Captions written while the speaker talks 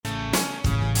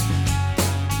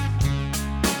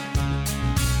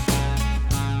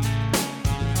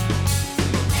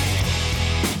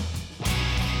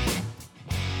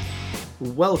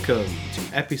welcome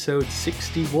to episode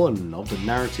 61 of the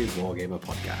Narrative Wargamer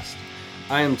podcast.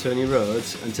 I am Tony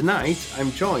Rhodes, and tonight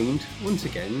I'm joined once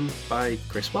again by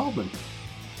Chris Wildman.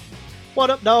 What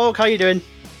up, dog? How you doing?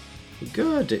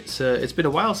 Good. It's been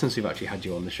a while since we've actually had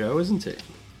you on the show, isn't it?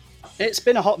 It's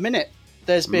been a hot minute.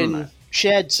 There's been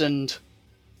sheds and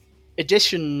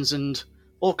additions and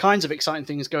all kinds of exciting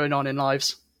things going on in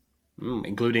lives.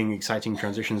 Including exciting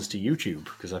transitions to YouTube,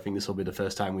 because I think this will be the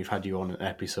first time we've had you on an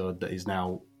episode that is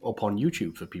now up on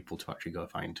YouTube for people to actually go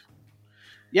find.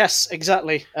 Yes,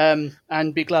 exactly. And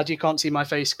be glad you can't see my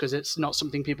face, because it's not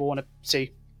something people want to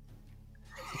see.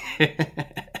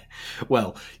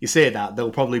 Well, you say that, there'll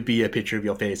probably be a picture of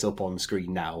your face up on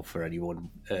screen now for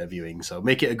anyone viewing, so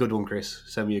make it a good one, Chris.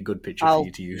 Send me a good picture for me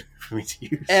to use.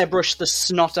 Airbrush the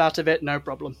snot out of it, no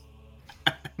problem.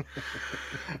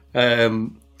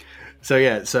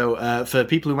 So for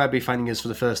people who might be finding us for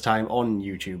the first time on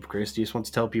YouTube, Chris, do you just want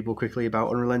to tell people quickly about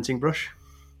Unrelenting Brush?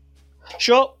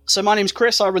 Sure. So my name's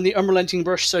Chris. I run the Unrelenting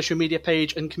Brush social media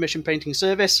page and commission painting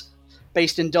service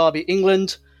based in Derby,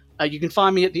 England. You can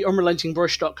find me at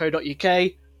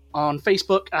theunrelentingbrush.co.uk, on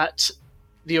Facebook at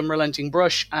The Unrelenting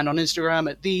Brush, and on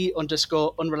Instagram at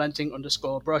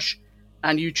 _unrelenting_brush,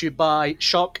 and YouTube by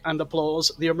shock and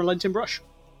applause, The Unrelenting Brush.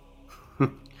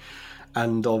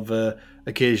 And of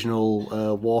occasional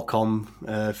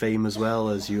Warcom fame as well,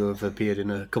 as you have appeared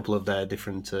in a couple of their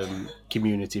different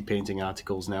community painting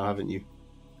articles now, haven't you?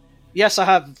 Yes, I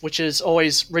have, which is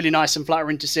always really nice and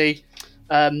flattering to see.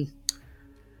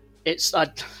 I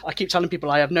keep telling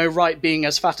people I have no right being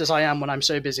as fat as I am when I'm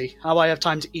so busy. How I have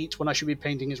time to eat when I should be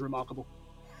painting is remarkable.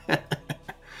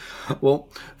 Well,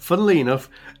 funnily enough,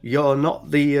 you're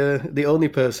not the only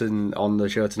person on the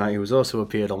show tonight who has also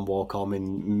appeared on Warcom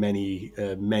in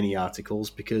many articles,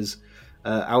 because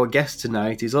our guest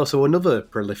tonight is also another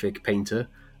prolific painter,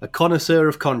 a connoisseur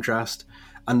of contrast,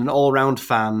 and an all-round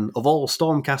fan of all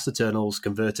Stormcast Eternals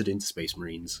converted into Space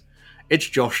Marines. It's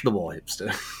Josh the War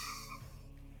Hipster.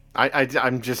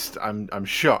 I'm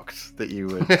shocked that you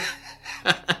would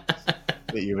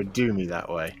that you would do me that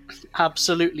way.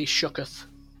 Absolutely shooketh.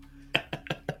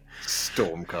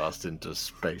 Stormcast into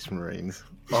Space Marines.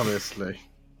 Honestly.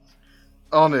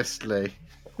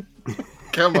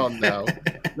 Come on now.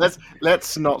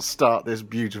 Let's not start this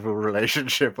beautiful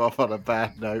relationship off on a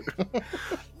bad note.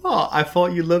 Oh, I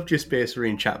thought you loved your Space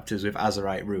Marine chapters with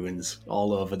Azerite ruins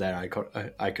all over their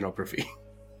iconography.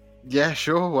 Yeah,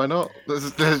 sure, why not?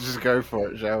 Let's just go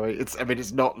for it, shall we?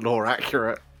 It's not lore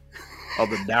accurate on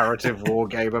the Narrative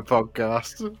Wargamer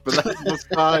podcast, but that's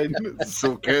fine. It's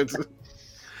all good.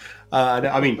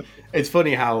 It's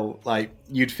funny how,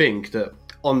 you'd think that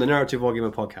on the Narrative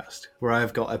Wargamer podcast, where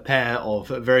I've got a pair of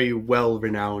very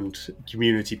well-renowned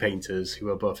community painters who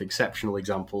are both exceptional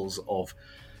examples of,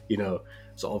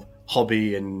 sort of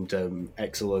hobby and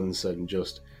excellence and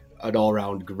just an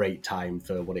all-round great time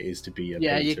for what it is to be a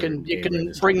painter. You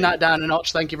can bring that down a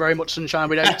notch. Thank you very much, Sunshine.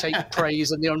 We don't take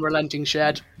praise in the unrelenting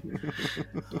shed.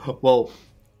 Well,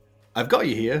 I've got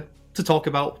you here to talk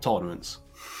about tournaments.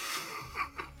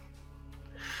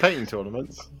 Painting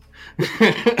tournaments?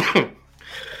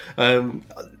 Well,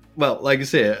 like I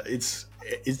say, it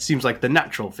seems like the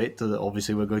natural fit that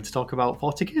obviously we're going to talk about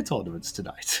 40k tournaments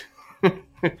tonight. But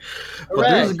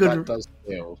there is a good...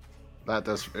 That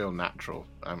does feel natural.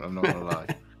 I'm not going to lie.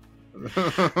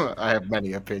 I have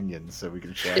many opinions, so we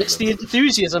can share It's them. the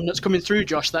enthusiasm that's coming through,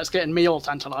 Josh, that's getting me all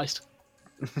tantalised.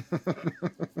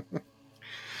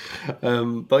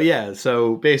 But yeah,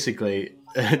 so basically,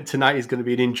 tonight is going to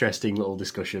be an interesting little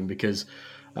discussion, because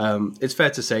it's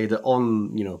fair to say that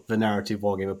on the Narrative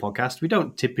Wargamer podcast, we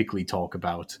don't typically talk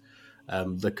about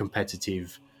the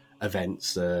competitive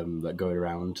events that go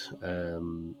around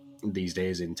these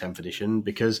days in 10th edition,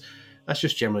 because that's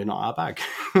just generally not our bag.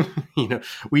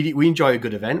 We enjoy a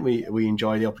good event. We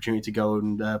enjoy the opportunity to go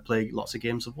and play lots of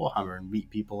games of Warhammer and meet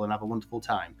people and have a wonderful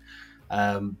time.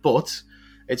 But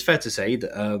it's fair to say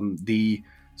that the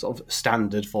sort of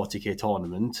standard 40k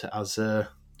tournament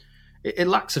it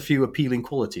lacks a few appealing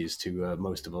qualities to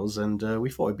most of us, and we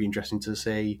thought it'd be interesting to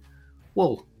say,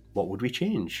 well, what would we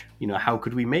change? How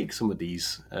could we make some of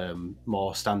these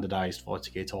more standardized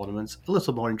 40k tournaments a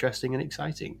little more interesting and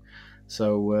exciting?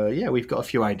 So we've got a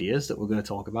few ideas that we're going to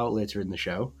talk about later in the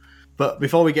show. But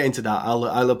before we get into that,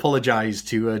 I'll apologise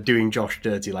to doing Josh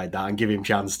dirty like that and give him a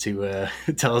chance to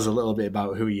tell us a little bit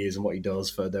about who he is and what he does,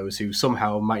 for those who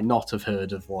somehow might not have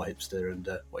heard of War Hipster and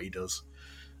what he does.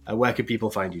 Where can people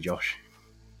find you, Josh?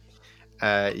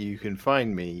 You can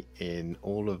find me in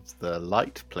all of the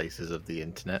light places of the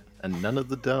internet and none of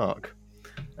the dark.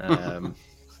 So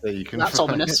you can That's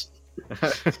ominous.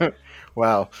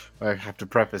 Well, I have to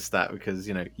preface that because,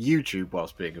 YouTube,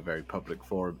 whilst being a very public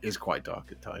forum, is quite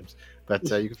dark at times. But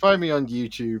you can find me on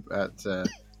YouTube at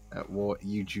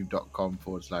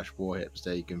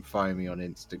youtube.com/warhipster. You can find me on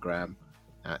Instagram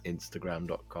at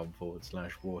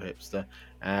instagram.com/warhipster.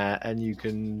 And you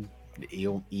can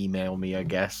email me, I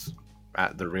guess,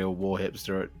 at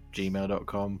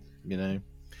therealwarhipster@gmail.com.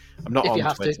 I'm not If you on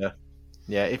have to. Twitter.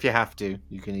 Yeah, if you have to,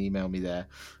 you can email me there.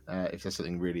 If there's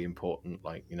something really important,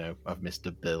 like, I've missed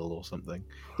a bill or something.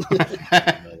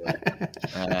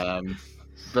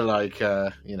 But like, yeah,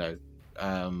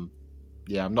 I'm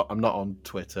not on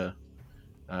Twitter.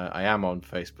 I am on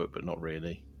Facebook, but not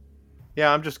really.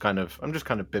 Yeah, I'm just kind of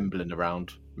bimbling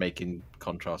around making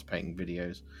contrast painting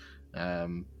videos.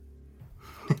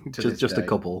 Just a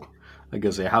couple. I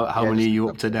guess. How many are you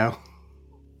up to now?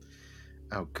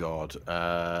 Oh God.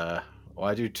 Well,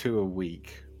 I do 2 a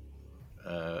week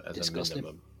as Disgusting.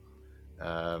 a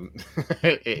minimum.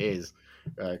 It is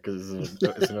because it's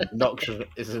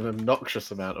an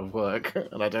obnoxious amount of work,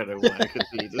 and I don't know why I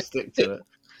continue to stick to it.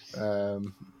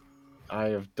 I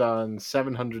have done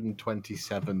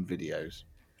 727 videos.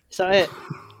 Is that it?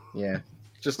 Yeah,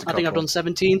 just a I couple. think I've done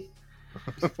 17.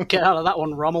 Get out of that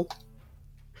one, Rommel.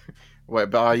 Wait,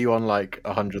 but are you on like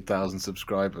 100,000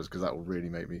 subscribers? Because that will really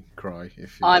make me cry.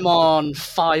 If I'm on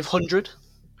 500.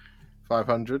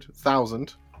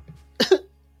 500,000.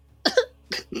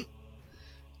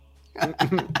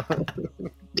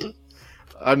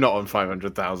 I'm not on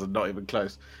 500,000. Not even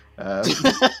close.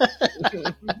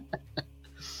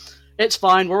 It's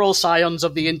fine. We're all scions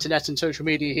of the internet and social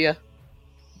media here.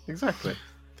 Exactly.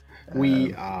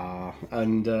 We are,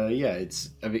 and yeah,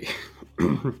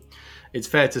 it's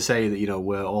fair to say that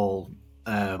we're all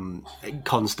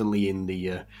constantly in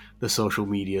the social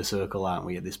media circle, aren't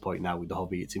we? At this point now with the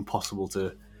hobby, it's impossible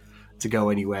to go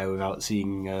anywhere without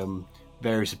seeing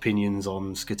various opinions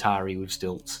on Skatari with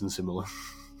stilts and similar.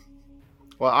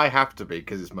 Well, I have to be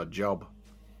because it's my job.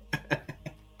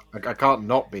 I can't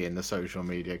not be in the social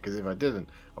media because if I didn't,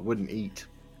 I wouldn't eat,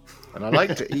 and I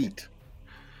like to eat.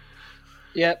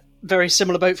 Yeah, very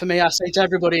similar boat for me. I say to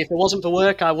everybody, if it wasn't for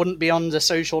work, I wouldn't be on the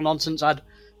social nonsense. I'd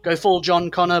go full John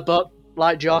Connor, but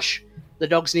like Josh, the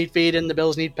dogs need feeding, the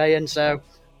bills need paying, so...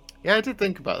 Yeah, I did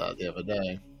think about that the other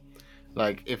day.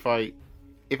 Like, if I'd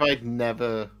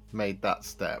never made that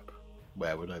step,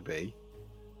 where would I be?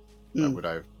 Would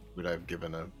I have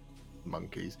given a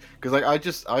monkeys? Because like I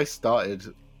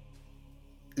started...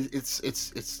 It's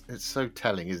so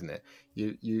telling, isn't it?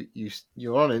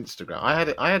 You're on Instagram. I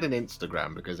had an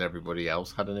Instagram because everybody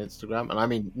else had an Instagram, and I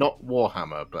mean not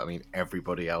Warhammer, but I mean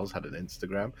everybody else had an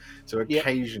Instagram. So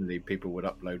occasionally people would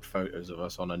upload photos of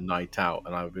us on a night out,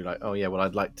 and I would be like, oh yeah, well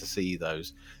I'd like to see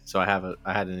those. So I had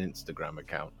an Instagram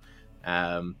account,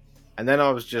 and then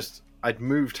I'd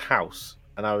moved house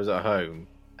and I was at home,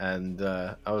 and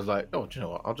I was like, oh, do you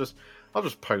know what? I'll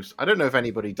just post. I don't know if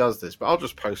anybody does this, but I'll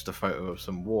just post a photo of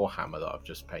some Warhammer that I've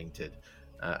just painted.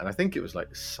 And I think it was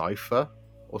like Cypher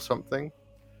or something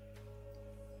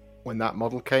when that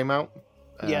model came out.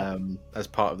 As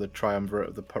part of the triumvirate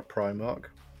of the Primarch.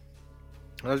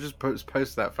 And I just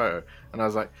posted that photo, and I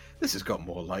was like, this has got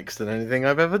more likes than anything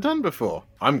I've ever done before.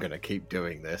 I'm going to keep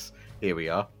doing this. Here we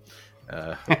are.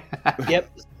 Yep.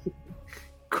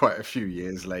 Quite a few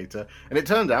years later. And it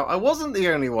turned out I wasn't the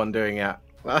only one doing it.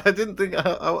 I didn't think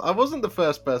I wasn't the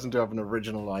first person to have an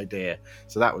original idea,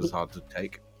 so that was hard to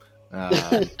take.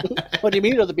 What do you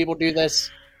mean other people do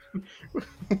this?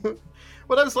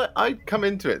 Well, I was like, I'd come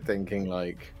into it thinking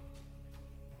like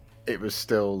it was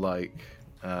still like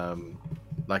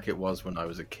it was when I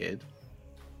was a kid.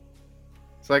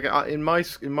 It's like in my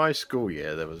school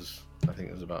year there was, I think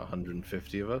there was about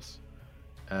 150 of us,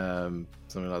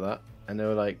 something like that, and there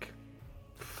were like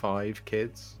 5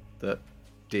 kids that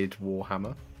did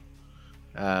Warhammer.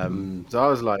 So I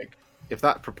was like, if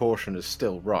that proportion is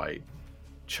still right,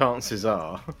 chances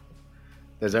are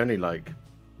there's only like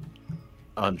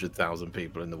 100,000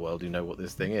 people in the world who know what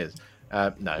this thing is.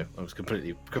 No, I was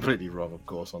completely wrong, of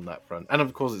course, on that front. And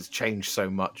of course, it's changed so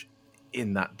much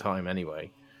in that time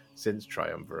anyway, since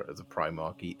Triumvirate of the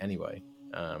Primarchy anyway,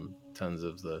 in terms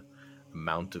of the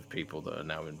amount of people that are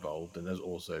now involved. And there's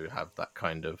also have that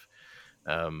kind of,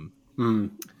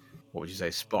 what would you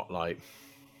say, spotlight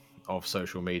of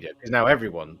social media. Because now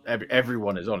everyone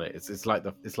is on it. It's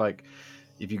like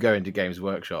if you go into Games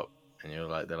Workshop and they're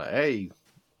like, hey,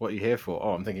 what are you here for?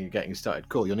 Oh, I'm thinking of getting started.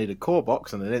 Cool, you'll need a core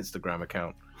box and an Instagram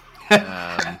account.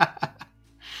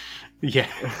 Yeah.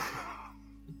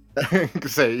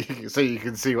 so you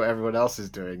can see what everyone else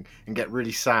is doing and get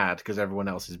really sad because everyone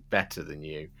else is better than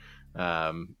you.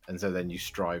 And so then you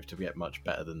strive to get much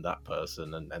better than that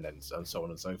person, and then and so on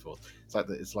and so forth.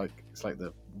 It's like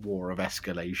the war of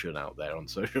escalation out there on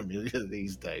social media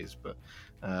these days. But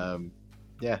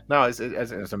yeah, no,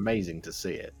 it's amazing to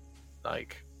see it.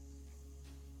 Like,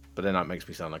 but then that makes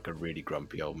me sound like a really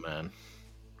grumpy old man.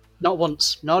 Not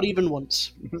once, not even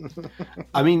once.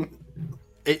 I mean,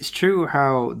 it's true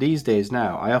how these days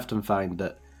now I often find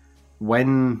that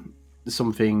when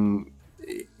something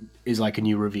is like a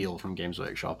new reveal from Games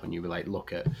Workshop, and you like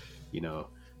look at,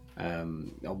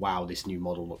 wow, this new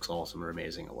model looks awesome or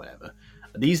amazing or whatever.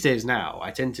 These days now, I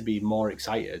tend to be more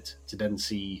excited to then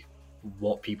see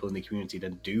what people in the community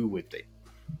then do with it.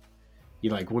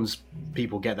 Once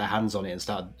people get their hands on it and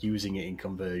start using it in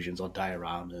conversions or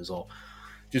dioramas or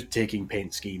just taking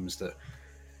paint schemes that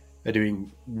are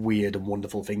doing weird and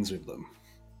wonderful things with them,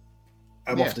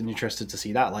 I'm often interested to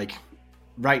see that. Like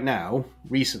right now,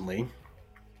 recently,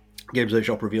 Games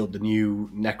Workshop revealed the new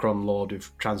Necron Lord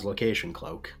of Translocation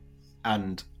cloak,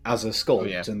 and as a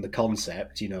sculpt and the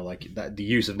concept, the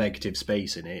use of negative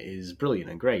space in it is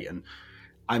brilliant and great, and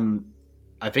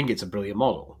I think it's a brilliant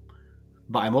model.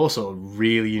 But I'm also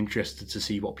really interested to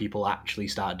see what people actually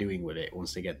start doing with it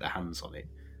once they get their hands on it,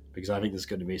 because I think there's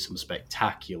going to be some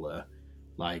spectacular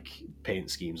paint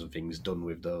schemes and things done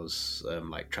with those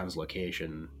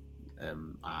translocation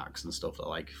arcs and stuff that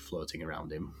are floating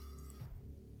around him.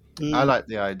 I like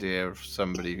the idea of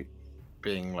somebody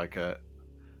being like a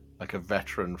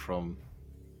veteran from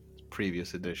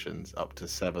previous editions up to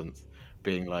 7th,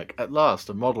 being like, at last,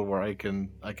 a model where I can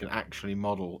actually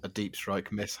model a Deep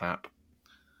Strike mishap.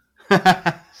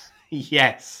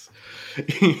 Yes.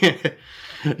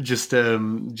 just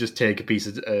take a piece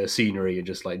of scenery and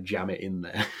just jam it in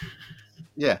there.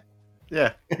 Yeah.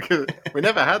 We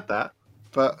never had that,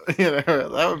 but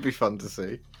that would be fun to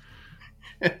see.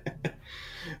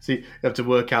 See, you have to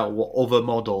work out what other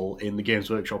model in the Games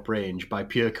Workshop range, by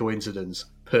pure coincidence,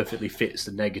 perfectly fits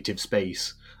the negative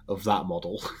space of that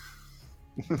model.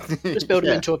 Just build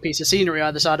it into a piece of scenery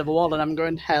either side of a wall, and I'm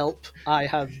going, help, I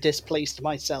have displaced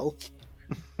myself.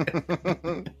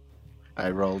 I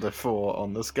rolled a 4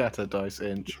 on the scatter dice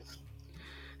inch.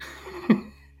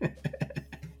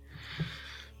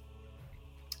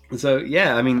 So,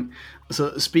 yeah, I mean,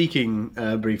 so speaking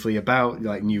briefly about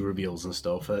new reveals and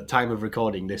stuff, at time of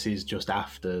recording, this is just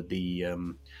after the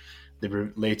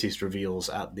latest reveals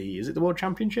at is it the World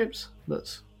Championships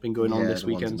that's been going on this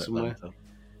weekend somewhere?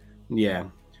 Yeah,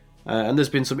 and there's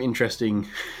been some interesting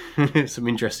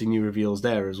new reveals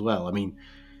there as well. I mean,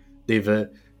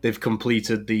 they've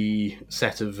completed the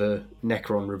set of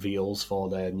Necron reveals for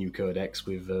their new codex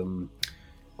with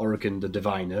Orokin the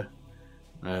Diviner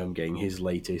getting his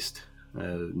latest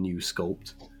new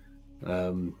sculpt,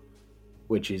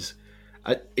 which is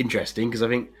interesting because I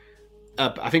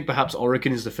think perhaps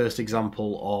Orokin is the first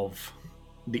example of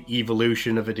the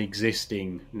evolution of an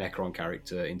existing Necron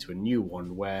character into a new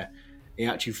one, where it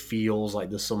actually feels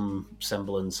like there's some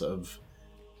semblance of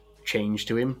change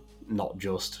to him, not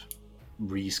just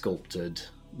re-sculpted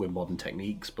with modern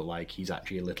techniques, but he's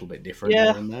actually a little bit different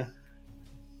here and there.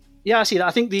 Yeah, I see that.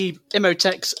 I think the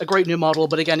Imhotech's a great new model,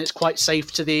 but again, it's quite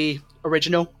safe to the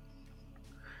original.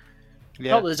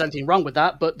 Yeah. Not that there's anything wrong with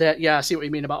that, but I see what you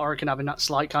mean about Orokin having that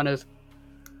slight kind of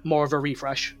more of a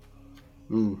refresh.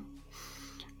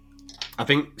 I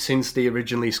think since they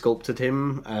originally sculpted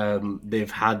him,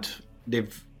 they've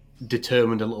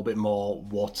determined a little bit more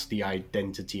what the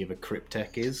identity of a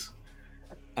Cryptek is,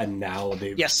 and now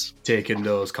they've taken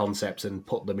those concepts and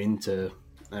put them into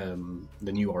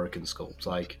the new Orokin sculpt.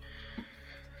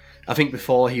 I think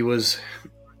before he was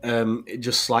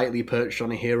just slightly perched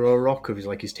on a hero rock with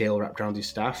his tail wrapped around his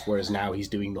staff, whereas now he's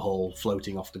doing the whole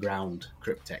floating off the ground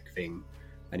Cryptek thing,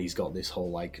 and he's got this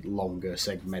whole longer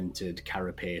segmented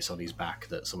carapace on his back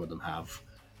that some of them have.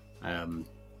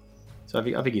 So I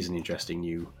think he's an interesting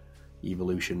new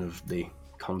evolution of the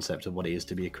concept of what it is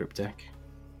to be a Cryptek.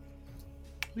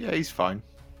 Yeah, he's fine.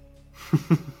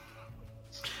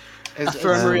 A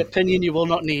firmer opinion you will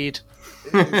not need.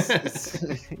 It's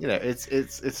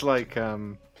like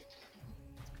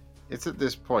it's at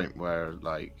this point where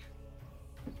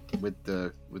with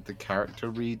the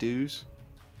character redos,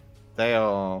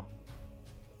 they're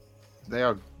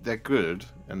good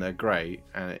and they're great,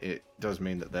 and it does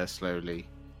mean that they're slowly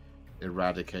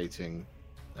eradicating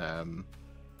the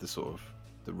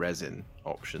resin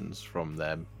options from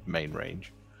their main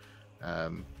range,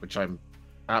 which I'm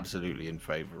absolutely in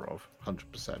favor of,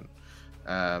 100%.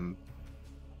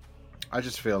 I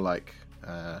just feel like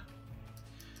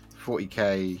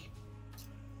 40k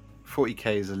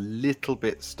is a little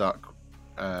bit stuck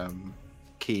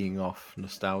keying off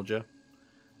nostalgia,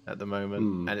 at the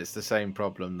moment, and it's the same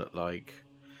problem that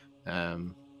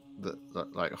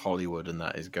that like Hollywood and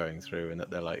that is going through, and that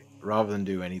they're like, rather than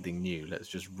do anything new, let's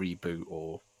just reboot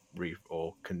or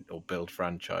build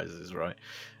franchises, right?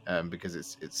 Because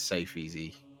it's safe,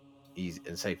 easy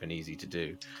and easy to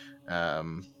do,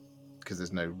 because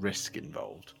there's no risk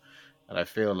involved. And I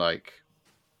feel like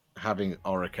having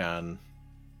Orican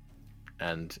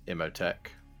and Imhotep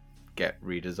get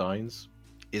redesigns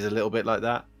is a little bit like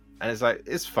that, and it's like,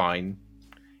 it's fine.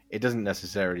 It doesn't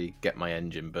necessarily get my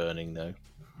engine burning though.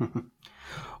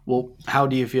 Well, how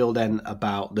do you feel then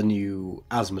about the new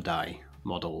Asmodai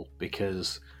model?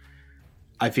 Because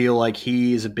I feel like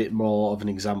he is a bit more of an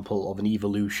example of an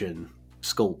evolution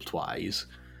sculpt-wise,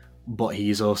 but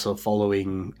he's also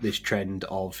following this trend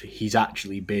of he's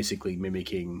actually basically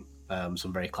mimicking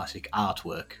some very classic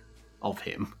artwork of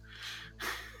him.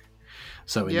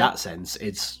 So in that sense,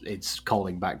 it's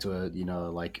calling back to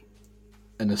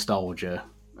a nostalgia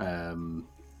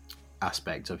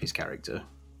aspect of his character.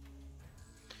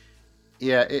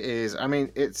 Yeah, it is. I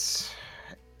mean,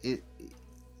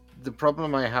 the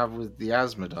problem I have with the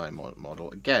Asmodai model,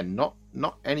 again, not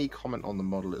any comment on the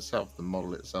model itself. The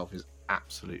model itself is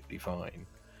absolutely fine,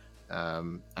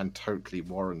 and totally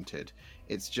warranted.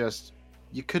 It's just,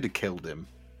 you could have killed him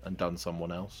and done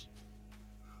someone else.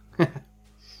 Yeah, do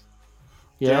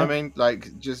you know what I mean?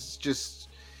 Like, just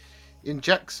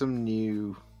inject some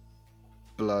new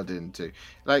blood into,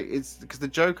 like, it's because the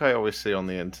joke I always see on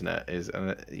the internet is,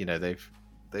 and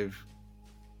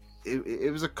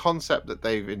it was a concept that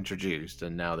they've introduced,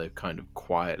 and now they've kind of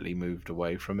quietly moved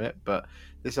away from it. But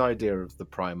this idea of the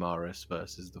Primaris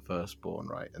versus the Firstborn,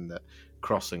 right, and that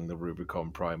crossing the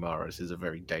Rubicon Primaris is a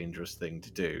very dangerous thing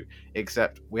to do.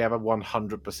 Except we have a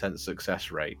 100%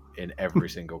 success rate in every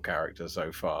single character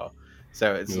so far.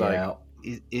 So it's like,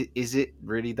 is it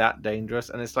really that dangerous?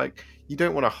 And it's like, you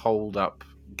don't want to hold up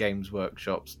Games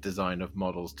Workshop's design of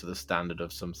models to the standard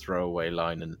of some throwaway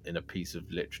line in a piece of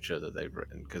literature that they've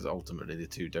written, because ultimately the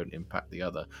two don't impact the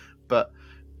other. But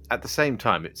at the same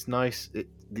time, it's nice.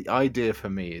 The idea for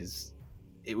me is,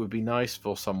 it would be nice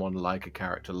for someone like a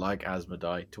character like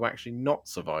Asmodai to actually not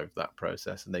survive that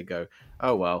process, and they go,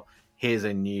 oh well, here's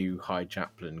a new High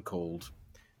Chaplain called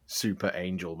Super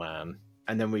Angel Man,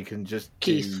 and then we can just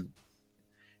Keith,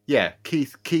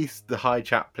 the High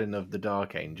Chaplain of the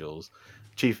Dark Angels,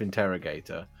 Chief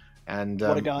Interrogator, and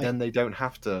then they don't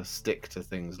have to stick to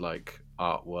things like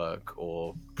artwork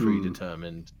or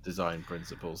predetermined design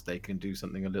principles. They can do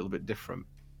something a little bit different.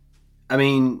 I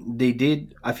mean, they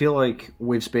did. I feel like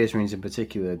with Space Marines in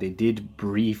particular, they did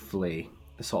briefly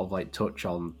sort of like touch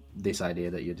on this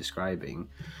idea that you're describing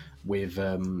with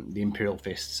the Imperial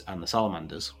Fists and the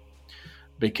Salamanders,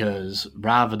 because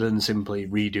rather than simply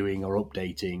redoing or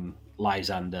updating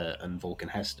Lysander and Vulcan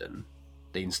Heston,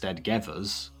 they instead gave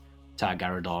us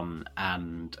Tar-Garadon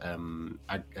and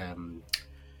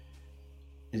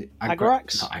is it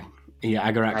Agrax?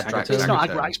 Agrax. It's not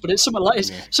Agrax, but it's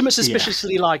something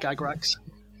suspiciously like Agrax.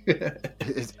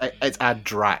 It's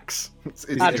Adrax. It's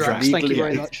Adrax, thank you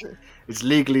very much. It's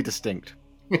legally distinct.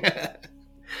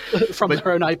 From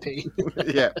their own IP.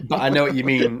 Yeah. But I know what you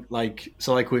mean. Like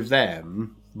with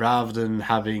them, rather than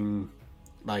having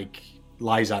like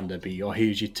Lysander be, or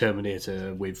here's your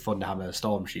Terminator with Thunderhammer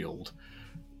Storm Shield,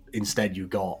 instead you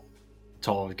got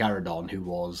Tar-Garadon, who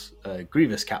was a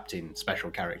Grievous Captain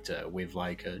special character with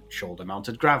like a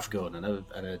shoulder-mounted grav gun and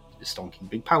a stonking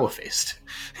big power fist.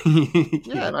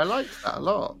 Yeah, and I liked that a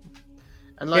lot.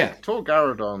 And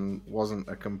Tar-Garadon wasn't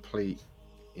a complete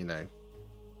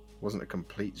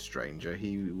stranger.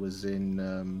 He was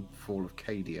in Fall of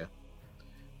Cadia.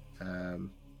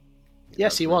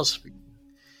 Yes, he was.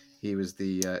 He was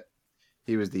the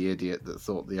idiot that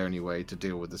thought the only way to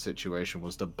deal with the situation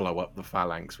was to blow up the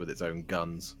Phalanx with its own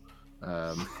guns.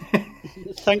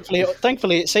 Thankfully,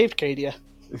 it saved Cadia.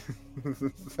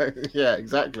 Yeah,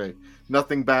 exactly.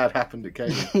 Nothing bad happened at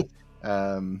Cadia.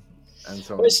 And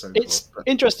so on and so forth. It's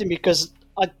interesting because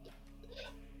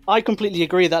I completely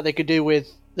agree that they could do with.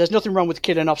 There's nothing wrong with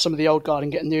killing off some of the old guard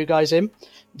and getting new guys in.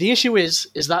 The issue is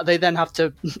that they then have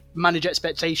to manage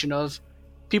expectation of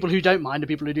people who don't mind and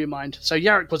people who do mind. So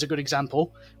Yarrick was a good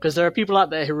example, because there are people out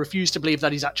there who refuse to believe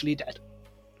that he's actually dead.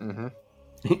 Mm-hmm.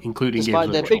 Including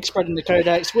despite their big spread in the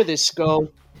Codex with his skull.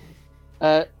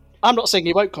 I'm not saying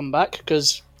he won't come back,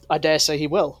 because I dare say he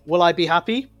will. Will I be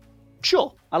happy?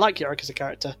 Sure. I like Yarrick as a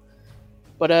character.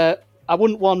 But I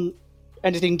wouldn't want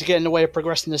anything to get in the way of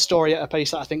progressing the story at a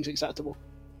pace that I think is acceptable.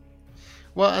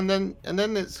 Well, and then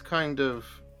it's kind of...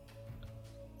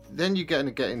 Then you get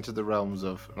into the realms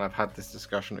of, and I've had this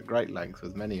discussion at great length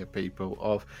with many people,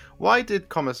 of why did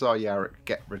Commissar Yarrick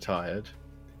get retired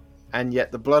And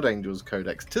yet the Blood Angels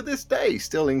Codex to this day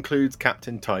still includes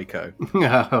Captain Tycho.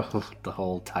 The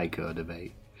whole Tycho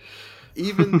debate.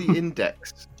 Even the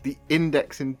index in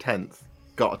 10th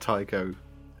got a Tycho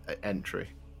entry.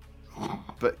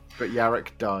 But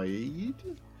Yarrick died.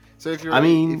 So if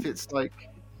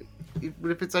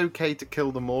it's okay to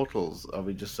kill the mortals, are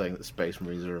we just saying that Space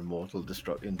Marines are immortal,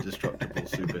 indestructible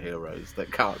superheroes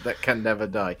that can never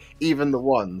die? Even the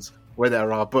ones where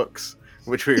there are books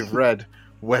which we've read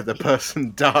where the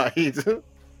person died.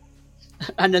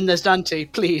 And then there's Dante.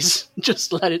 Please,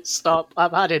 just let it stop.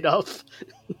 I've had enough.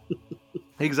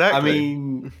 Exactly. I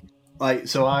mean,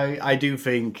 I do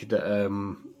think that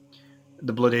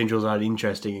the Blood Angels are an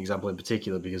interesting example in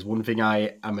particular, because one thing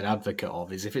I am an advocate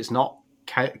of is if it's not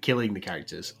killing the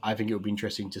characters, I think it would be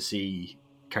interesting to see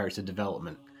character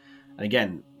development. And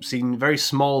again, seen very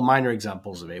small, minor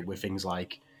examples of it with things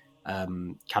like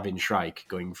Kavin Shrike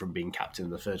going from being captain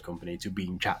of the Third Company to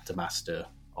being chapter master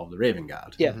of the Raven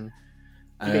Guard. Yeah,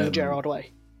 being Gerard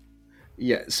Way.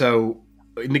 Yeah, so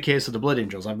in the case of the Blood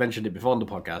Angels, I've mentioned it before on the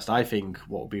podcast, I think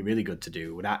what would be really good to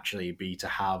do would actually be to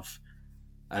have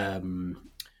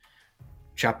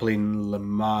Chaplain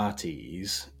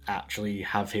Lamarties actually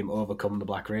have him overcome the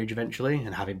Black Rage eventually,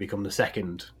 and have him become the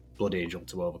second Blood Angel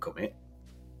to overcome it,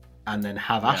 and then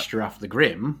have Ashtoreth the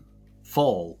Grim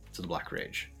fall to the Black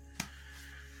Rage.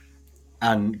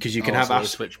 And because you can have they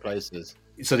switch places.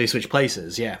 So they switch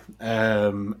places, yeah.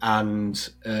 And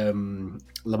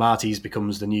Lamarties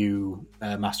becomes the new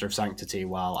Master of Sanctity,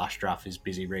 while Ashtoreth is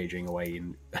busy raging away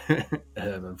and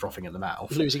frothing at the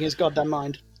mouth. Losing his goddamn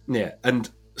mind. Yeah, and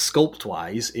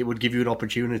sculpt-wise, it would give you an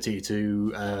opportunity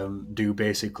to do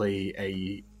basically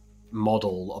a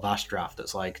model of Ashtoreth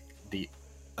that's like the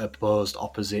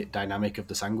opposite dynamic of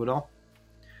the Sanguinor.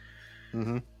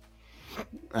 Mm-hmm.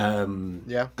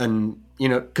 Yeah, and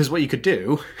because what you could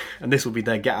do, and this would be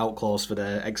their get out clause for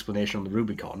their explanation on the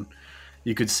Rubicon,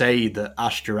 you could say that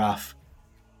Ashtoreth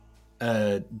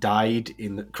died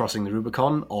in crossing the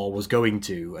Rubicon, or was going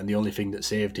to, and the only thing that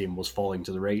saved him was falling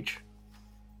to the Rage.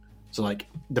 So like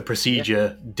the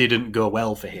procedure didn't go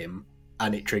well for him,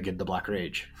 and it triggered the Black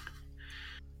Rage.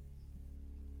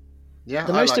 Yeah,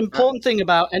 the most important thing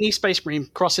about any Space Marine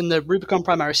crossing the Rubicon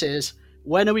Primaris is,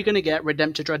 when are we going to get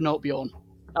Redemptor Dreadnought Bjorn?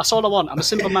 That's all I want. I'm a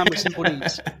simple man with simple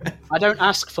needs. I don't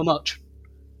ask for much.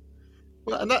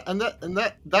 Well,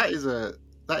 that is an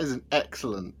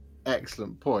excellent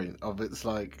point. Of it's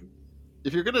like,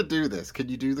 if you're going to do this, can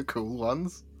you do the cool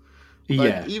ones?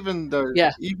 Like, even though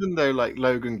like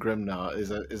Logan Grimnar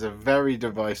is a very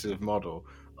divisive model,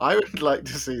 I would like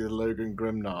to see the Logan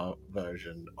Grimnar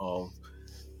version of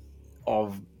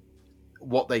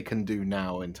what they can do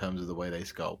now in terms of the way they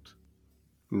sculpt.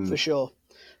 For sure.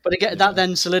 But again, that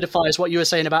then solidifies what you were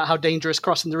saying about how dangerous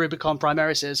crossing the Rubicon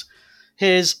Primaris is.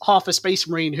 Here's half a Space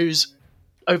Marine who's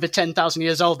over 10,000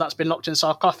 years old that's been locked in a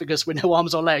sarcophagus with no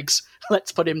arms or legs.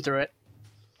 Let's put him through it.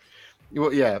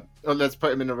 Well, yeah. Well, let's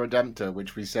put him in a Redemptor,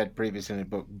 which we said previously in the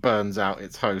book burns out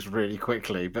its host really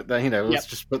quickly. But then, let's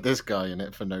just put this guy in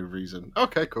it for no reason.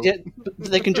 Okay, cool. Yeah,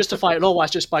 they can justify it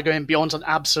law-wise just by going Bjorn's an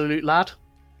absolute lad.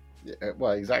 Yeah,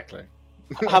 well, exactly.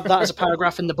 Have that as a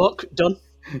paragraph in the book. Done.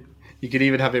 You could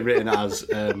even have it written as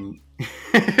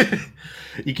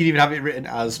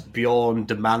Bjorn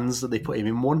demands that they put him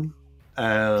in one.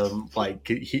 Like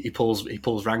he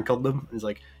pulls rank on them. He's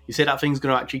like, "You say that thing's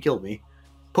going to actually kill me?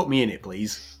 Put me in it,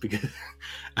 please." Because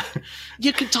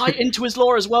you could tie it into his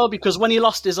lore as well, because when he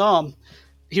lost his arm,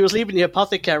 he was leaving the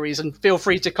apothecaries. And feel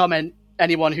free to comment,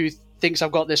 anyone who thinks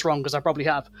I've got this wrong, because I probably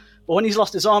have. But when he's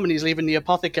lost his arm and he's leaving the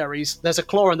apothecaries, there's a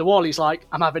claw in the wall. He's like,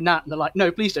 "I'm having that." And they're like,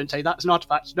 "No, please don't take that. It's an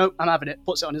artifact." "No, I'm having it."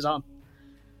 Puts it on his arm.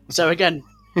 So again,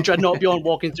 Dreadnought Bjorn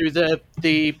walking through the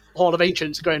Hall of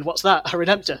Ancients going, "What's that? A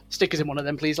Redemptor. Stick us in one of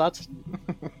them, please, lads."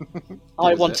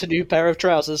 I want a new pair of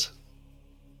trousers.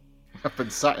 I've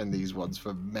been sat in these ones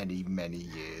for many, many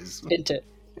years. Isn't it?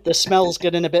 The smell's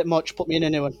getting a bit much. Put me in a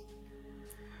new one.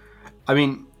 I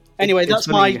mean... Anyway, that's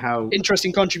my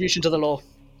interesting contribution to the lore.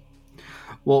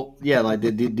 Well, yeah, like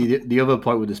the other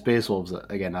point with the Space Wolves that,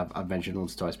 again, I've mentioned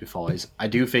once or twice before, is I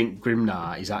do think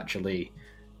Grimnar is actually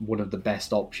one of the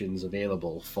best options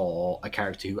available for a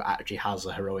character who actually has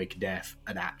a heroic death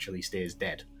and actually stays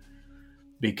dead.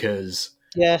 Because...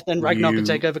 Yeah, then Ragnar can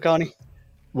take over Carney.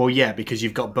 Well, yeah, because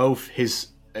you've got both his...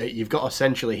 you've got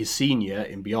essentially his senior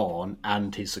in Bjorn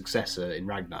and his successor in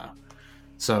Ragnar.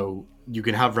 So you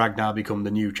can have Ragnar become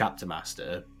the new chapter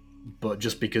master, but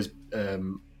just because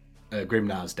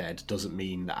Grimnar's dead doesn't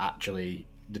mean that actually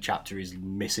the chapter is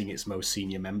missing its most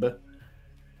senior member.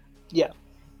 Yeah.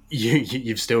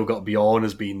 you've still got Bjorn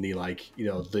as being the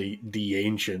the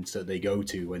ancients that they go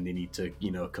to when they need to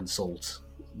consult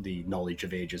the knowledge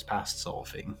of ages past sort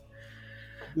of thing.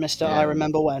 Mr. I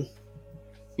remember when.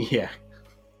 Yeah.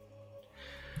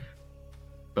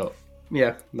 But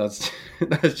yeah, that's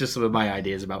just some of my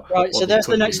ideas about. Right, so there's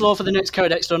the next law for the next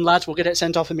codex done, lads. We'll get it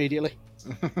sent off immediately.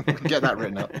 Get that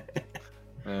written up.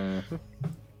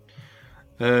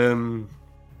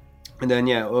 And then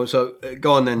so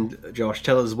go on then, Josh.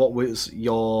 Tell us what was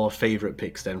your favourite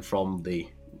picks then from the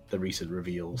recent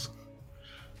reveals.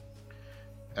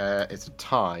 It's a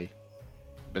tie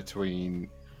between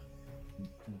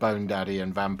Bone Daddy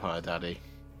and Vampire Daddy.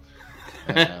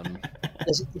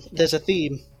 There's a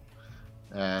theme.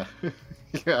 Yeah,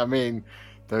 I mean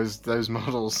those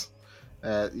models.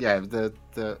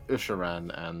 The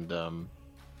Usharan and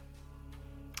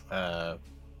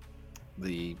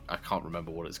I can't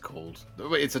remember what it's called.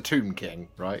 It's a Tomb King,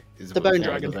 right? The Bone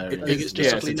Dragon. It's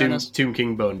a Tomb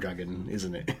King Bone Dragon,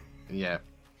 isn't it? Yeah.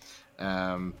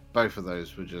 Both of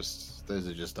those are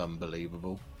just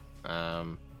unbelievable. I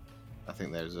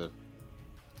think those are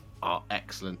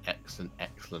excellent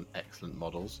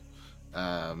models.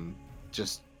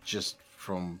 Just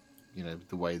from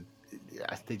the way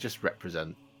they just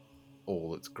represent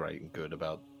all that's great and good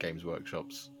about Games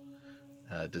Workshop's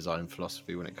design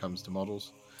philosophy when it comes to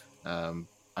models.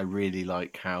 I really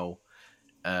like how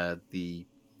the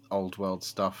old world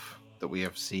stuff that we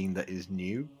have seen that is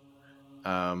new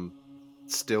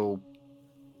still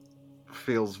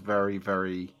feels very,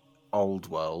 very old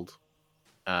world.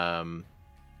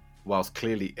 Whilst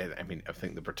clearly, I mean, I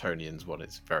think the Bretonnians one,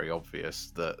 it's very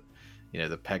obvious that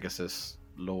the Pegasus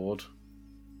Lord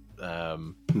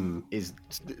is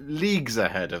leagues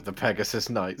ahead of the Pegasus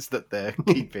Knights that they're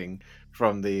keeping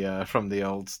from the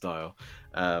old style.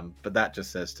 But that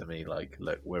just says to me, like,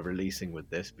 look, we're releasing with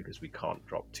this because we can't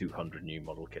drop 200 new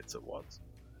model kits at once.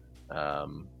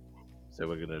 So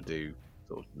we're going to do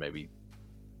sort of maybe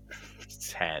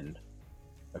 10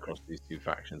 across these two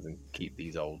factions and keep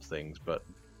these old things. But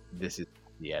this is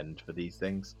the end for these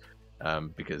things,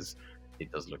 because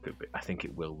it does look a bit. I think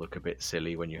it will look a bit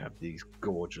silly when you have these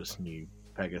gorgeous new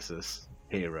Pegasus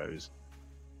heroes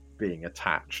being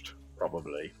attached,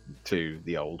 probably, to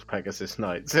the old Pegasus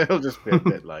Knights. It'll just be a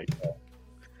bit like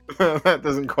that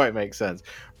doesn't quite make sense.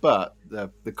 But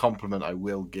the compliment I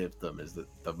will give them is that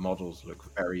the models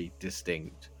look very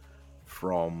distinct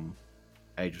from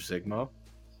Age of Sigmar,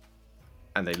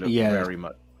 and they look very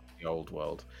much the old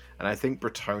world. And I think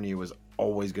Bretonnia was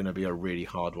always going to be a really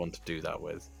hard one to do that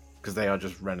with, because they are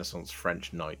just Renaissance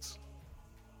French knights.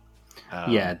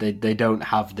 They don't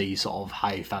have the sort of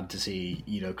high fantasy,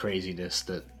 craziness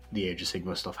that the Age of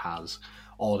Sigmar stuff has,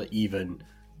 or that even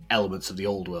elements of the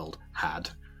old world had.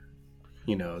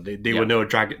 They were no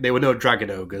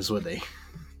dragon ogres, were they?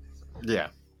 Yeah,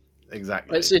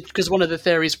 exactly. It's because one of the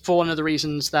theories for one of the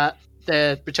reasons that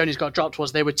the Bretonnians got dropped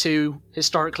was they were too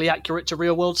historically accurate to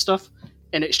real world stuff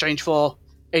in exchange for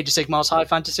Age of Sigmar's high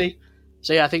fantasy.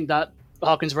 So yeah, I think that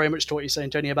harkens very much to what you're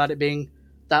saying, Tony, about it being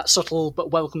that subtle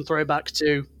but welcome throwback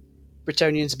to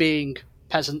Bretonnians being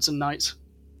peasants and knights.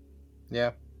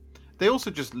 Yeah, they also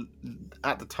just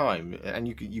at the time, and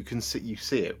you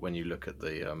see it when you look at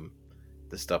the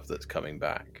stuff that's coming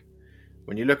back.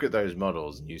 When you look at those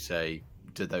models and you say,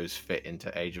 do those fit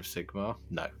into Age of Sigmar?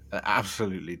 No, they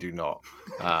absolutely do not.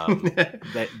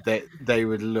 They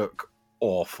would look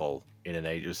awful in an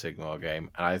Age of Sigmar game,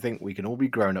 and I think we can all be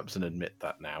grown-ups and admit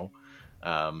that now,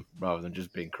 rather than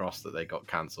just being cross that they got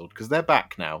cancelled, because they're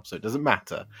back now, so it doesn't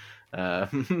matter. I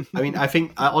mean, I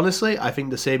think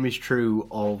the same is true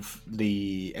of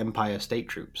the Empire state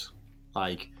troops.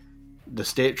 Like, the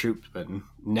state troopsmen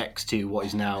next to what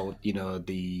is now,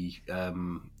 the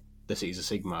Cities of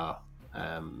Sigmar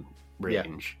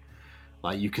range. Yeah.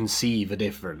 Like, you can see the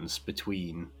difference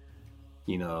between,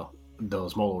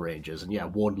 those model ranges,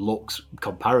 and one looks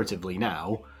comparatively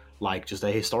now like just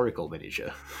a historical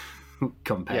miniature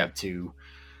compared to,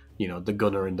 the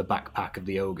gunner in the backpack of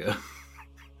the ogre.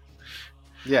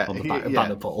 Yeah, on the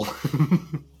banner pole.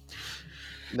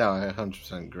 No, I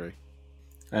 100% agree.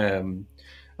 And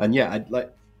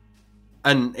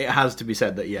and it has to be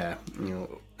said that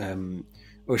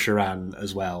Usharan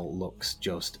as well looks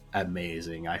just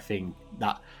amazing. I think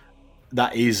that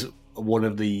is one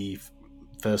of the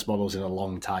first models in a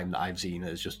long time that I've seen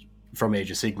that's just from Age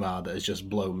of Sigmar that has just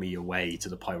blown me away to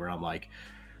the point where I'm like,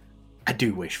 I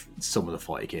do wish some of the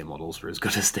 40k models were as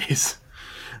good as this,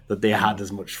 that they had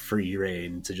as much free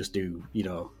reign to just do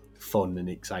fun and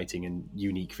exciting and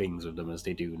unique things with them as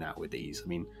they do now with these. I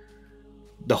mean,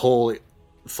 the whole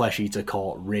Flesh Eater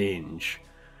Court range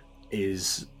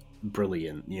is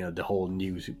brilliant. You know,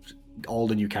 all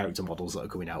the new character models that are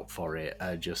coming out for it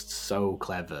are just so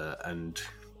clever and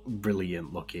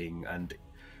brilliant looking, and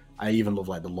I even love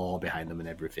like the lore behind them and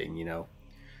everything, you know.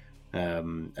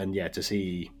 And yeah, to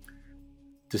see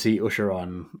Usher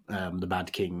on the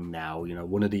Mad King now, you know,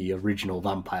 one of the original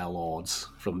vampire lords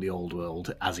from the old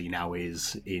world, as he now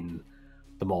is in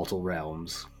the Mortal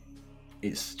Realms,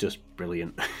 it's just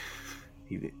brilliant.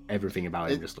 Everything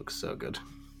about him just looks so good.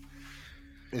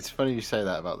 It's funny you say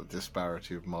that about the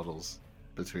disparity of models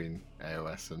between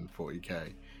AOS and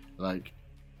 40k. Like,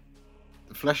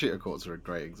 the Flesh Eater Courts are a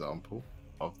great example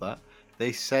of that.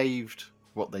 They saved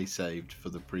what they saved for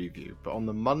the preview, but on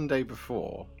the Monday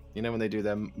before, you know when they do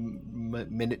their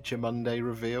miniature Monday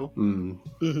reveal?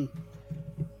 Mm-hmm.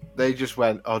 They just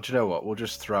went, oh, do you know what? We'll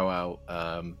just throw out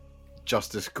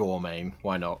Justice Gormain.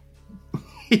 Why not?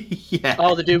 Yeah.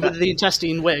 Oh, the dude with the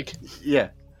intestine wig. Yeah.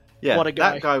 What a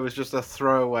guy. That guy was just a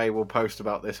throwaway. We'll post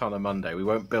about this on a Monday. We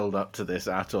won't build up to this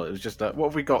at all. It was just what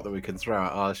have we got that we can throw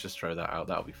out? Oh, let's just throw that out.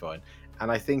 That'll be fine. And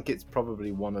I think it's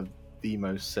probably one of the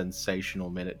most sensational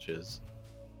miniatures.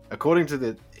 According to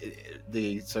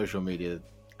the social media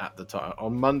at the time,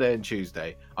 on Monday and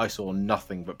Tuesday, I saw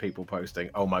nothing but people posting,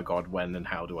 oh my god, when and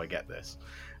how do I get this?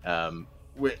 And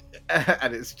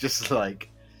it's just like,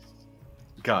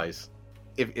 guys,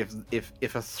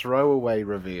 if a throwaway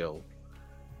reveal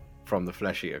from the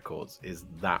Flesh Eater Courts is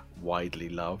that widely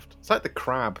loved, it's like the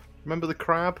crab. Remember the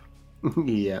crab?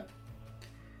 Yeah.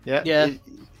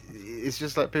 It's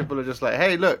just like people are just like,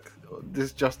 hey, look,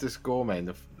 this Justice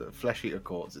Gormain, the Flesh Eater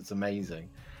Courts, it's amazing,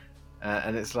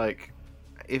 and it's like,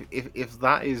 if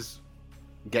that is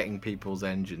getting people's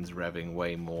engines revving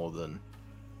way more than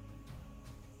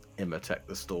Imhotep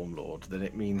the Stormlord, then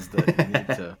it means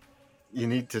that you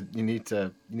need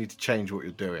to change what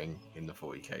you're doing in the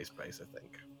 40k space, I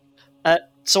think.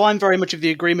 So I'm very much of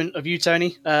the agreement of you,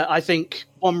 Tony. I think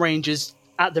One Range is,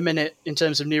 at the minute, in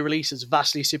terms of new releases,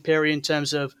 vastly superior in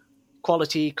terms of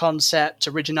quality, concept,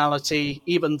 originality.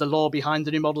 Even the lore behind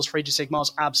the new models for Age of Sigmar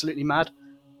is absolutely mad.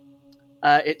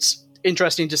 It's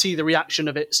interesting to see the reaction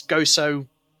of it go so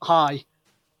high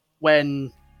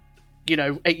when,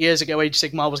 8 years ago, Age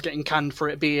of Sigmar was getting canned for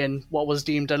it being what was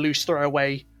deemed a loose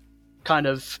throwaway kind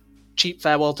of cheap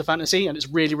farewell to fantasy, and it's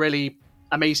really, really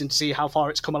amazing to see how far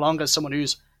it's come along as someone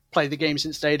who's played the game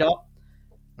since day dot.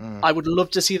 I would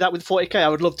love to see that with 40k. I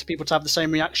would love to people to have the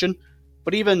same reaction.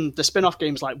 But even the spin-off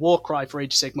games like Warcry for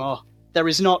Age of Sigmar, there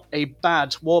is not a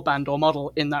bad warband or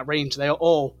model in that range. They are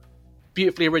all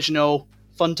beautifully original,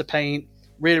 fun to paint,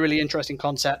 really, really interesting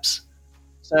concepts.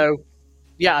 So,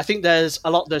 yeah, I think there's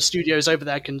a lot the studios over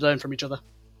there can learn from each other.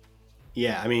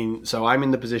 Yeah, I mean, so I'm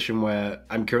in the position where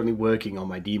I'm currently working on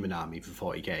my Demon Army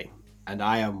for 40k, and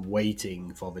I am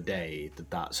waiting for the day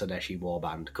that Sodeshi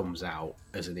Warband comes out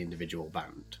as an individual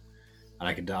band, and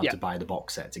I can have to buy the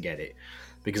box set to get it,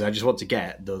 because I just want to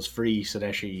get those 3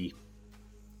 Sodeshi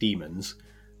demons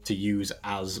to use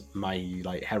as my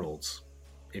heralds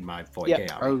in my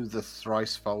 40k army. Oh, the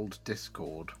Thricefold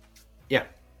Discord. Yeah,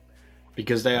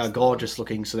 because they are gorgeous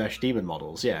looking Sodesh demon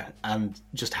models, and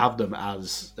just have them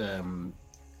as I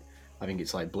think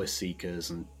it's like Bliss Seekers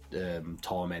and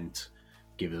Torment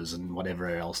Givers and whatever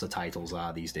else the titles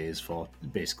are these days for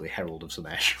basically Herald of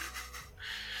Sodesh.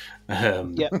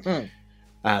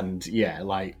 And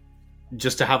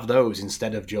just to have those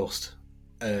instead of just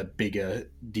a bigger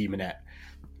demonette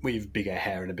with bigger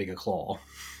hair and a bigger claw.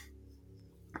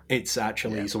 It's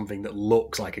actually something that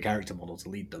looks like a character model to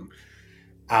lead them.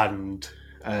 And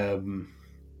I'm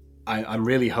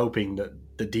really hoping that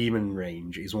the Demon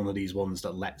range is one of these ones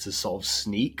that lets us sort of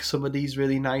sneak some of these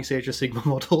really nice Age of Sigmar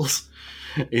models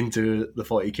into the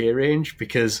 40k range,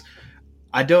 because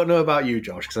I don't know about you,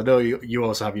 Josh, because I know you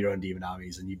also have your own Demon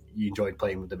armies and you enjoyed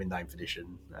playing with them in 9th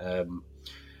edition.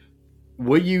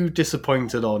 Were you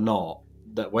disappointed or not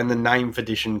that when the 9th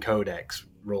edition codex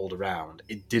rolled around,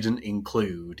 it didn't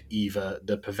include either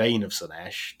the Purveyne of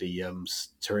Slaanesh, the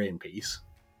terrain piece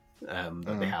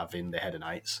that they have in the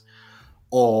Hedonites,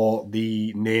 or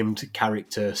the named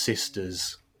character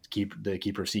sisters, the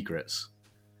Keeper of Secrets?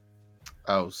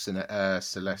 Oh,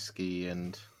 Selesky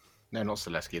and... No, not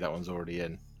Selesky, that one's already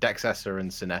in. Dexessa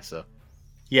and Sinessa.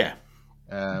 Yeah,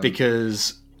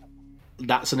 because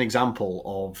that's an example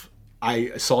of...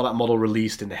 I saw that model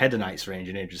released in the Hedonites range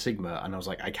in Age of Sigmar, and I was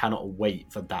like, I cannot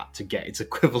wait for that to get its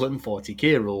equivalent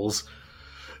 40k rules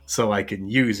so I can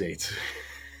use it.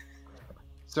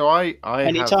 So I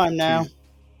anytime now.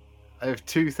 I have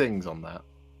 2 things on that.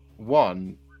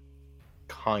 One,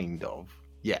 kind of.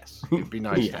 Yes, it'd be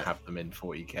nice to have them in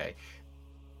 40k.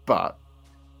 But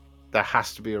there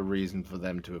has to be a reason for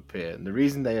them to appear. And the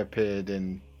reason they appeared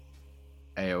in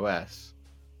AOS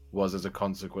was as a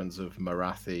consequence of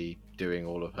Marathi doing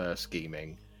all of her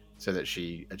scheming so that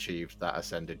she achieved that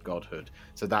ascended godhood.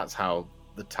 So that's how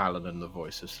the Talon and the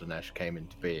voice of Slaanesh came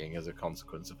into being, as a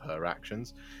consequence of her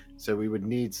actions. So we would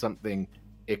need something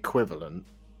equivalent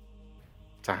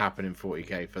to happen in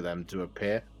 40k for them to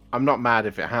appear. I'm not mad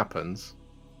if it happens.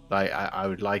 Like, I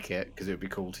would like it because it would be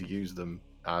cool to use them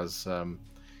as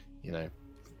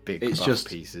big It's buff just-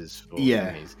 pieces for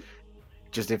yeah. thingies.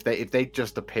 Just if they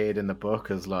just appeared in the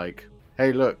book as like,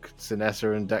 hey, look,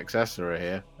 Sinessa and Dexessa are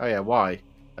here. Oh yeah, why?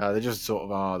 They just sort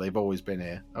of are. They've always been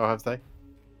here. Oh, have they?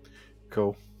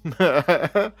 Cool.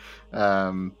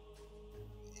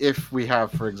 If we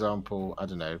have, for example, I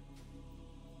don't know,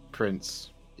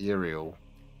 Prince Uriel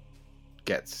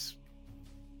gets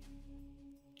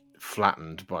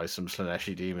flattened by some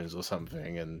Slaaneshi demons or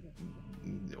something,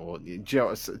 or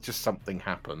just something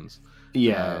happens.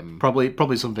 Yeah,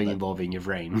 probably something involving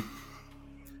Yvraine.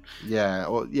 Yeah,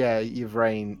 or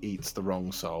Yvraine eats the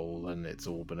wrong soul, and it's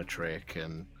all been a trick,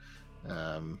 and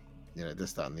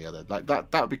this, that, and the other. Like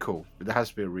that would be cool. But there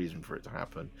has to be a reason for it to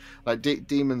happen. Like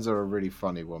demons are a really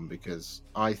funny one because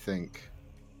I think,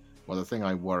 well, the thing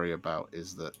I worry about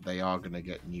is that they are going to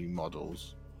get new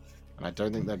models, and I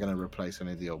don't think they're going to replace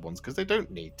any of the old ones because they don't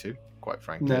need to. Quite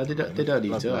frankly, No, they don't need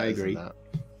to. I Bloodlet agree. isn't that.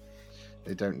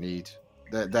 They don't need.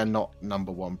 They're not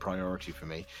number one priority for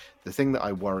me. The thing that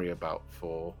I worry about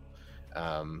for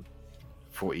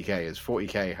 40k is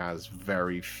 40k has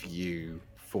very few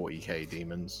 40k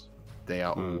demons. They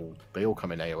all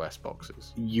come in AOS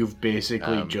boxes. You've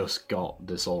basically just got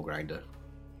the Soul Grinder.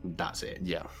 That's it.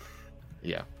 Yeah.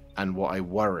 And what I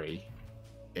worry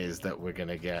is that we're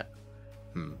gonna get.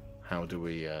 How do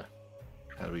we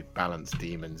balance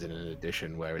demons in an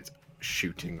edition where it's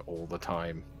shooting all the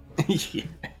time? Yeah.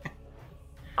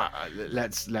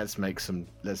 Let's make some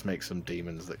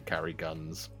demons that carry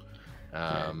guns,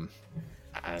 and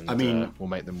I mean, we'll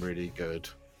make them really good.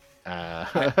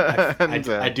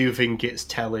 I do think it's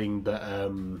telling that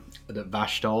that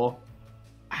Vashtor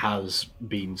has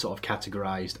been sort of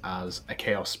categorized as a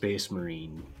Chaos Space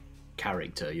Marine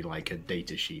character, like a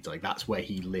data sheet. Like that's where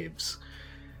he lives.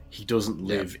 He doesn't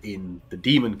live in the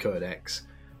Demon Codex,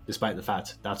 despite the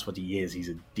fact that's what he is. He's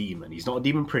a demon. He's not a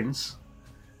demon prince.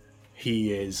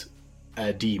 He is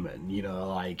a demon, he's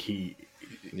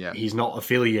not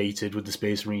affiliated with the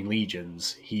Space Marine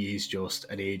Legions. He is just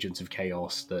an agent of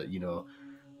chaos that,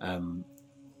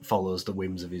 follows the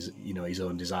whims of his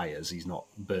own desires. He's not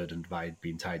burdened by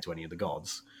being tied to any of the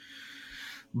gods.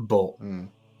 But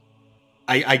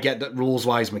I get that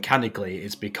rules-wise, mechanically,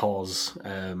 it's because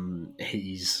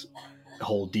his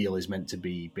whole deal is meant to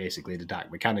be basically the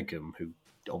Dark Mechanicum, who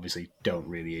obviously don't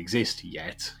really exist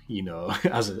yet,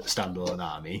 as a standalone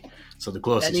army. So the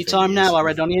closest Anytime now, I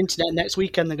read on the internet, next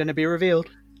weekend they're going to be revealed.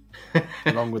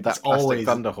 Along with that plastic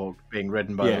Thunderhawk being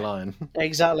ridden by a lion.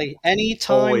 Exactly.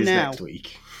 Anytime always now. Next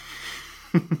week.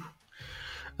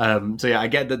 So yeah, I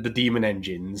get that the demon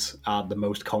engines are the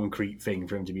most concrete thing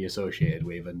for him to be associated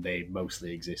with, and they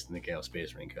mostly exist in the Chaos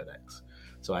Space Marine Codex.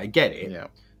 So I get it,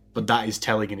 but that is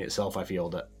telling in itself, I feel,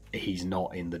 that he's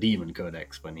not in the Demon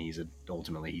Codex when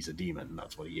ultimately he's a demon.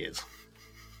 That's what he is.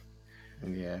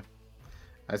 Yeah,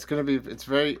 it's going to be.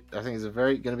 I think it's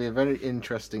going to be a very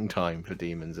interesting time for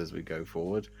demons as we go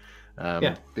forward,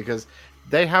 because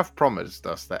they have promised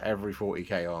us that every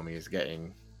 40k army is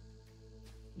getting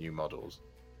new models.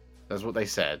 That's what they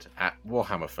said at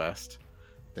Warhammer Fest.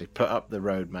 They put up the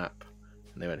roadmap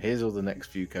and they went, "Here's all the next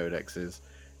few codexes,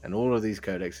 and all of these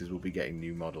codexes will be getting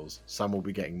new models. Some will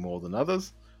be getting more than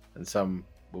others, and some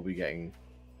will be getting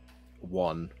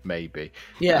one, maybe."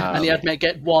 Yeah, and the Admech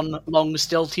get one long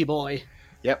stilty boy.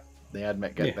 Yep, the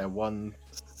Admech get their one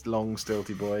long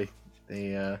stilty boy.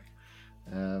 The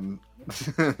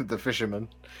the fisherman.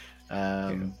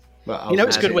 Well,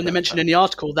 it's good when they mentioned in the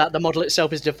article that the model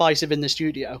itself is divisive in the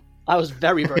studio. I was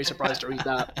very, very surprised to read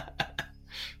that.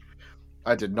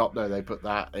 I did not know they put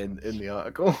that in the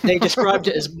article. They described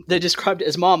it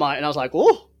as Marmite, and I was like,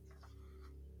 "Oh,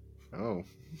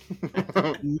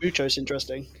 mucho's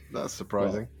interesting." That's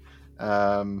surprising.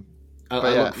 I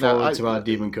look forward to our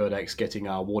Demon Codex getting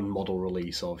our one model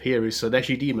release of here is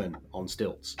Slaaneshi Demon on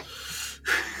stilts.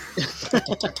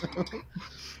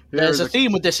 There's a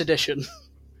theme with this edition.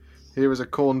 Here is a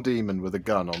corn demon with a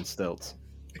gun on stilts.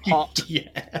 Hot.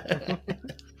 Yeah.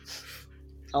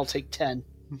 I'll take 10.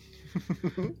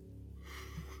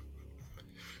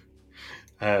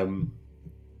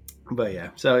 But yeah,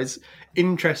 so it's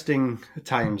interesting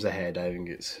times ahead, I think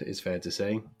it's fair to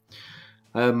say.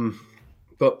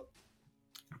 But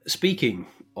speaking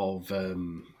of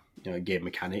game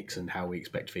mechanics and how we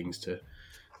expect things to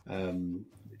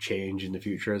change in the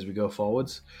future as we go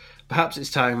forwards. Perhaps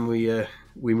it's time we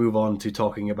move on to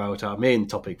talking about our main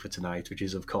topic for tonight, which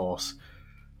is, of course,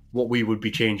 what we would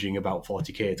be changing about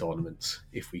 40k tournaments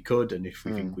if we could and if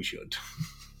we think we should.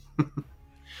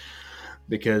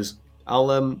 Because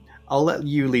I'll let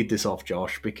you lead this off,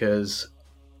 Josh, because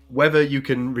whether you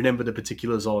can remember the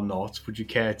particulars or not, would you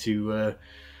care to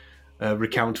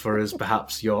recount for us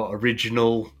perhaps your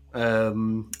original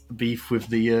beef with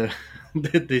the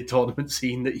the tournament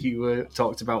scene that you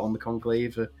talked about on the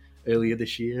Conclave earlier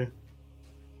this year?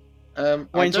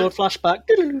 Wayne's World flashback.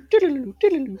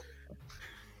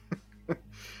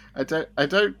 I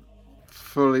don't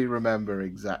fully remember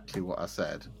exactly what I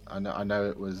said. I know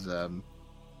it was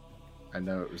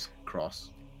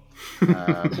cross.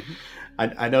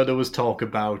 I know there was talk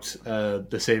about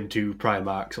the same two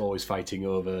Primarchs always fighting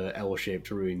over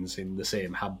L-shaped ruins in the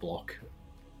same hab block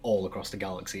all across the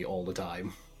galaxy all the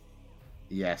time.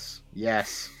 Yes.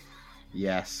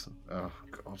 Oh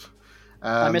god,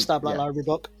 I missed that Black Library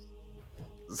book.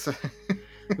 So,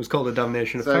 it was called The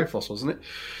Damnation of Typhos, wasn't it?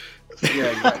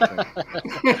 Yeah, exactly.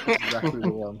 Exactly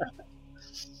the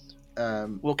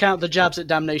one. We'll count the jabs at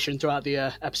damnation throughout the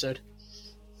episode.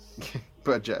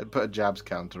 Put a jabs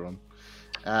counter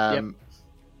on.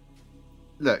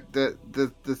 Look,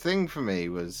 the thing for me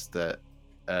was that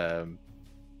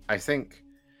I think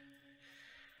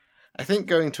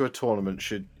going to a tournament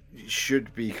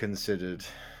should be considered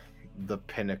the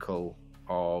pinnacle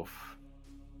of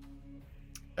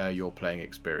your playing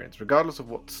experience, regardless of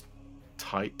what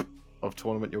type of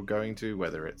tournament you're going to,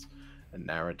 whether it's a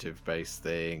narrative-based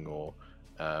thing or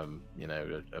a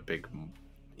big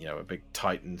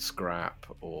Titan scrap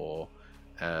or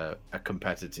a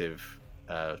competitive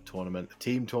tournament, a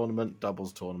team tournament,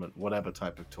 doubles tournament, whatever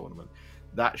type of tournament.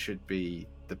 That should be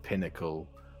the pinnacle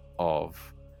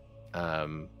of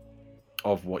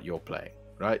what you're playing,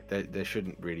 right? There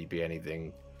shouldn't really be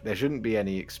anything. There shouldn't be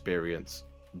any experience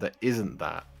that isn't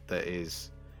that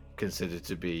is considered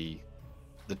to be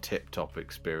the tip-top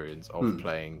experience of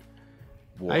playing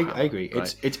Warhammer. I agree.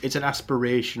 Right? It's an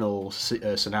aspirational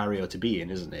scenario to be in,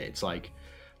 isn't it? It's like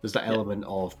there's that element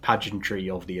of pageantry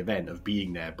of the event, of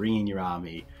being there, bringing your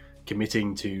army,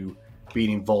 committing to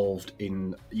being involved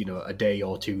in a day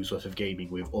or two's worth of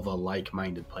gaming with other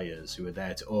like-minded players who are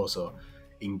there to also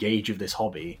engage with this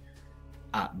hobby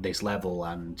at this level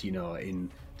and in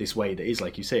this way that is,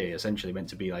 like you say, essentially meant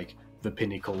to be like the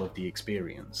pinnacle of the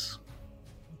experience.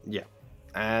 Yeah,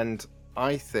 and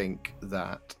I think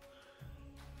that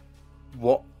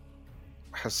what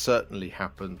has certainly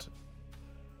happened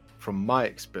from my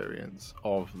experience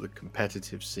of the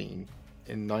competitive scene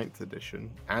in 9th edition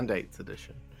and 8th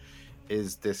edition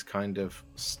is this kind of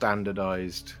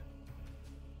standardized,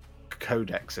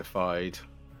 codexified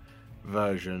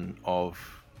version of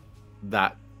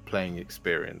that playing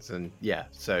experience. And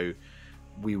so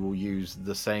we will use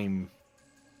the same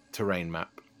terrain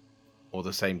map or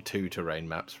the same 2 terrain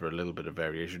maps for a little bit of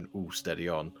variation. Steady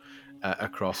on.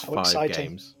 Across 5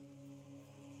 games.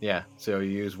 Yeah, so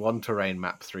you use one terrain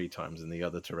map 3 times and the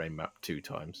other terrain map 2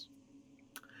 times.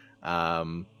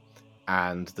 And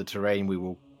the terrain we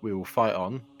will fight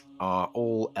on are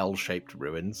all L-shaped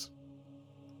ruins.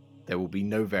 There will be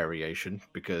no variation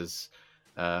because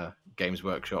Games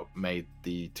Workshop made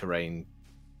the terrain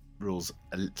rules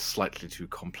slightly too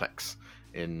complex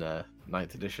in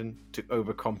 9th edition to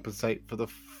overcompensate for the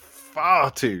far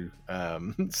too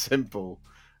simple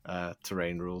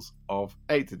terrain rules of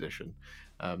 8th edition.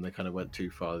 They kind of went too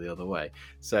far the other way.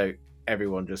 So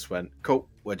everyone just went, cool,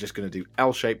 we're just going to do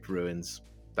L-shaped ruins.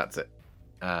 That's it.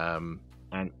 And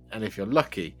if you're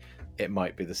lucky, it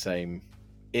might be the same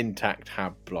intact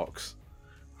hab blocks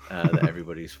that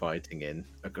everybody's fighting in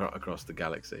across the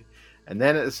galaxy. And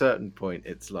then at a certain point,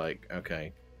 it's like,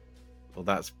 okay, well,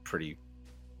 that's pretty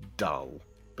dull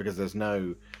because there's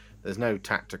no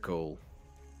tactical.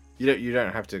 You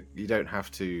don't have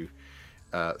to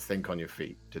think on your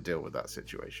feet to deal with that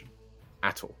situation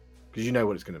at all because you know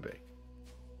what it's going to be.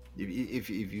 If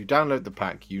you download the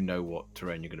pack, you know what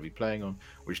terrain you're going to be playing on,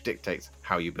 which dictates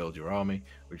how you build your army,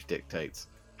 which dictates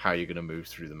how you're going to move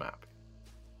through the map.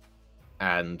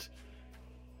 And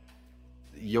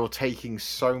you're taking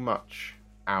so much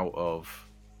out of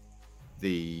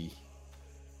the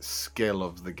skill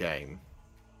of the game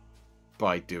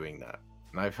by doing that.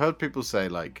 And I've heard people say,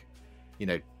 like,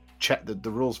 the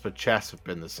rules for chess have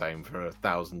been the same for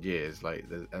 1,000 years.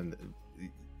 And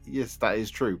yes, that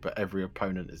is true, but every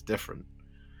opponent is different.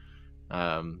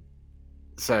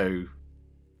 So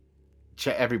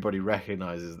everybody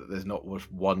recognizes that there's not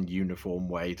one uniform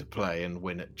way to play and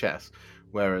win at chess.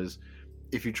 Whereas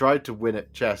if you tried to win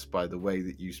at chess by the way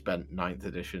that you spent 9th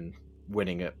edition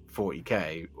winning at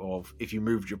 40k, or if you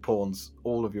moved your pawns,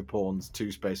 all of your pawns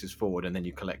 2 spaces forward, and then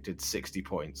you collected 60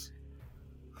 points,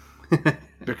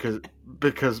 because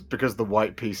the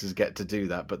white pieces get to do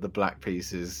that, but the black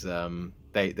pieces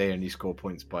they only score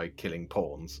points by killing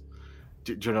pawns.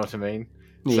 Do you know what I mean?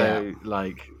 Yeah. So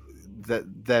like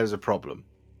there's a problem.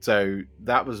 So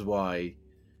that's why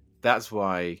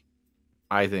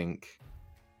I think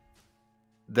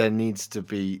there needs to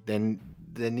be,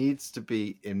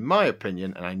 in my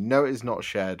opinion, and I know it is not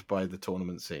shared by the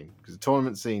tournament scene, because the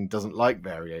tournament scene doesn't like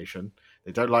variation.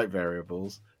 They don't like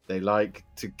variables. They like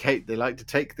to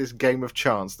take this game of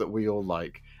chance that we all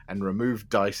like and remove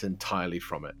dice entirely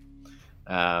from it.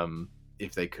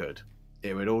 If they could,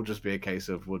 it would all just be a case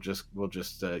of we'll just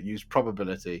use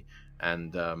probability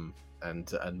and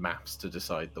maths to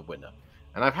decide the winner.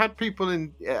 And I've had people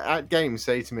at games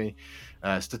say to me,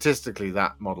 statistically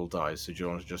that model dies, so do you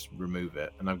want to just remove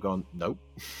it? And I've gone, nope.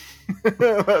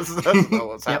 that's not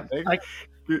what's happening.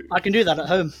 I can do that at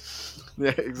home.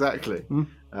 Yeah, exactly.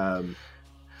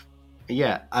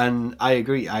 Yeah, and I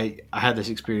agree. I had this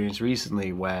experience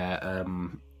recently where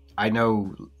I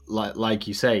know, like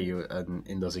you say,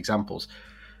 in those examples,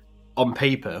 on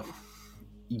paper,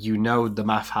 you know the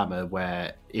math hammer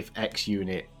where if X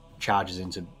unit charges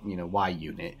into Y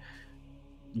unit,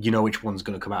 you know which one's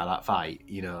going to come out of that fight,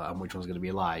 and which one's going to be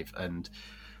alive.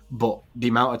 But the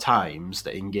amount of times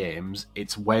that in games,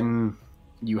 it's when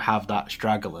you have that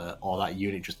straggler or that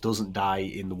unit just doesn't die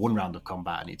in the 1 round of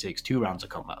combat and it takes 2 rounds of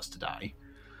combats to die,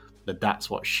 that's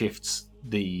what shifts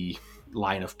the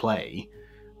line of play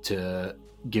to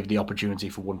give the opportunity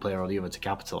for one player or the other to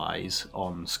capitalize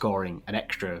on scoring an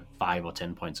extra 5 or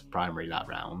 10 points of primary that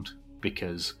round,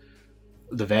 because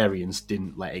the variance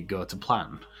didn't let it go to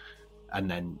plan. And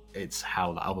then it's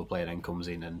how the other player then comes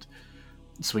in and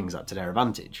swings that to their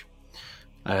advantage.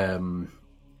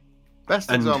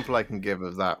 Best example I can give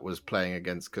of that was playing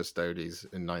against Custodes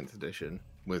in 9th edition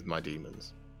with my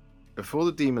demons. Before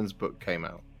the Demons book came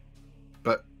out,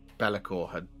 but Be'lakor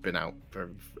had been out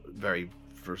for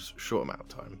a short amount of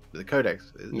time. The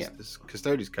Codex, this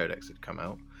Custodes Codex had come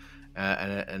out,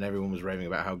 and everyone was raving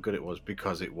about how good it was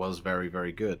because it was very,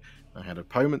 very good. I had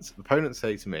opponents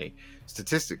say to me,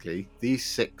 statistically, these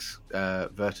 6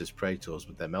 Virtus Praetors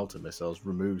with their melter missiles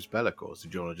removes Be'lakor, so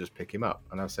do you want to just pick him up?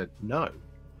 And I said, no.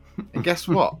 And guess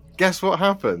what? Guess what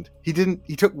happened? He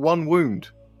took 1 wound.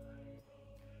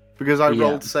 Because I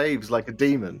rolled saves like a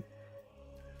demon.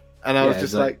 And I was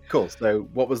just like, cool, so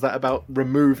what was that about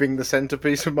removing the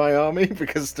centerpiece of my army?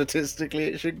 Because statistically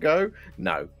it should go?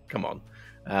 No, come on.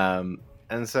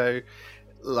 And so,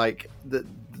 like, the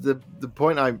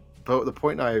point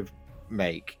I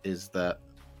make is that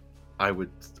I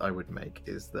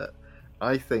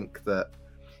think that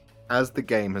as the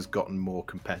game has gotten more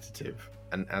competitive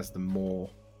and as the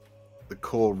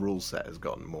core rule set has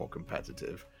gotten more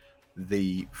competitive,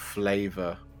 the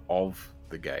flavor of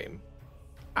the game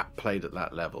played at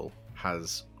that level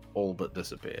has all but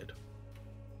disappeared.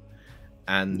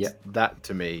 And that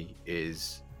to me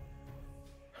is,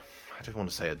 I don't want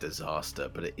to say a disaster,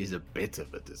 but it is a bit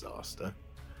of a disaster.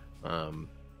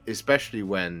 Especially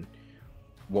when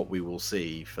what we will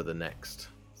see for the next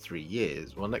 3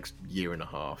 years, well, next year and a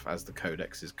half, as the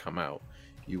codexes come out,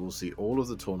 you will see all of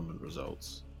the tournament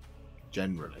results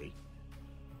generally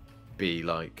be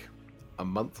like a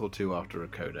month or 2 after a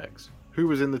codex. Who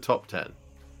was in the top 10?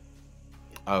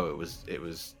 Oh, it was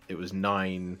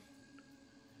 9.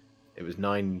 It was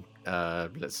 9.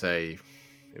 Let's say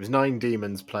it was 9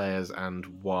 Demons players and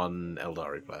 1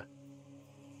 Eldari player.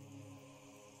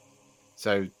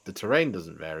 So the terrain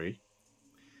doesn't vary,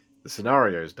 the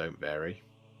scenarios don't vary,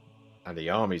 and the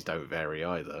armies don't vary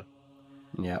either.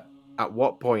 Yeah. At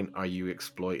what point are you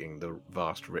exploiting the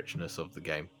vast richness of the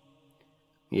game?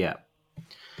 Yeah.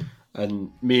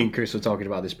 And me and Chris were talking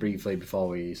about this briefly before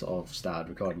we sort of started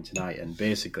recording tonight, and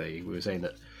basically we were saying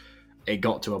that it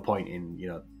got to a point in,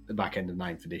 the back end of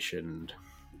 9th edition,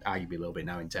 arguably a little bit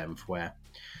now in 10th, where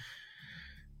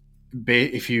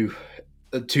if you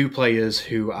 2 players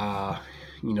who are,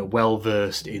 well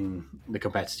versed in the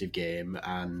competitive game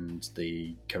and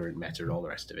the current meta and all the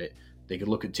rest of it, they could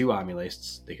look at 2 army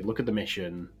lists, they could look at the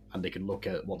mission, and they could look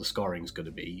at what the scoring is going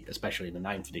to be, especially in the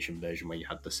 9th edition version where you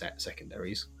had the set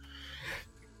secondaries.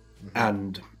 Mm-hmm.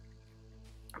 And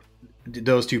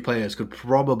those 2 players could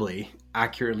probably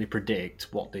accurately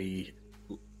predict what the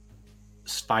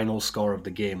final score of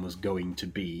the game was going to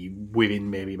be within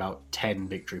maybe about 10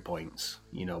 victory points,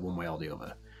 one way or the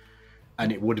other.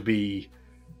 And it would be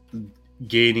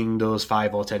gaining those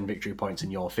 5 or 10 victory points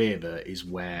in your favour is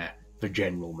where the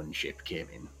generalmanship came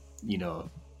in, you know,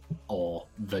 or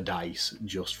the dice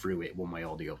just threw it one way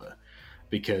or the other,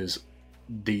 because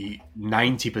the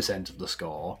 90% of the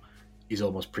score is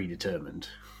almost predetermined,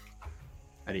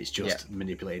 and it's just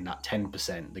manipulating that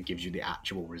 10% that gives you the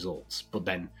actual results. But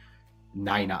then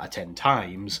 9 out of 10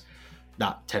 times,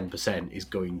 that 10% is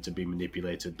going to be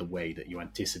manipulated the way that you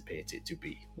anticipate it to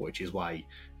be, which is why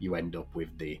you end up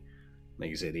with the, like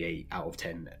you say, the 8 out of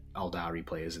 10 Aeldari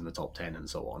players in the top 10 and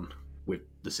so on, with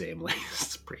the same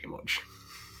lists, pretty much.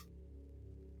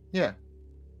 Yeah.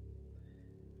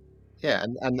 Yeah,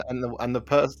 and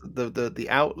the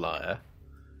outlier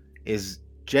is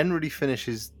generally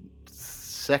finishes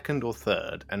second or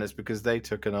third, and it's because they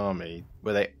took an army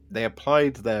where they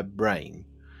applied their brain,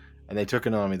 and they took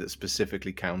an army that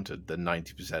specifically countered the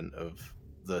 90% of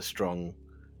the strong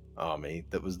army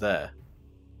that was there.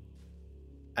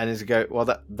 And as you go, well,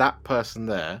 that person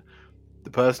there,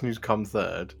 the person who's come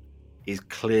third, is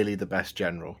clearly the best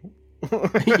general.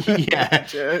 Yeah.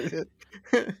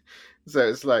 So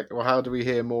it's like, well, how do we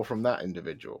hear more from that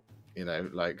individual? You know,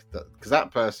 like, because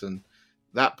that person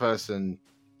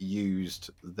used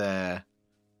their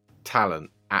talent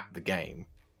at the game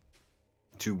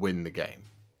to win the game.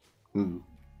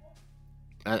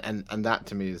 And that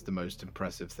to me is the most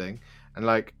impressive thing. And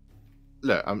like,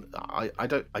 look, I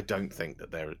don't think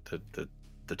that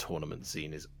the tournament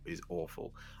scene is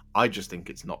awful. I just think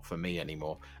it's not for me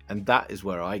anymore, and that is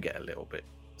where I get a little bit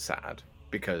sad,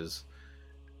 because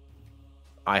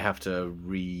I have to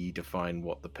redefine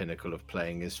what the pinnacle of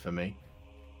playing is for me.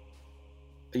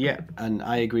 Yeah, and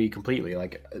I agree completely.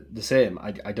 Like, the same.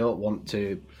 I don't want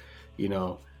to, you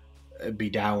know, be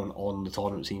down on the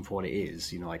tournament scene for what it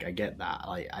is. You know, like, I get that.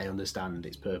 I understand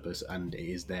its purpose, and it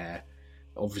is there,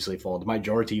 obviously, for the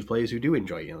majority of players who do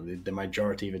enjoy it. You know, the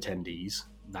majority of attendees,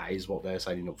 that is what they're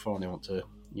signing up for, and they want to,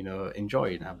 you know,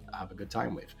 enjoy and have a good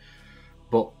time with.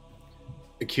 But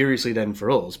curiously then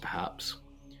for us, perhaps,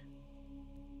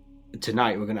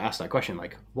 tonight we're going to ask that question,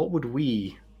 like, what would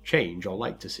we change or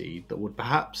like to see that would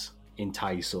perhaps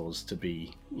entice us to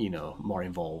be, you know, more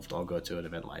involved or go to an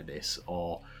event like this?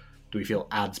 Or do we feel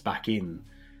adds back in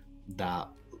that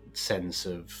sense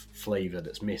of flavour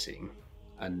that's missing?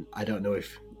 And I don't know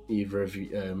if either of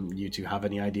you two have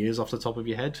any ideas off the top of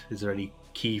your head. Is there any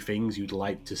key things you'd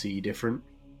like to see different?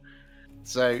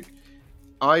 So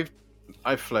I've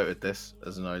floated this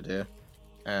as an idea,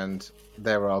 and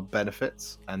there are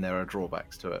benefits and there are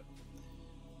drawbacks to it.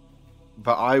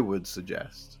 But I would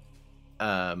suggest,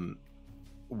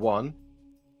 one,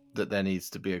 that there needs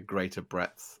to be a greater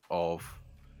breadth of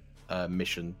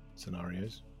mission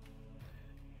scenarios.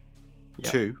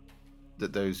 Yep. 2,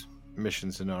 that those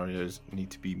mission scenarios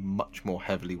need to be much more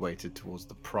heavily weighted towards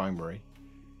the primary.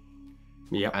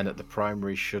 Yeah, and that the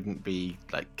primary shouldn't be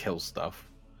like kill stuff.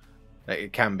 Like,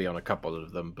 it can be on a couple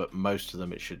of them, but most of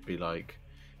them it should be like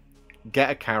get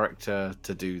a character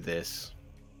to do this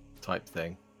type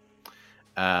thing.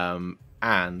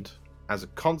 And as a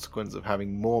consequence of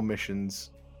having more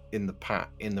missions in the pack,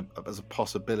 as a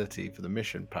possibility for the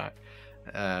mission pack,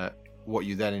 what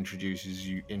you then introduce is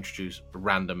you introduce a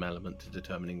random element to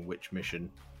determining which mission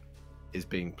is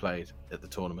being played at the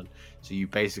tournament. So you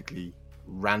basically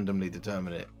randomly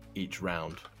determine it each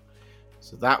round.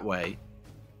 So that way,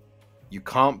 you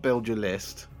can't build your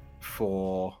list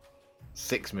for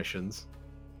 6 missions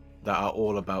that are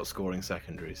all about scoring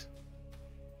secondaries.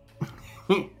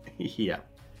 Yeah.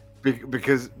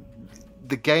 Because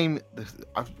the game,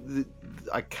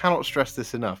 I cannot stress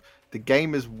this enough, the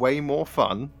game is way more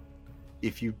fun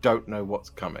if you don't know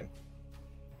what's coming.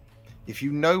 If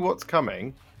you know what's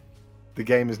coming, the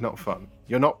game is not fun.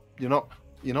 You're not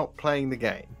playing the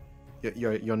game.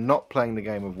 You're not playing the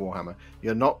game of Warhammer.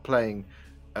 You're not playing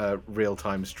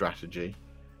real-time strategy.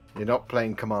 You're not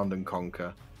playing Command and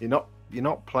Conquer. You're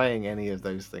not playing any of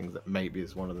those things that maybe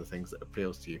is one of the things that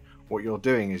appeals to you. What you're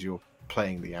doing is you're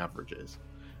playing the averages,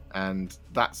 and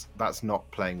that's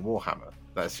not playing Warhammer.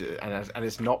 And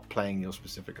it's not playing your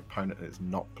specific opponent, and it's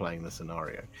not playing the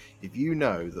scenario. If you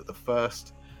know that the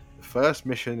first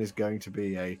mission is going to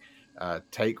be a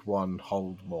take 1,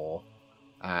 hold more,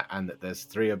 and that there's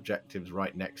 3 objectives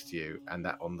right next to you, and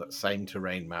that on that same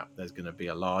terrain map there's going to be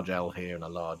a large L here and a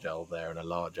large L there and a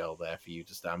large L there for you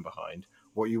to stand behind,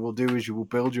 what you will do is you will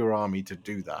build your army to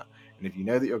do that. And if you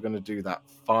know that you're going to do that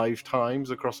 5 times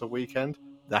across a weekend,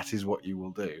 that is what you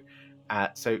will do.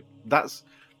 So that's,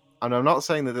 and I'm not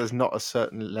saying that there's not a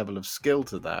certain level of skill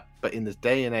to that, but in this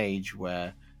day and age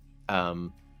where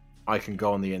I can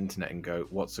go on the internet and go,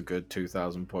 what's a good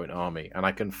 2,000 point army? And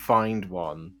I can find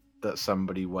one that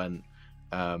somebody went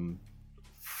 4-1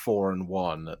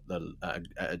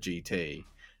 at a GT,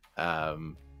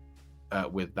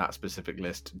 with that specific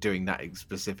list, doing that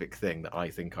specific thing that I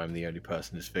think I'm the only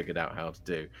person who's figured out how to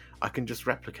do, I can just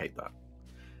replicate that.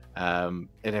 And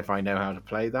if I know how to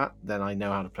play that, then I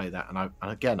know how to play that. And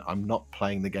again, I'm not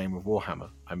playing the game of Warhammer.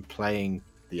 I'm playing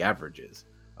the averages.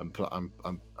 I'm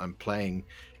playing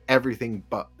everything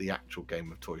but the actual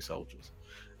game of Toy Soldiers.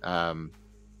 And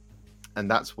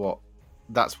that's what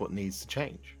needs to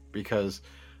change, because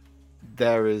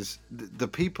there is the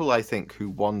people, I think,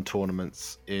 who won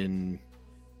tournaments in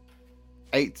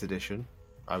 8th edition,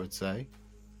 I would say,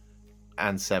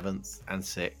 and 7th and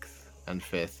 6th and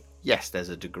 5th. Yes, there's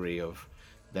a degree of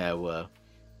there were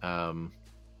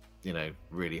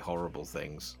really horrible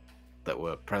things that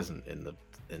were present in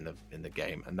the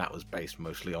game, and that was based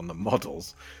mostly on the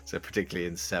models. So particularly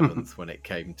in 7th when it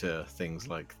came to things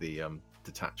like the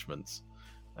detachments,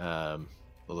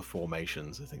 or the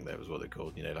formations, I think that was what they're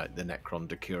called, like the Necron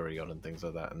Decurion and things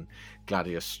like that, and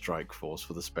Gladius Strike Force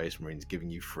for the Space Marines, giving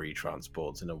you free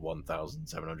transports in a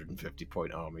 1,750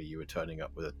 point army. You were turning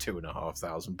up with a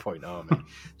 2,500 point army.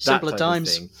 Simpler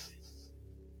times.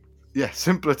 Yeah,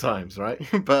 simpler times, right?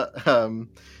 But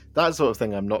that sort of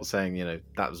thing, I'm not saying,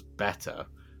 that was better.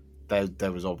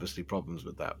 There was obviously problems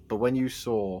with that. But when you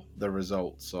saw the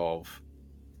results of,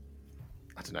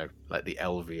 I don't know, like the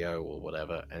LVO or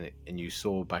whatever, and you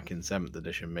saw back in 7th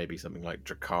edition maybe something like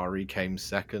Drakari came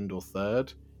 2nd or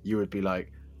 3rd, you would be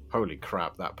like, holy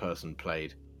crap, that person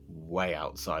played way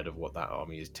outside of what that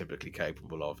army is typically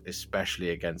capable of,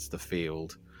 especially against the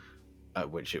field at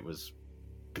which it was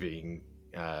being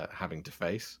having to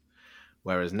face.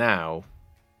 Whereas now,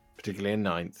 particularly in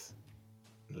 9th,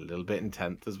 a little bit in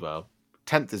 10th as well.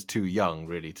 10th is too young,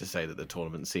 really, to say that the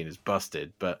tournament scene is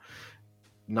busted, but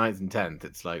 9th and 10th,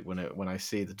 it's like when I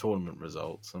see the tournament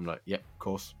results, I'm like, yep, of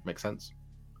course, makes sense.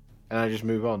 And I just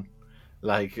move on.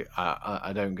 Like,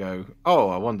 I don't go,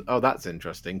 oh, that's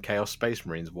interesting. Chaos Space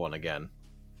Marines won again.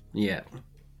 Yeah.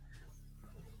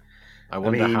 I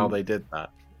wonder how they did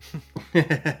that.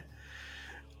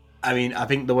 I mean, I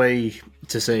think the way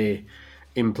to say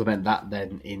implement that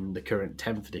then in the current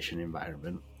 10th edition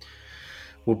environment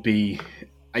would be,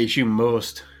 I assume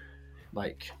most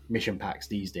like mission packs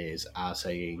these days are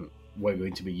saying we're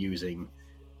going to be using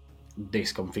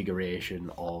this configuration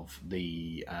of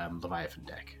the Leviathan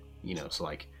deck. So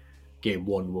like game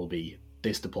 1 will be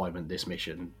this deployment, this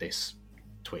mission, this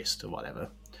twist or whatever.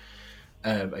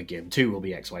 And game 2 will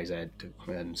be XYZ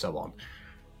and so on.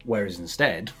 Whereas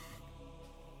instead,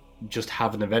 just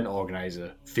have an event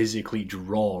organizer physically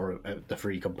draw the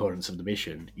 3 components of the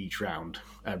mission each round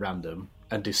at random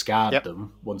and discard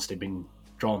them once they've been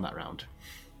drawn that round.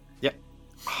 Yep,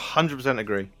 100%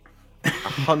 agree.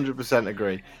 100%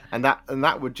 agree. And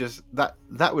that would just that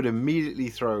would immediately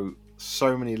throw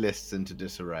so many lists into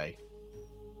disarray.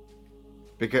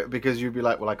 Because you'd be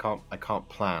like, well, I can't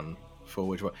plan for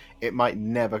which one. It might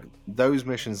never, those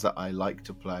missions that I like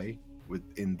to play with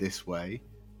in this way,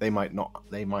 they might not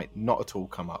at all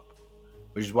come up.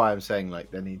 Which is why I'm saying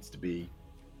like there needs to be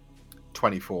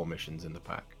 24 missions in the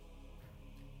pack.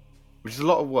 Which is a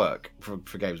lot of work for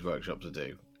Games Workshop to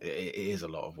do. It is a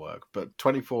lot of work, but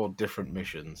 24 different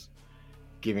missions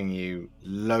giving you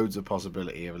loads of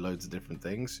possibility of loads of different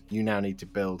things. You now need to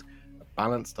build a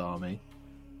balanced army,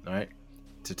 right,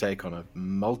 to take on a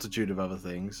multitude of other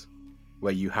things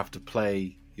where you have to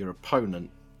play your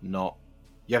opponent,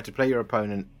 you have to play your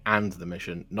opponent and the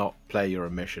mission, not play your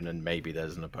mission and maybe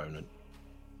there's an opponent.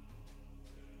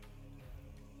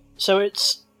 So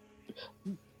it's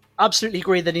absolutely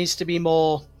agree there needs to be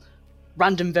more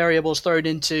random variables thrown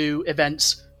into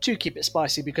events to keep it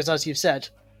spicy, because as you've said,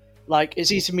 like,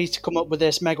 it's easy for me to come up with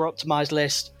this mega optimized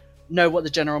list, know what the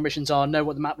general missions are, know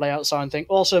what the map layouts are, and think,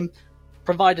 awesome,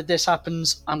 provided this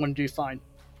happens, I'm going to do fine.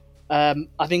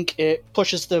 I think it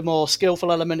pushes the more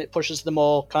skillful element, it pushes the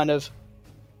more kind of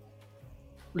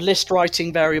list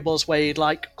writing variables where you'd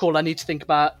like, cool, I need to think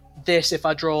about this if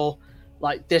I draw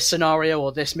like this scenario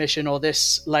or this mission or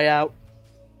this layout,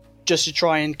 just to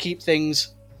try and keep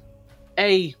things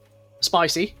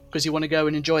spicy, because you want to go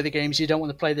and enjoy the games. You don't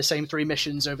want to play the same 3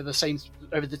 missions over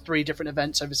the 3 different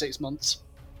events over 6 months.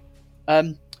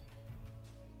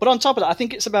 But on top of that, I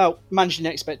think it's about managing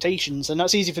expectations, and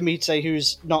that's easy for me to say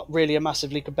who's not really a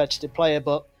massively competitive player,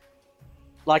 but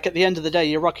like at the end of the day,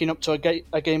 you're rocking up to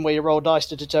a game where you roll dice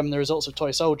to determine the results of Toy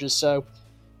Soldiers, so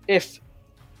if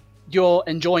you're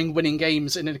enjoying winning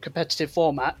games in a competitive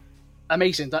format,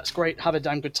 amazing, that's great, have a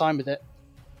damn good time with it.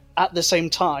 At the same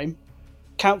time,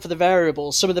 count for the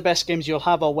variables. Some of the best games you'll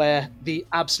have are where the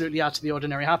absolutely out of the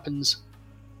ordinary happens.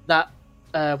 That,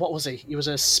 what was he? He was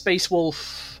a Space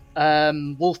Wolf,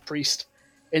 Wolf Priest.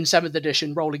 in 7th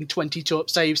edition rolling 22 up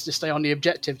saves to stay on the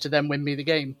objective to then win me the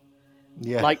game.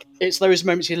 Yeah. Like, it's those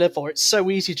moments you live for. It's so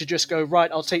easy to just go,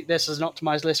 right, I'll take this as an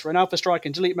optimized list for an alpha strike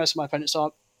and delete most of my opponent's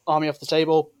army off the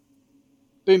table.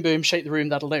 Boom, boom, shake the room,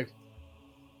 that'll do.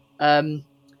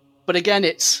 But again,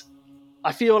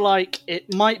 I feel like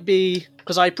it might be,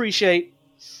 because I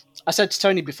said to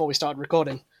Tony before we started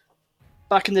recording,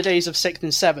 back in the days of 6th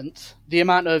and 7th, the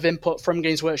amount of input from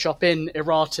Games Workshop in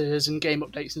erratas and game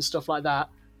updates and stuff like that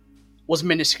was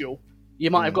minuscule.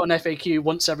 You might have got an FAQ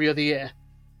once every other year.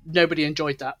 Nobody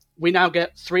enjoyed that. We now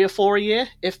get 3 or 4 a year,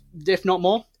 if not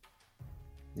more.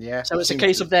 Yeah. So it's a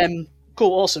case of them,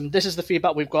 cool, awesome, this is the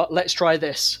feedback we've got, let's try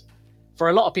this. For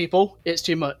a lot of people, it's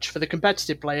too much. For the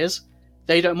competitive players,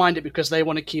 they don't mind it because they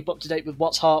want to keep up to date with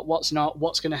what's hot, what's not,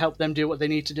 what's going to help them do what they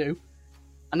need to do.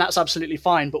 And that's absolutely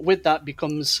fine. But with that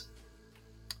becomes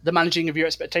the managing of your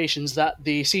expectations that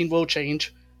the scene will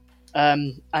change,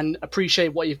 and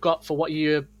appreciate what you've got for what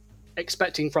you're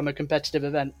expecting from a competitive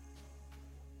event.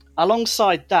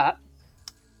 Alongside that,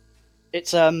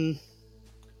 it's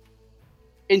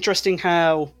interesting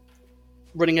how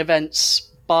running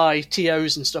events by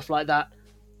TOs and stuff like that,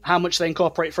 how much they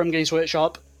incorporate from Games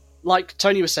Workshop. Like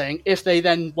Tony was saying, if they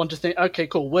then want to think, okay,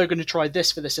 cool, we're going to try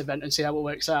this for this event and see how it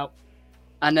works out,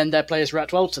 and then their players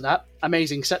react well to that,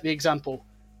 amazing, set the example.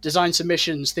 Design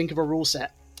submissions, think of a rule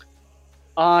set.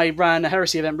 I ran a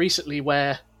Heresy event recently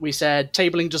where we said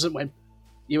tabling doesn't win.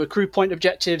 You accrue point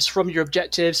objectives from your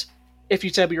objectives. If you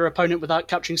table your opponent without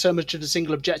capturing so much of a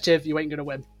single objective, you ain't going to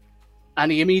win. And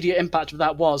the immediate impact of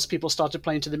that was people started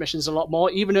playing to the missions a lot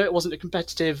more, even though it wasn't a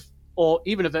competitive or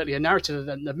even overtly a narrative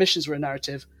event. The missions were a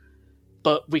narrative,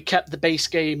 but we kept the base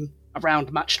game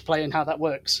around matched play and how that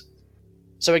works.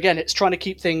 So again, it's trying to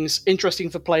keep things interesting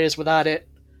for players without it,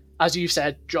 as you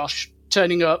said, Josh,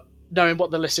 turning up, knowing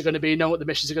what the lists are going to be, knowing what the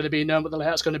missions are going to be, knowing what the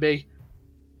layout's going to be.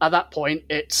 At that point,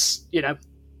 it's,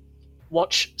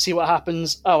 watch, see what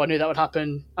happens. Oh, I knew that would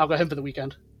happen. I'll go home for the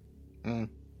weekend.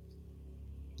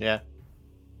 Yeah.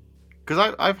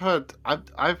 Because I've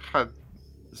had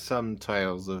some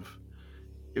tales of,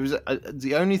 it was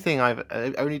the only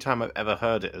time I've ever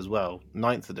heard it as well,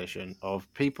 9th edition,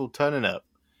 of people turning up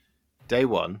day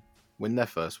one, win their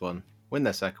first one, win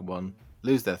their second one,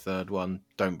 lose their third one,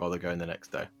 don't bother going the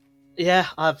next day. Yeah,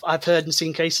 I've heard and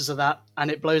seen cases of that,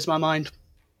 and it blows my mind.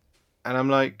 And I'm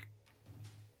like,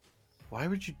 why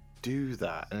would you do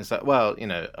that? And it's like, well,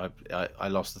 I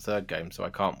lost the third game, so I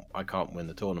can't win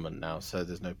the tournament now, so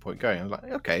there's no point going. I'm like,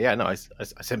 okay, yeah, no, I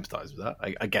sympathise with that.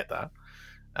 I get that.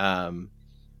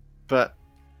 But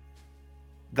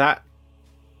that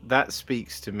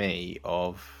speaks to me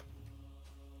of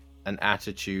an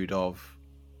attitude of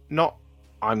not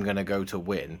I'm going to go to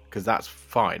win, because that's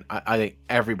fine. I think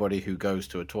everybody who goes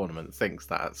to a tournament thinks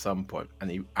that at some point,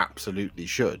 and you absolutely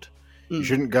should. You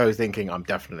shouldn't go thinking I'm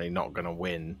definitely not going to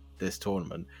win this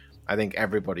tournament. I think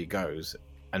everybody goes,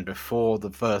 and before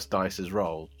the first dice is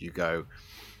rolled, you go,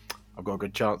 I've got a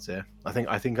good chance here. I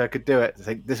think I could do it. I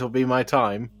think this will be my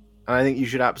time. And I think you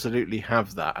should absolutely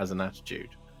have that as an attitude.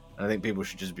 And I think people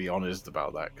should just be honest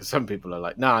about that, because some people are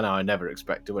like, no, I never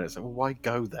expect to win. It's like, well, why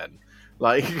go then?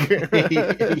 Like,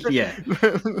 yeah,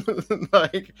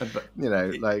 like,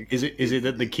 is it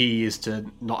that the key is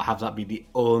to not have that be the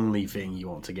only thing you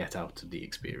want to get out of the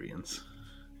experience?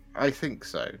 I think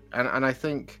so, and I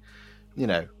think,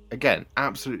 again,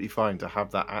 absolutely fine to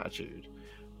have that attitude,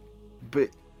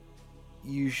 but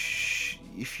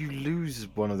if you lose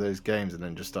one of those games and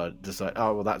then just decide,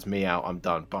 oh well, that's me out, I'm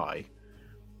done, bye.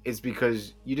 It's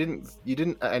because you didn't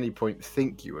at any point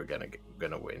think you were gonna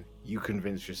win. You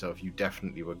convinced yourself you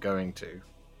definitely were going to,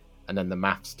 and then the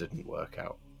maths didn't work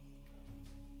out.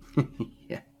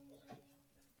 Yeah.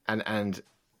 And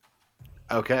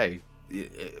okay,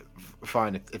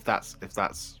 fine. If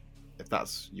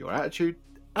that's your attitude,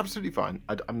 absolutely fine.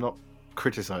 I'm not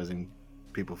criticizing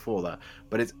people for that,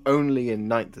 but it's only in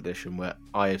 9th edition where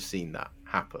I have seen that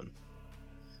happen.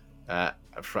 And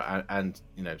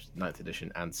 9th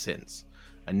edition and since,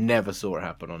 I never saw it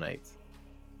happen on 8th.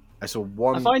 I saw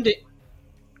one. I find it.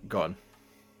 Go on.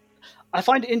 I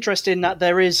find it interesting that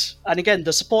there is, and again,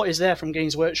 the support is there from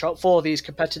Games Workshop for these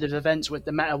competitive events with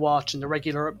the meta watch and the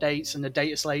regular updates and the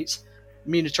data slates,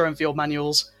 monitor and field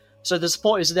manuals. So the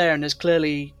support is there, and there's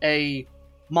clearly a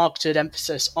marketed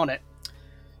emphasis on it.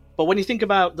 But when you think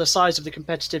about the size of the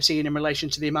competitive scene in relation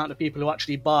to the amount of people who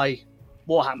actually buy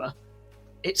Warhammer,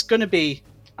 it's going to be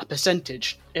a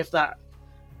percentage, if that.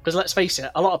 Because let's face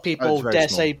it, a lot of people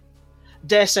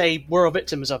dare say we're all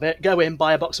victims of it, go in,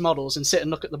 buy a box of models, and sit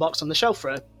and look at the box on the shelf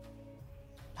for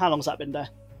how long's that been there?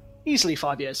 Easily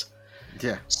 5 years.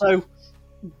 Yeah. So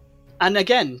And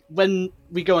again, when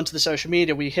we go onto the social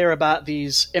media, we hear about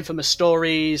these infamous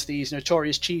stories, these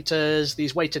notorious cheaters,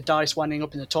 these weighted dice winding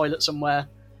up in the toilet somewhere.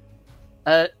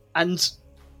 And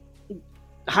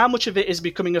how much of it is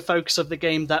becoming a focus of the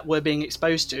game that we're being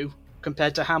exposed to,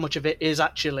 compared to how much of it is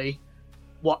actually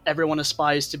what everyone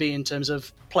aspires to be in terms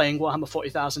of playing Warhammer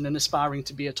 40,000 and aspiring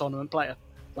to be a tournament player?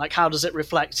 Like, how does it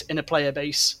reflect in a player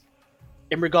base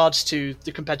in regards to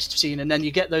the competitive scene? And then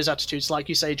you get those attitudes, like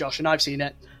you say, Josh, and I've seen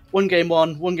it. 1 game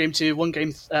 1, 1 game 2,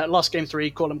 last game 3,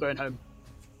 call them going home.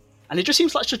 And it just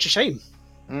seems like such a shame.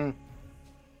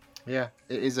 Yeah,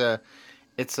 it's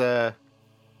a...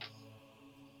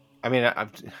 I mean,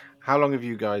 how long have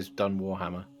you guys done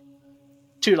Warhammer?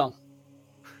 Too long.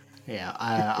 Yeah,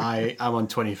 I'm on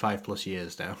 25 plus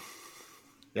years now.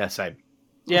 Yeah, same.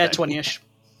 Yeah, 20-ish.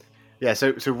 Yeah,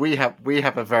 so we have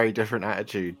a very different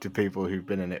attitude to people who've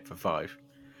been in it for 5.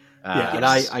 Yeah, and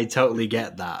I totally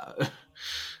get that.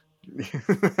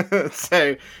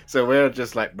 so we're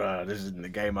just like, this isn't the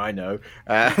game I know.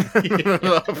 A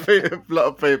lot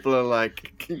of people are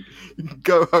like,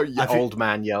 go home, old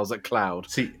man yells at Cloud.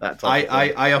 See,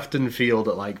 I often feel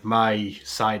that like my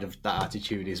side of that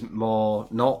attitude is more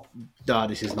not,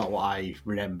 this is not what I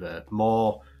remember,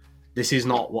 more, this is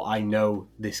not what I know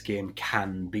this game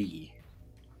can be.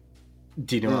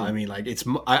 Do you know what I mean? Like,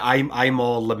 I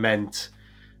more lament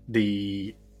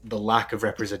the lack of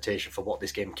representation for what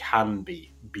this game can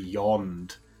be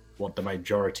beyond what the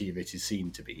majority of it is seen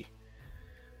to be.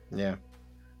 Yeah.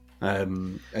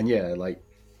 And yeah, like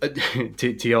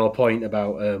to your point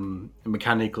about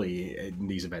mechanically in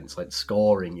these events, like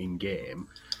scoring in game,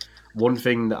 one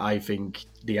thing that I think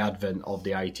the advent of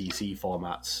the ITC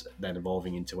formats, then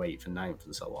evolving into 8th and 9th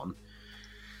and so on,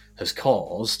 has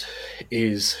caused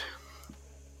is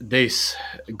this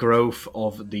growth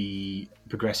of the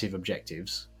progressive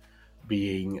objectives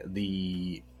being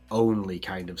the only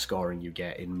kind of scoring you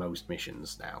get in most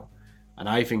missions now. And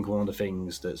I think one of the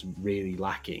things that's really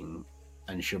lacking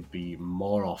and should be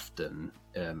more often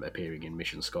appearing in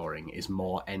mission scoring is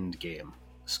more end game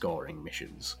scoring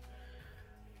missions,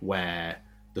 where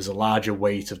there's a larger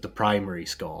weight of the primary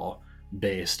score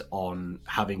based on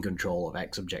having control of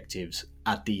X objectives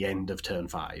at the end of turn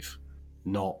 5.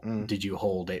 Not did you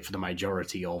hold it for the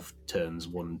majority of turns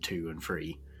 1, 2, and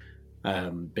 3.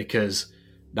 Because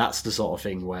that's the sort of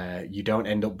thing where you don't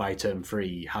end up by turn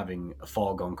 3 having a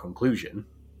foregone conclusion,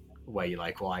 where you're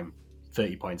like, well, I'm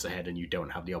 30 points ahead and you don't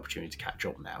have the opportunity to catch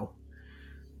up now.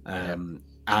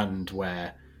 And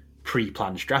where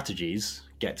pre-planned strategies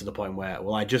get to the point where,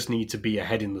 well, I just need to be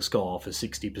ahead in the score for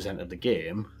 60% of the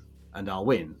game and I'll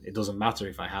win. It doesn't matter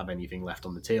if I have anything left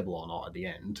on the table or not at the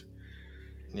end.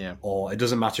 Yeah. Or it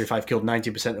doesn't matter if I've killed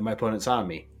 90% of my opponent's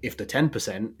army. If the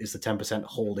 10% is the 10%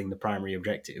 holding the primary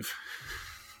objective,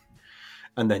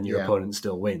 and then your opponent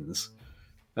still wins.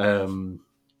 And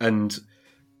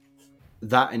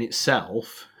that in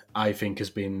itself, I think, has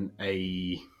been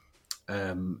a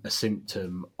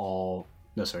symptom of...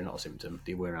 No, sorry, not a symptom,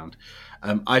 the other way around.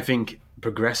 I think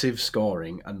progressive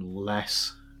scoring and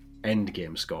less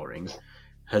endgame scoring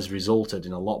has resulted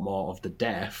in a lot more of the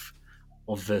death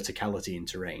of verticality in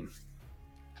terrain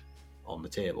on the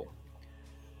table.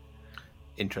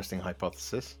 Interesting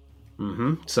hypothesis.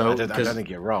 Mm-hmm. So I don't think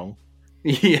you're wrong.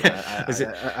 Yeah,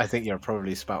 I think you're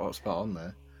probably spot on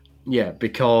there. Yeah,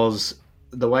 because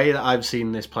the way that I've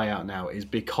seen this play out now is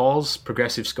because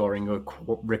progressive scoring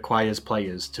requires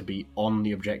players to be on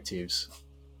the objectives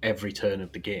every turn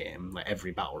of the game, like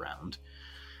every battle round.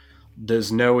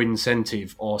 There's no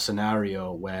incentive or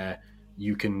scenario where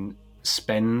you can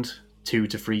spend 2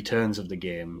 to 3 turns of the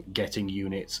game getting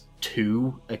units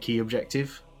to a key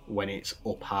objective when it's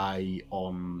up high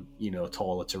on,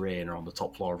 taller terrain or on the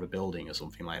top floor of a building or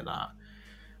something like that.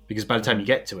 Because by the time you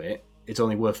get to it, it's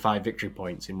only worth 5 victory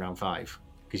points in round 5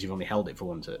 because you've only held it for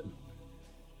 1 turn.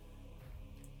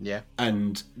 Yeah.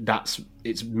 And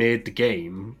it's made the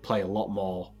game play a lot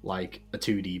more like a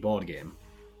 2D board game.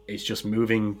 It's just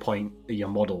moving your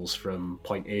models from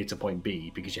point A to point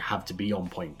B because you have to be on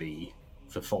point B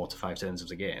for 4 to 5 turns of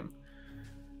the game.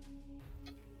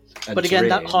 And but again,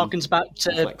 that harkens back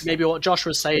to maybe what Josh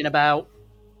was saying about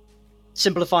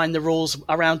simplifying the rules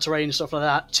around terrain and stuff like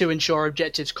that to ensure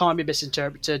objectives can't be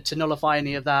misinterpreted, to nullify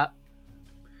any of that.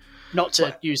 Not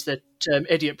to use the term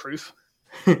idiot proof.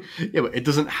 Yeah, but it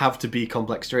doesn't have to be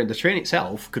complex terrain. The terrain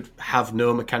itself could have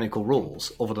no mechanical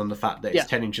rules other than the fact that it's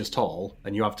 10 inches tall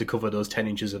and you have to cover those 10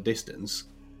 inches of distance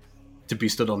to be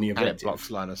stood on the objective. And it blocks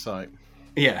line of sight.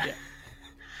 Yeah.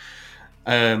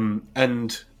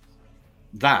 And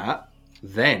that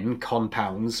then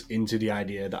compounds into the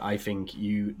idea that I think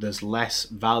there's less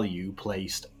value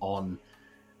placed on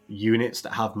units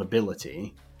that have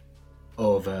mobility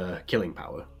over killing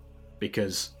power,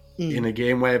 because in a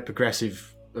game where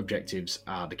progressive objectives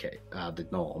are the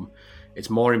norm, it's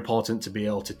more important to be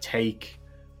able to take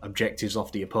objectives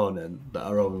off the opponent that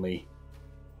are only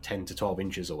 10 to 12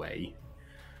 inches away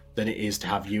than it is to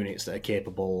have units that are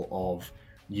capable of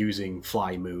using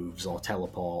fly moves or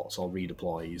teleports or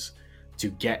redeploys to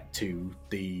get to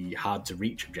the hard to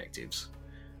reach objectives,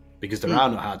 because there are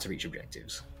no hard to reach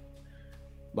objectives.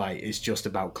 Like, it's just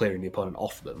about clearing the opponent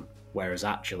off them, whereas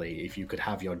actually if you could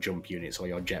have your jump units or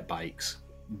your jet bikes,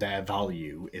 their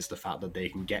value is the fact that they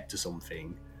can get to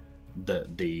something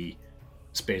that the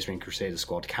Space Marine Crusader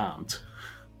squad can't,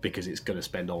 because it's going to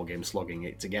spend all game slogging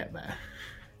it to get there.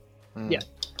 Yeah.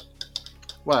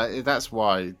 Well, that's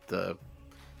why the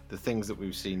things that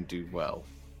we've seen do well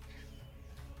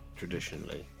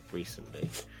traditionally, recently,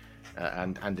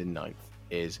 and in Ninth,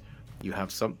 is you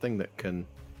have something that can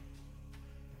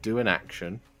do an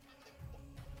action,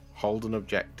 hold an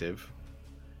objective,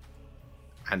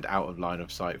 and out of line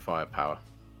of sight firepower.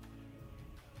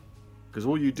 Because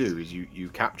all you do is you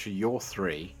capture your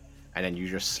 3, and then you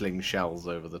just sling shells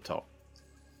over the top.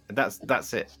 And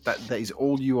that's it. That is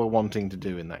all you are wanting to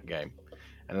do in that game.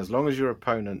 And as long as your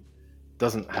opponent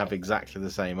doesn't have exactly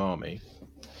the same army,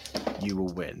 you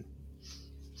will win.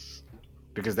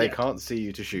 Because they can't see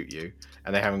you to shoot you,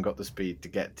 and they haven't got the speed to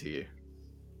get to you.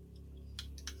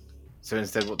 So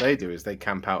instead what they do is they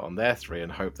camp out on their 3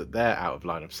 and hope that their out of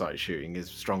line of sight shooting is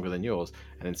stronger than yours.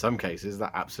 And in some cases,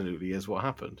 that absolutely is what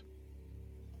happened.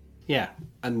 Yeah,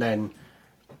 and then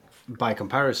by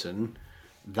comparison,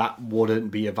 that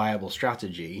wouldn't be a viable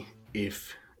strategy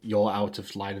if your out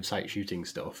of line of sight shooting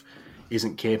stuff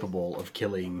isn't capable of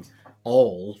killing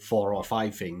all 4 or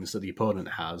 5 things that the opponent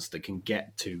has that can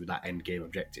get to that end game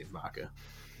objective marker.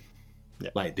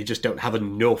 Yeah. Like, they just don't have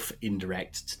enough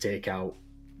indirect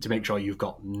to make sure you've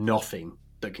got nothing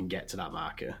that can get to that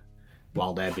marker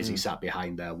while they're busy sat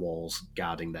behind their walls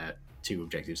guarding their 2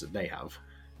 objectives that they have.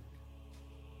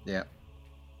 Yeah.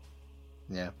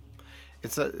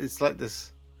 It's like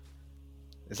this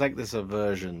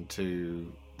aversion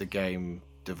to the game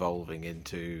devolving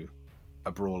into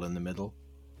a brawl in the middle,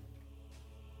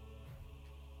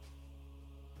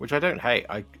 which I don't hate.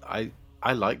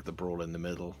 I like the brawl in the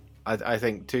middle. I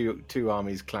think two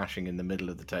armies clashing in the middle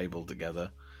of the table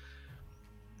together,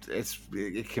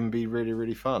 it can be really,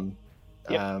 really fun.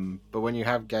 Yep. But when you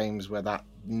have games where that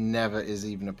never is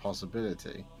even a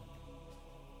possibility,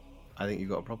 I think you've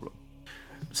got a problem.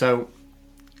 So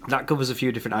that covers a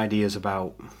few different ideas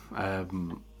about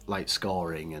like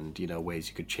scoring and, you know, ways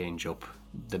you could change up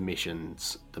the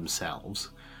missions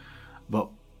themselves. But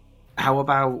how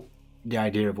about the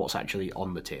idea of what's actually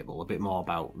on the table? A bit more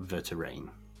about the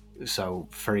terrain. So,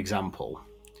 for example,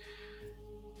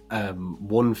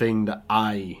 one thing that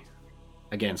I,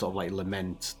 again, sort of like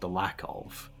lament the lack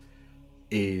of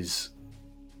is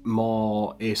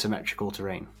more asymmetrical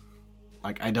terrain.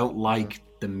 Like, I don't like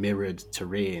the mirrored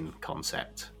terrain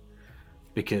concept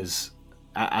because,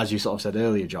 as you sort of said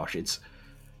earlier, Josh, it's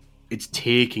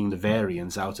taking the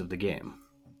variance out of the game.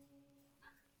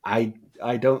 I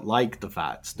don't like the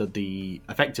fact that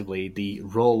effectively the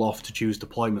roll off to choose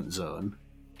deployment zone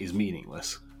is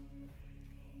meaningless.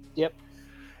 Yep.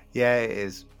 Yeah, it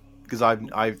is. Because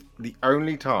I've the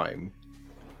only time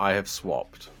I have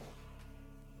swapped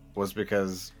was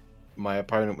because my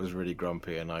opponent was really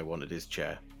grumpy and I wanted his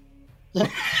chair.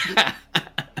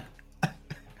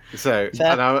 So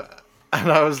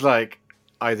and I was like,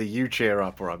 either you cheer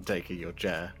up or I'm taking your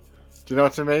chair. Do you know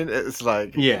what I mean? It's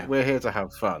like, yeah, we're here to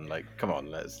have fun. Like, come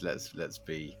on, let's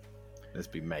be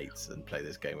mates and play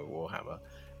this game of Warhammer.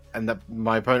 And that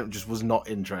my opponent just was not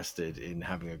interested in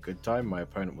having a good time. My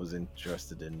opponent was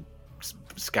interested in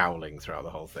scowling throughout the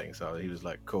whole thing. So he was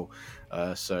like, cool.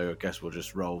 So I guess we'll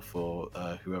just roll for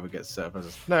whoever gets set up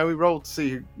as. No, we rolled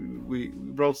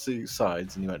to see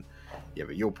sides, and he went, yeah,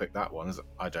 but you'll pick that one. I was like,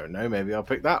 I don't know. Maybe I'll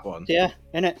pick that one. Yeah,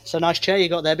 innit? It's a nice chair you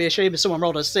got there. Be a shame if someone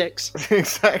rolled a 6.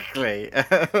 Exactly.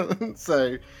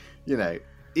 So, you know,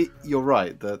 you're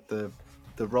right. The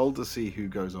roll to see who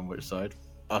goes on which side,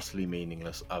 utterly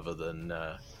meaningless. Other than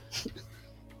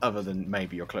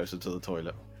maybe you're closer to the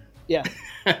toilet. Yeah,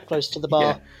 close to the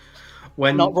bar.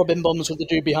 Yeah. Not rubbing bums with the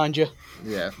dude behind you.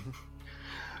 Yeah.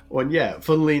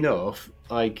 Funnily enough,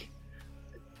 like,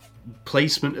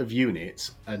 placement of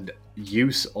units and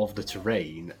use of the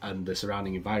terrain and the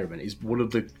surrounding environment is one of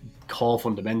the core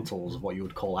fundamentals of what you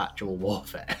would call actual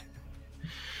warfare.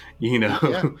 You know,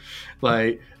 Yeah.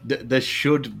 like there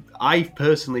should. I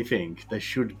personally think there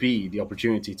should be the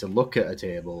opportunity to look at a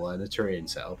table and a terrain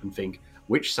setup and think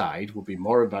which side would be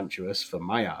more advantageous for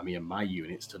my army and my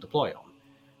units to deploy on.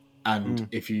 And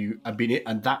if you have been,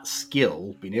 and that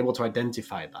skill, being able to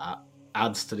identify that,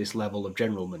 adds to this level of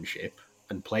generalmanship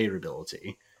and player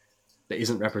ability that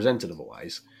isn't represented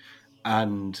otherwise.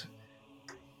 And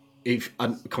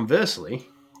conversely,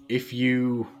 if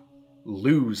you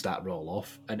lose that roll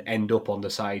off and end up on the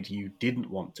side you didn't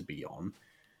want to be on,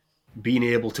 being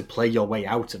able to play your way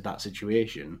out of that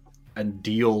situation and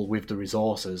deal with the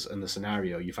resources and the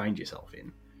scenario you find yourself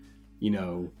in, you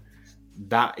know,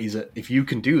 that is if you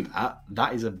can do that,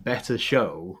 that is a better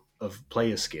show of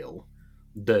player skill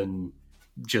than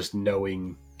just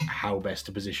knowing how best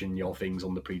to position your things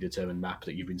on the predetermined map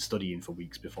that you've been studying for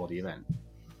weeks before the event.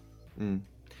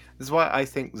 This is why I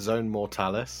think Zone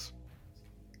Mortalis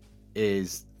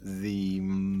is the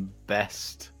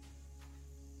best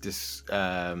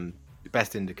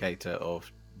best indicator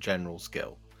of general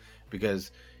skill,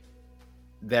 because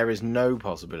there is no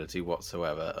possibility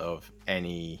whatsoever of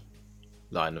any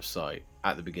line of sight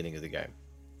at the beginning of the game.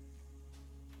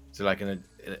 So like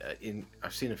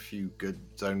I've seen a few good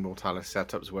Zone Mortalis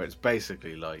setups where it's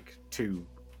basically like two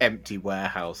empty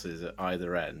warehouses at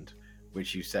either end,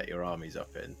 which you set your armies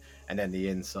up in, and then the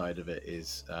inside of it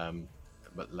is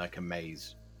but like a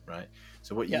maze, right?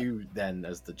 So what you then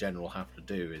as the general have to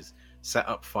do is set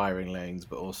up firing lanes,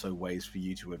 but also ways for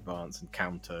you to advance and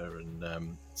counter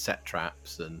and set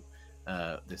traps and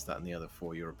this, that, and the other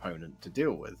for your opponent to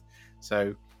deal with.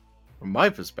 So from my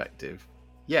perspective,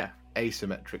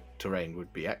 asymmetric terrain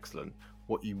would be excellent.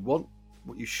 What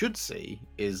you should see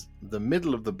is the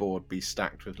middle of the board be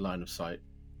stacked with line of sight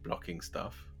blocking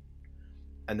stuff,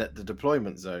 and that the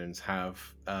deployment zones have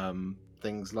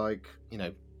things like, you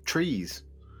know, trees.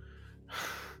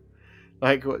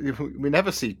 Like you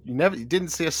didn't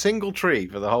see a single tree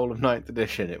for the whole of 9th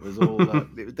edition. It was all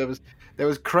there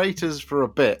was craters for a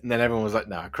bit, and then everyone was like,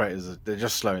 "No, craters they're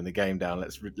just slowing the game down.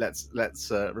 Let's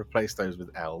replace those with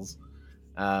L's."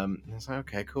 It's like,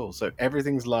 okay, cool. So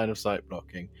everything's line of sight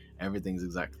blocking. Everything's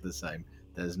exactly the same.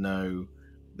 There's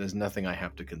nothing I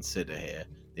have to consider here.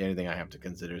 The only thing I have to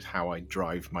consider is how I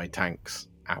drive my tanks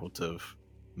out of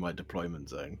my deployment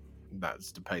zone.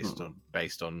 That's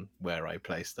based on where I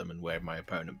place them and where my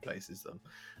opponent places them.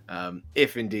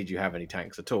 If indeed you have any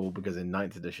tanks at all, because in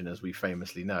 9th edition, as we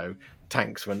famously know,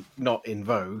 tanks were not in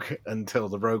vogue until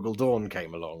the Rogel Dawn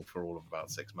came along for all of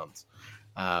about 6 months.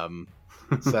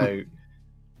 So,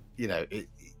 you know, it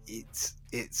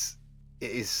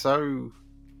is so.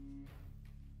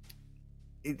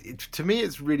 To me,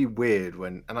 it's really weird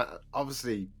when, and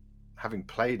obviously, having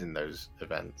played in those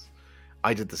events,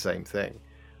 I did the same thing.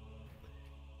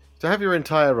 To have your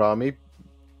entire army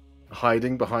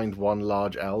hiding behind one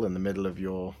large L in the middle of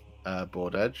your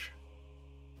board edge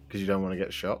because you don't want to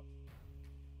get shot,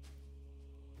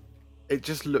 it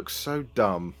just looks so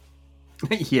dumb.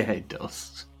 Yeah, it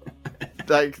does.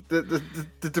 Like the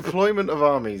deployment of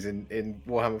armies in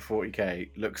Warhammer 40k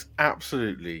looks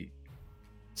absolutely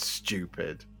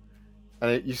stupid.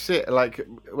 And you see it, like,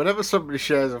 whenever somebody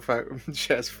shares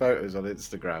photos on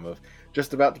Instagram of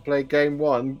just about to play game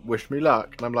 1, wish me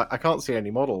luck, and I'm like, I can't see any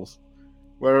models.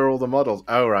 Where are all the models?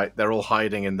 Oh, right, they're all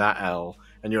hiding in that L,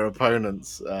 and your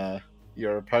opponent's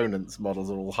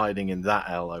models are all hiding in that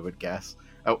L, I would guess.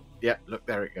 Oh, yeah, look,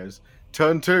 there it goes.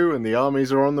 Turn 2, and the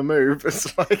armies are on the move.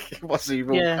 It's like, what's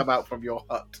even come out from your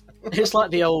hut? It's like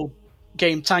the old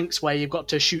game Tanks where you've got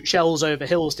to shoot shells over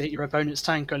hills to hit your opponent's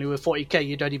tank. Only with 40k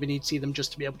you don't even need to see them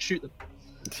just to be able to shoot them.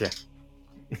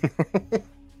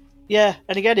 Yeah.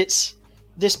 And again, it's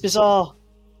this bizarre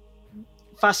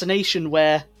fascination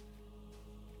where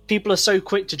people are so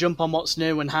quick to jump on what's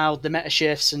new and how the meta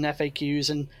shifts and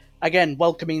FAQs, and again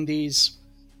welcoming these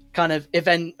kind of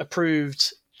event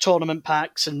approved tournament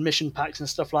packs and mission packs and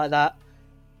stuff like that,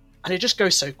 and it just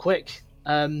goes so quick.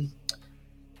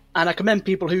 And I commend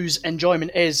people whose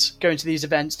enjoyment is going to these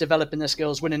events, developing their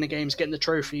skills, winning the games, getting the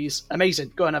trophies.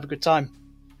 Amazing. Go and have a good time.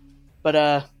 But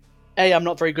A, I'm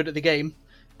not very good at the game.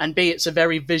 And B, it's a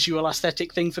very visual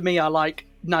aesthetic thing for me. I like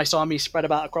nice armies spread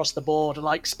about across the board. I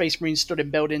like Space Marines stood in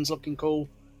buildings looking cool.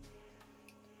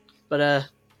 But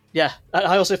yeah,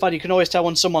 I also find you can always tell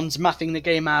when someone's mathing the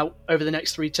game out over the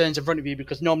next 3 turns in front of you,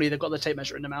 because normally they've got the tape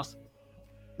measure in their mouth.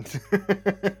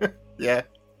 Yeah.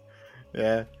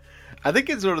 I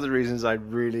think it's one of the reasons I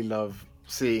really love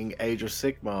seeing Age of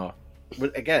Sigmar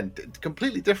again,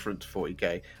 completely different to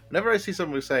 40k. Whenever I see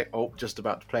someone say, "Oh, just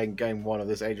about to play in game 1 of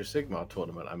this Age of Sigmar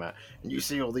tournament I'm at," and you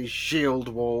see all these shield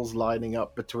walls lining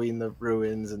up between the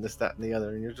ruins and this, that, and the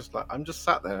other, and you're just like, I'm just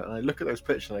sat there and I look at those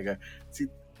pictures and I go, "See,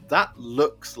 that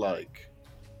looks like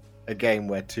a game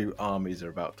where two armies are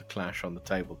about to clash on the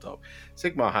tabletop."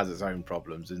 Sigmar has its own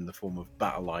problems in the form of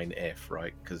battle line if,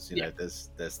 right? Because you know,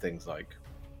 there's things like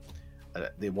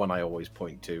the one I always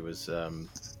point to was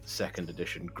second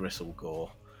edition Gristlegore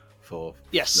for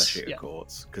Flesh Eater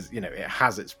Courts, because you know it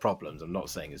has its problems. I'm not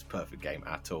saying it's a perfect game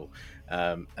at all,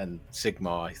 and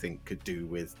Sigmar I think could do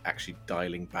with actually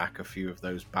dialing back a few of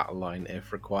those battle line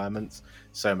if requirements,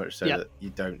 so much so that you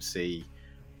don't see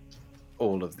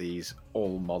all of these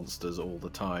all monsters all the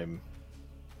time.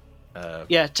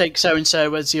 Take so and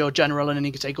so as your general, and then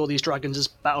you can take all these dragons as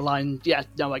battle line. Yeah,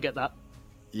 no, I get that.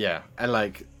 Yeah, and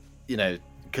like, you know,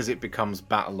 because it becomes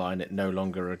battle line, it no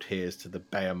longer adheres to the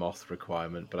Behemoth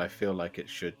requirement, but I feel like it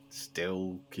should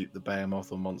still keep the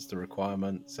Behemoth or monster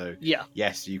requirement. So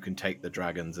yes, you can take the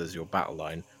dragons as your battle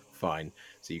line, fine.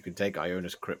 So you can take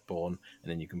Ionis Cryptborn, and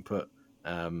then you can put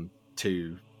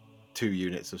two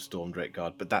units of Stormdrake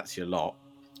Guard, but that's your lot.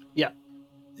 Yeah.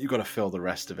 You've got to fill the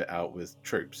rest of it out with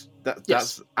troops.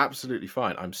 That's absolutely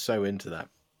fine. I'm so into that.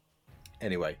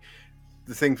 Anyway,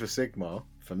 the thing for Sigmar,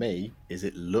 for me, is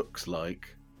it looks like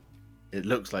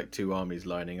two armies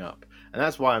lining up. And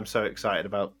that's why I'm so excited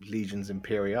about Legions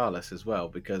Imperialis as well,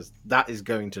 because that is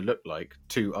going to look like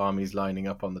two armies lining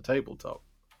up on the tabletop.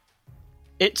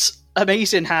 It's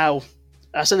amazing how,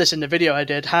 I said this in the video I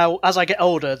did, how as I get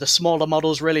older, the smaller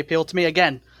models really appeal to me.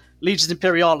 Again, Legions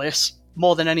Imperialis,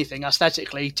 more than anything,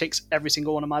 aesthetically, ticks every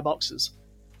single one of my boxes.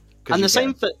 And the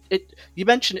same for it. You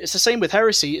mentioned it's the same with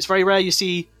Heresy. It's very rare you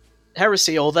see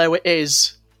Heresy, although it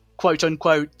is quote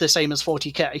unquote the same as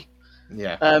 40k.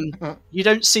 Yeah. You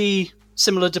don't see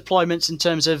similar deployments in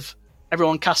terms of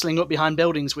everyone castling up behind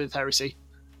buildings with Heresy.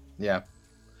 Yeah.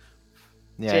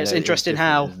 Yeah. So it's interesting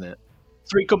how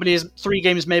three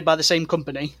games made by the same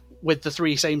company with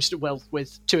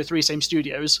with 2 or 3 same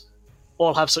studios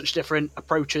all have such different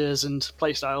approaches and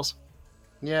play styles.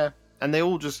 Yeah, and they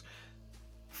all just,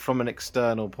 from an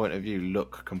external point of view,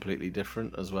 look completely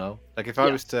different as well. Like if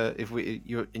I was to,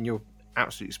 you're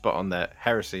absolutely spot on there.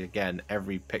 Heresy, again,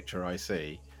 every picture I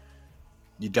see,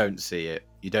 you don't see it.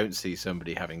 You don't see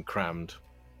somebody having crammed,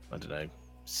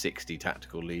 60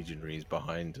 tactical legionaries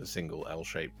behind a single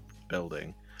L-shaped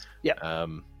building. Yeah.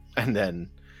 And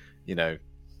then,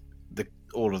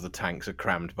 all of the tanks are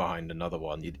crammed behind another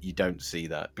one. You don't see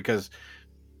that, because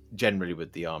generally with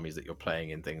the armies that you're playing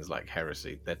in things like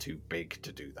Heresy, they're too big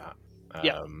to do that.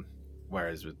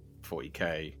 Whereas with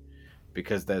 40k,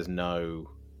 because there's no...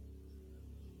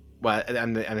 Well,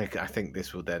 and I think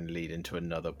this will then lead into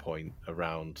another point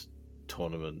around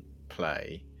tournament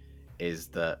play, is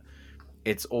that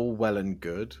it's all well and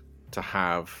good to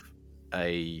have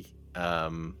a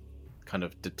kind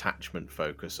of detachment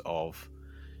focus of,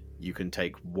 you can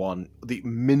take one, the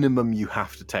minimum you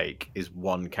have to take is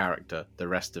one character, the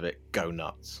rest of it, go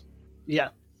nuts. Yeah.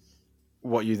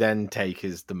 What you then take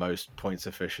is the most points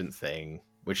efficient thing,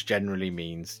 which generally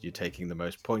means you're taking the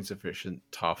most points efficient,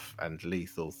 tough, and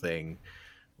lethal thing,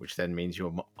 which then means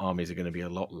your armies are going to be a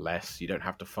lot less. You don't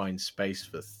have to find space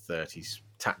for 30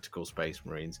 tactical Space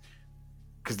Marines,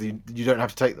 because you don't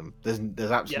have to take them.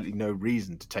 There's absolutely no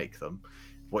reason to take them.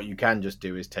 What you can just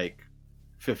do is take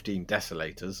 15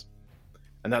 Desolators,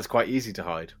 and that's quite easy to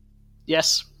hide.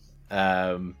 Yes.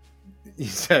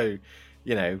 So,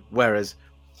 whereas,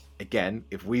 again,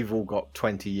 if we've all got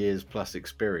 20 years plus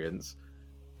experience,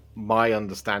 my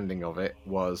understanding of it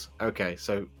was, okay,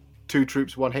 so 2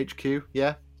 troops, 1 HQ,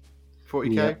 yeah?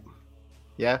 40k?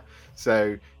 Yeah?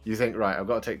 So you think, right, I've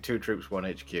got to take 2 troops, 1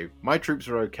 HQ. My troops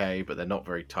are okay, but they're not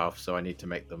very tough, so I need to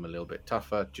make them a little bit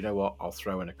tougher. Do you know what? I'll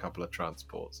throw in a couple of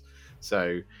transports.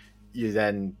 So you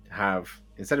then have,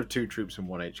 instead of 2 troops and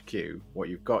 1 HQ, what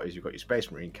you've got is you've got your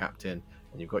Space Marine captain,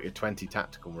 and you've got your 20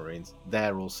 tactical Marines.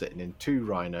 They're all sitting in 2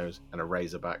 Rhinos and a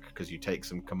Razorback, because you take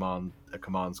a command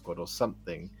squad or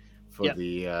something for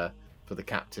the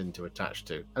captain to attach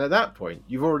to. And at that point,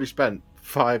 you've already spent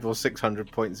 500 or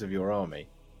 600 points of your army.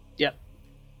 Yep.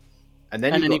 And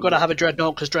then you've got to have a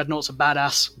Dreadnought, because Dreadnoughts are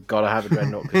badass. Got to have a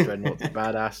Dreadnought, because Dreadnoughts are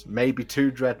badass. Maybe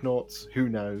 2 Dreadnoughts, who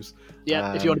knows?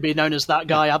 Yeah, if you want to be known as that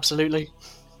guy, absolutely.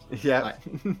 Yeah.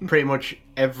 Like, pretty much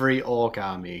every Orc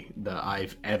army that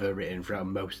I've ever written throughout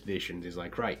most editions is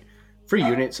like, right, 3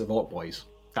 units of Orc boys.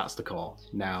 That's the core.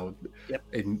 Now,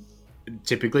 in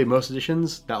typically most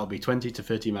editions, that'll be 20 to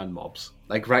 30 man mobs.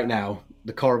 Like right now,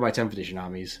 the core of my 10th edition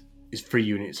armies is 3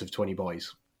 units of 20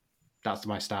 boys. That's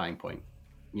my starting point.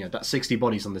 that's 60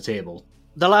 bodies on the table.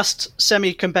 The last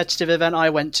semi-competitive event I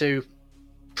went to,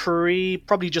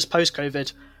 probably just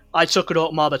post-COVID, I took an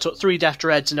Orc mob. I took 3 Death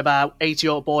Dreads and about 80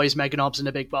 Orc boys, Mega Knobs, and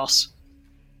a big boss.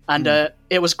 And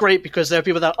it was great because there were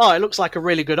people that, it looks like a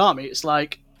really good army. It's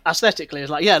like, aesthetically,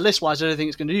 it's like, yeah, list-wise, I don't think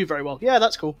it's going to do very well. Yeah,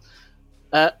 that's cool.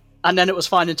 And then it was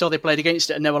fine until they played against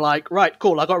it, and they were like, right,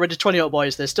 cool, I got rid of 20 Orc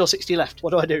boys, there's still 60 left.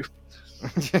 What do I do?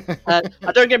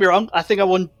 Don't get me wrong, I think I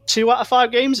won 2 out of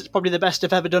 5 games. It's probably the best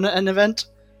I've ever done at an event.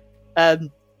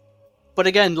 But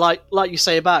again, like you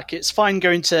say back, it's fine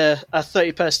going to a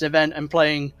 30-person event and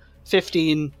playing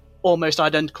 15 almost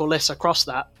identical lists across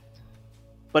that.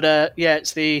 But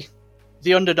it's the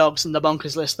underdogs and the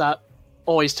bonkers list that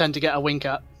always tend to get a wink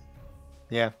at.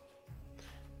 Yeah.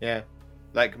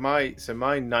 Like my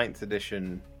 9th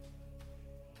edition,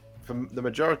 for the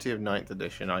majority of 9th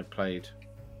edition, I played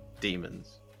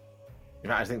demons. In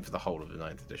fact, I think for the whole of the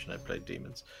 9th edition, I played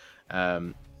demons.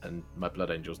 And my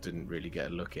Blood Angels didn't really get a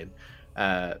look in.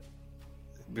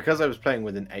 Because I was playing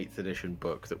with an 8th edition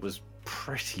book that was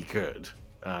pretty good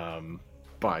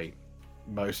by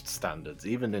most standards,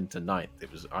 even into 9th,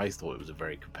 I thought it was a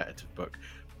very competitive book.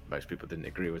 Most people didn't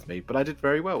agree with me, but I did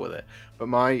very well with it. But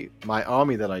my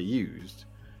army that I used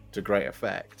to great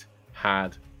effect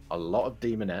had a lot of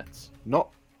demonettes,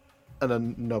 not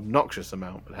an obnoxious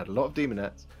amount, but had a lot of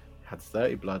demonettes, had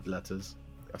 30 bloodletters.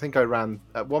 I think I ran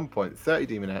at one point 30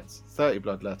 demonettes, 30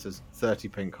 bloodletters, 30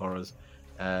 pink horrors,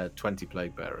 20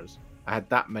 plague bearers. I had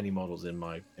that many models in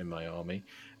my army,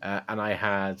 and I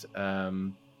had a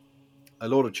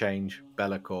Lord of Change,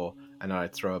 Be'lakor, and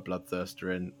I'd throw a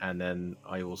Bloodthirster in, and then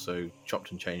I also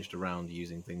chopped and changed around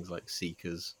using things like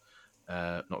Seekers,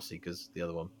 not Seekers, the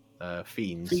other one,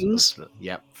 Fiends. Fiends?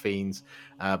 Yep, Fiends,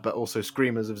 but also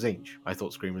Screamers of Tzeentch. I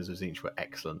thought Screamers of Tzeentch were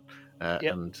excellent,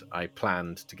 and I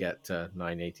planned to get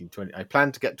 9, 18, 20. I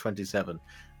planned to get 27,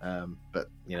 but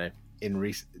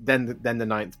then the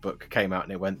 9th book came out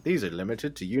and it went, these are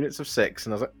limited to units of 6,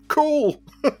 and I was like, cool.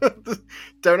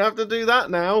 Don't have to do that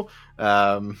now.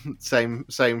 Same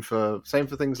for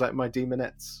things like my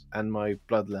demonettes and my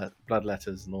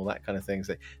bloodletters and all that kind of things.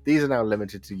 These are now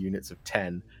limited to units of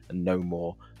 10 and no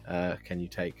more can you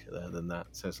take than that.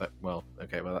 So it's like, well,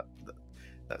 okay, well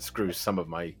that screws some of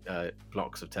my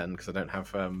blocks of 10 because I don't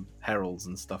have heralds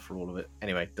and stuff for all of it.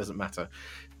 Anyway, doesn't matter.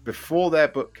 Before their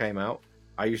book came out,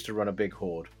 I used to run a big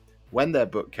horde. When their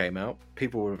book came out,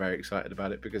 people were very excited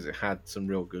about it because it had some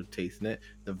real good teeth in it.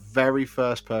 The very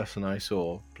first person I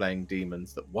saw playing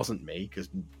demons that wasn't me, because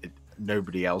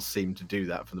nobody else seemed to do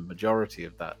that for the majority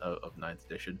of that of 9th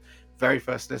edition. Very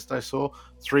first list I saw,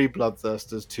 3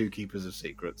 Bloodthirsters, 2 Keepers of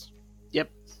Secrets. Yep.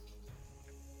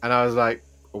 And I was like,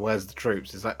 well, where's the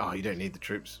troops? It's like, oh, you don't need the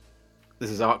troops.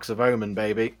 This is Arcs of Omen,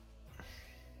 baby.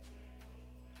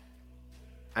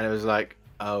 And it was like,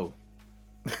 oh.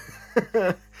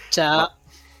 So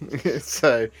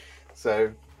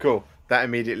cool. That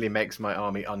immediately makes my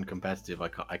army uncompetitive.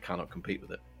 I cannot compete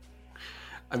with it.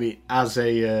 I mean, as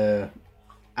a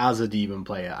demon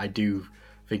player, I do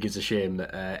think it's a shame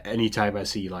that anytime I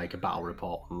see like a battle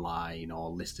report online or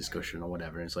list discussion or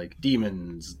whatever, it's like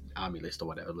demons army list or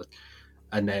whatever,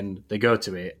 and then they go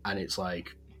to it and it's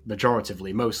like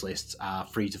majoritively most lists are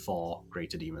 3 to 4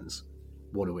 greater demons,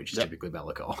 one of which is typically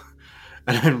Be'lakor,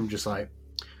 and I'm just like,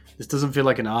 this doesn't feel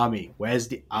like an army. Where's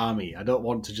the army? I don't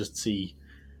want to just see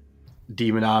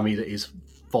demon army that is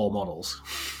 4 models.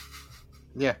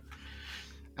 Yeah.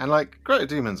 And like, greater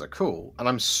demons are cool, and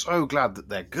I'm so glad that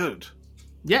they're good.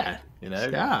 Yeah.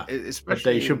 Yeah.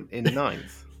 Especially in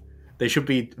 9th. They should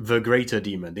be the greater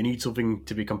demon. They need something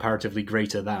to be comparatively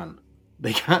greater than.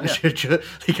 They can't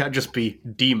they can't just be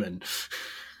demon.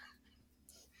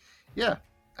 Yeah.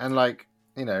 And like,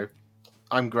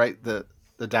 I'm great that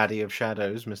the daddy of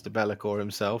shadows, Mr. Be'lakor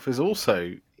himself, is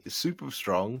also super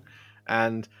strong,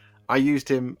 and I used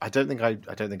him. I don't think I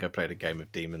played a game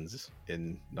of demons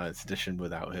in 9th edition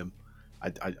without him.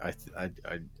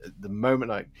 The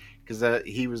moment because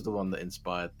he was the one that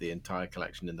inspired the entire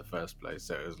collection in the first place.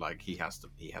 So it was like he has to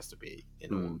be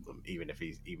in all of them, even if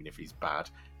he's bad.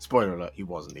 Spoiler alert: he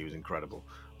wasn't. He was incredible,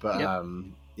 but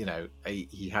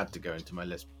he had to go into my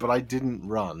list. But I didn't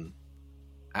run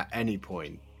at any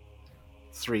point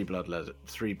 3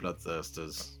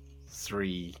 Bloodthirsters,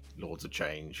 3 Lords of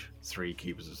Change, 3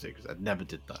 Keepers of Secrets. I never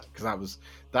did that because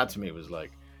that to me was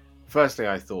like, firstly,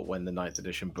 I thought when the 9th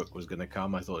edition book was going to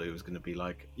come, I thought it was going to be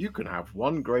like, you can have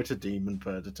 1 greater demon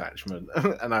per detachment,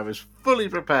 and I was fully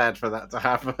prepared for that to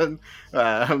happen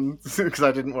because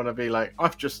I didn't want to be like, I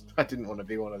didn't want to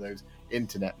be one of those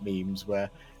internet memes where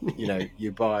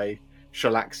you buy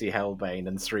Shalaxi Hellbane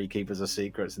and 3 Keepers of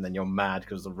Secrets, and then you're mad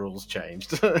because the rules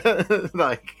changed.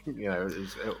 Like,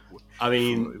 I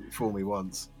mean, fool me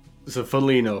once. So,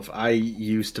 funnily enough, I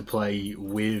used to play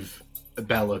with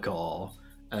Be'lakor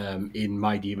in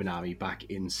my Demon Army back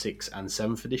in 6th and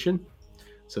 7th edition.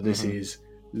 So this is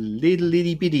little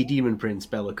itty bitty Demon Prince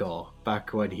Be'lakor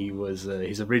back when he was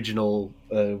his original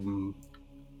Warhammer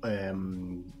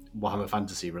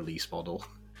Fantasy release model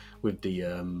with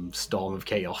the Storm of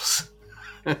Chaos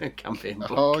campaign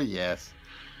book. Oh yes,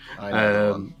 I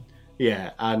know.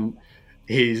 Yeah, and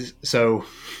he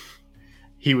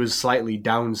was slightly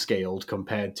downscaled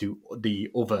compared to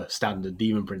the other standard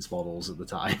Demon Prince models at the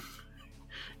time,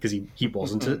 because he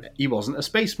wasn't a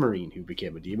Space Marine who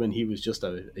became a demon. He was just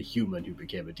a human who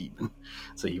became a demon,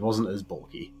 so he wasn't as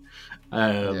bulky.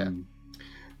 And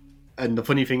the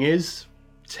funny thing is,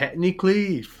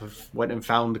 technically, if I went and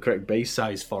found the correct base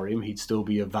size for him, he'd still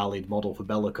be a valid model for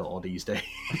Be'lakor these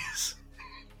days.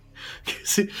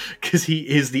 Because he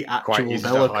is the actual Quite easy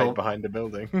Be'lakor. to hide behind a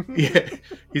building. Yeah,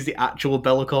 he's the actual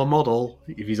Be'lakor model.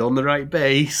 If he's on the right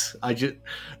base,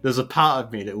 there's a part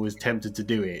of me that was tempted to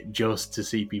do it just to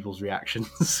see people's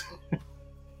reactions.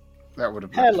 That would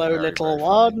have been Hello, very, little very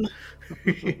one.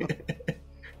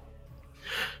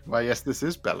 Well, yes, this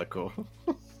is Be'lakor.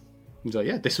 He's like,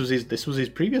 yeah, this was his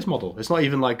previous model. It's not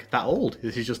even like that old.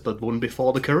 This is just the one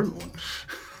before the current one.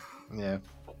 Yeah,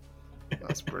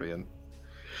 that's brilliant.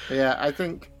 But yeah, I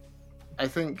think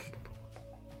because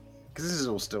this is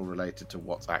all still related to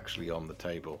what's actually on the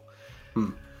table.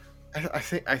 I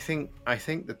think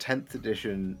the 10th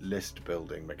edition list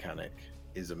building mechanic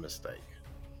is a mistake.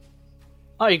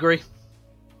 I agree.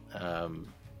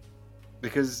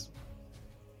 Because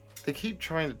they keep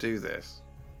trying to do this,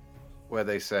 where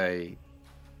they say,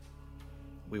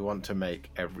 we want to make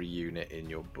every unit in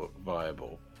your book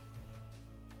viable.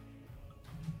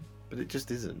 But it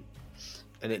just isn't.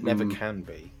 And it never can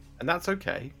be. And that's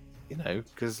okay,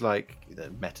 because,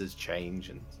 metas change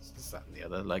and this, that, and the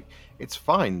other. Like, it's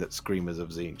fine that Screamers of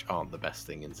Tzeentch aren't the best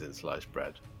thing in Thin Sliced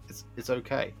Bread. It's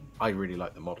okay. I really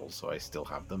like the models, so I still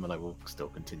have them, and I will still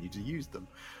continue to use them.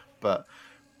 But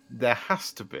there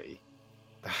has to be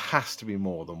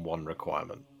more than one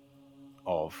requirement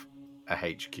of a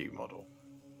HQ model.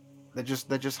 There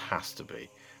just has to be,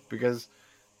 because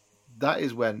that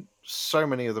is when so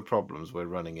many of the problems we're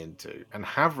running into and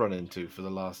have run into for the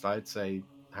last, I'd say,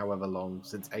 however long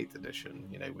since 8th edition.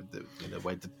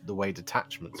 With the way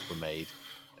detachments were made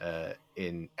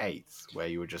in 8th, where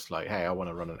you were just like, hey, I want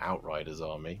to run an Outriders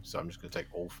army, so I'm just going to take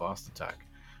all fast attack.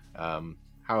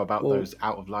 How about those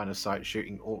out of line of sight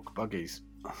shooting orc buggies?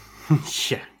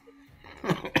 Yeah.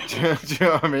 Do you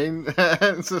know what I mean?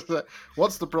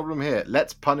 What's the problem here?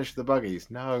 Let's punish the buggies.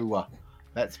 No,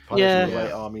 let's punish the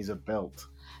way armies are built.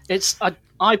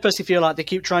 I personally feel like they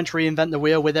keep trying to reinvent the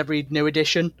wheel with every new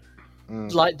edition.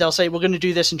 Like, they'll say, we're going to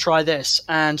do this and try this,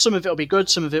 and some of it will be good,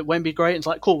 some of it won't be great. It's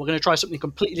like, cool, we're going to try something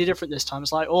completely different this time.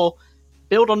 It's like, or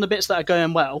build on the bits that are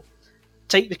going well,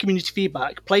 take the community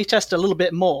feedback, play test a little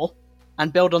bit more,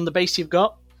 and build on the base you've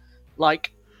got.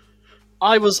 Like,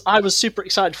 I was super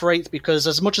excited for 8th, because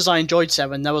as much as I enjoyed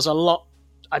 7, there was a lot.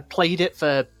 I played it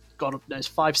for, God knows,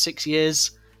 5-6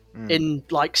 years in,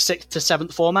 6th to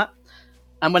 7th format.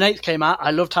 And when 8th came out,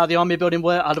 I loved how the army building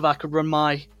worked. I loved how I could run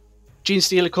my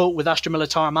Genestealer cult with Astra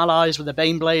Militarum allies with a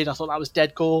Baneblade. I thought that was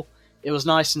dead cool. It was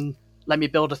nice and let me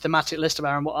build a thematic list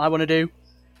around what I want to do.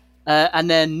 And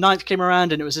then 9th came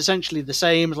around and it was essentially the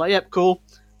same. It was like, yep, cool.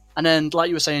 And then, like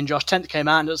you were saying, Josh, 10th came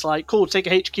out and it was like, cool, take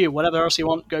a HQ, whatever else you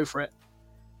want, go for it.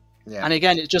 Yeah. And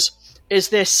again, it just, is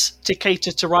this to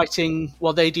cater to writing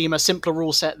what they deem a simpler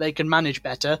rule set they can manage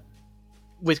better,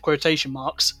 with quotation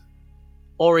marks?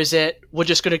 Or is it, we're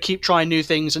just going to keep trying new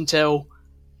things until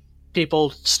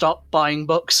people stop buying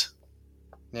books?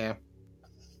 Yeah.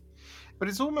 But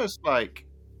it's almost like,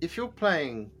 if you're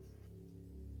playing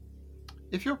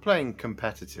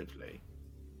competitively,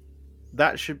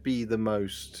 that should be the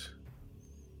most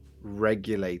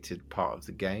regulated part of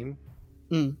the game.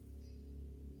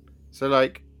 So,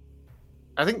 I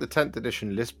think the 10th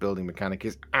edition list building mechanic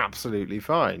is absolutely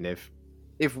fine. If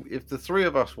the three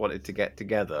of us wanted to get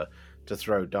together to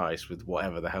throw dice with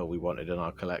whatever the hell we wanted in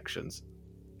our collections,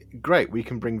 great, we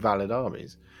can bring valid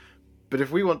armies. But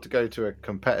if we want to go to a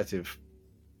competitive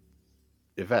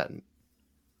event,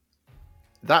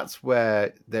 that's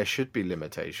where there should be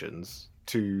limitations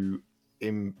to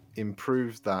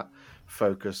improve that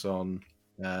focus on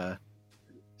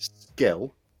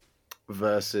skill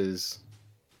versus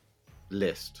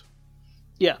list.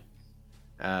 Yeah.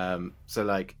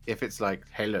 So if it's like,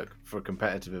 hey, look, for a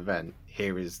competitive event,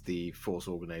 here is the force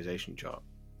organization chart.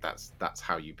 that's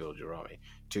how you build your army.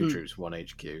 2 troops, 1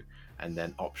 HQ, and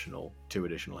then optional 2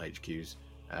 additional HQs,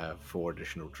 4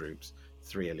 additional troops,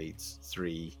 3 elites,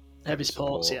 3 heavy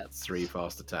supports, 3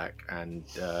 fast attack, and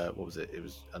what was it? It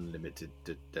was unlimited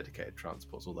dedicated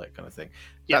transports, all that kind of thing.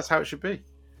 That's how it should be.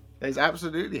 That is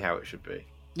absolutely how it should be.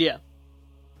 Yeah.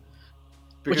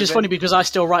 Which is funny because I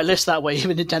still write lists that way,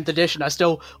 even in 10th edition. I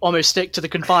still almost stick to the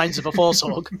confines of a Force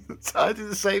Hog. So I do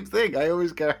the same thing. I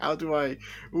always go, how do I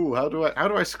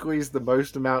squeeze the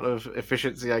most amount of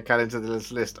efficiency I can into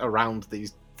this list around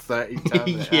these 30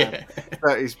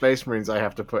 30 Space Marines I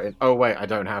have to put in? Oh wait, I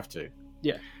don't have to.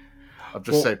 Yeah. I've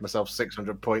just saved myself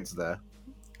 600 points there.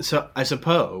 So I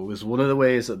suppose one of the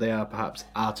ways that they are perhaps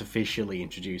artificially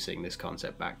introducing this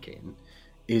concept back in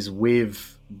is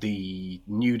with the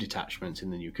new detachments in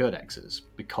the new codexes,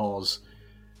 because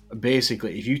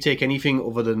basically if you take anything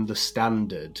other than the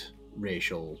standard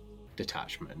racial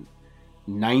detachment,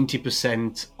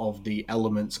 90% of the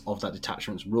elements of that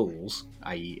detachment's rules,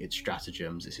 i.e. its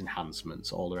stratagems, its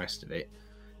enhancements, all the rest of it,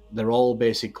 they're all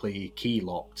basically key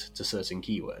locked to certain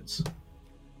keywords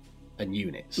and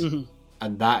units. Mm-hmm.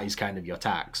 And that is kind of your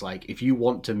tax. Like, if you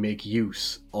want to make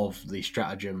use of the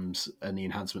stratagems and the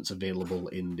enhancements available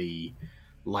in the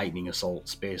Lightning Assault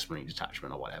Space Marine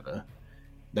detachment or whatever,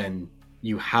 then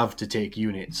you have to take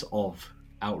units of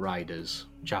Outriders,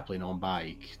 Chaplain on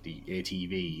Bike, the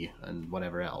ATV, and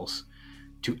whatever else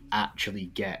to actually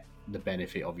get the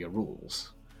benefit of your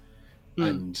rules.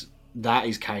 And that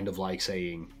is kind of like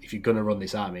saying, if you're going to run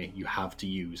this army, you have to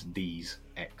use these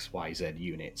XYZ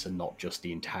units and not just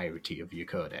the entirety of your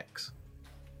codex.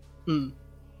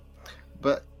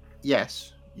 But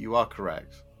yes, you are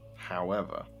correct.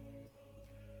 However,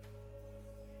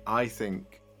 I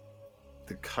think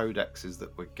the codexes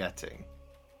that we're getting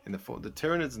in the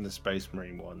Tyranids and the Space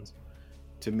Marine ones,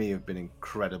 to me, have been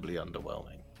incredibly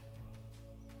underwhelming,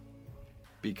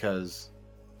 because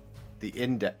the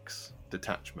Index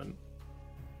detachment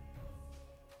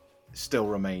still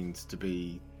remains to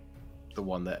be the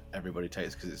one that everybody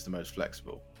takes because it's the most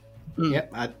flexible.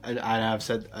 Yep,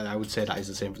 I would say that is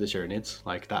the same for the Tyranids.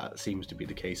 Like, that seems to be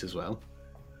the case as well.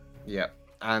 Yeah,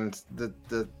 and the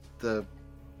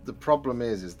problem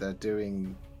is they're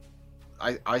doing.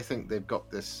 I think they've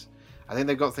got this. I think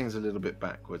they've got things a little bit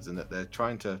backwards, in that they're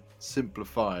trying to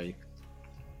simplify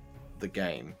the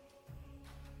game,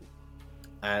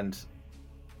 and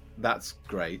that's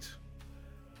great.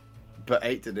 But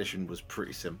 8th edition was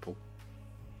pretty simple,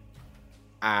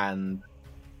 and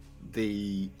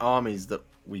the armies that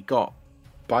we got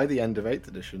by the end of 8th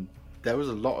edition, there was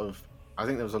a lot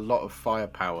of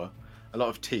firepower, a lot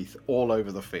of teeth all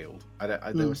over the field.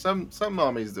 There were some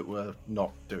armies that were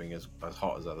not doing as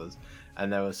hot as others,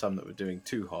 and there were some that were doing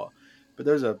too hot. But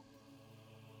those are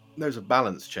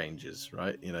balance changes,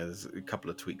 right? You know, there's a couple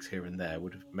of tweaks here and there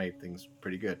would have made things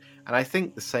pretty good. And I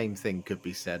think the same thing could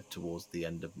be said towards the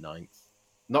end of 9th.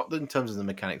 Not in terms of the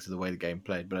mechanics of the way the game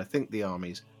played, but I think the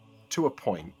armies, to a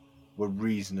point, were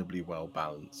reasonably well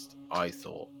balanced, I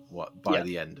thought, by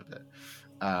the end of it.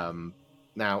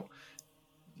 Now,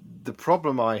 the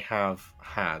problem I have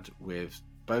had with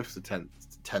both the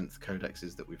 10th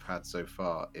codexes that we've had so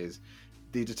far is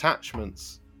the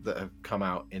detachments that have come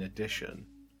out in addition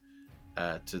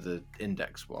to the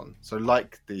Index one. So,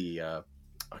 like the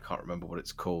I can't remember what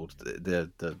it's called,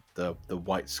 the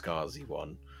White Scarsy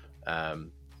one,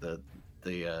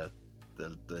 the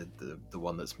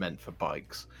one that's meant for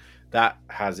bikes, that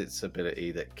has its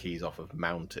ability that keys off of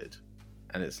mounted,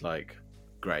 and it's like,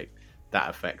 great, that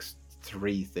affects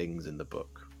 3 things in the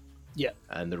book,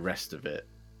 and the rest of it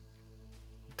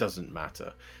doesn't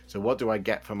matter. So what do I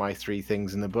get for my 3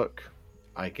 things in the book?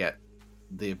 I get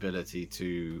the ability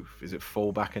to, is it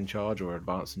fall back and charge or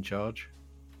advance and charge,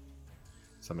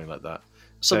 something like that,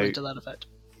 something to that effect.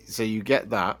 So you get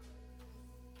that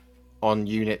on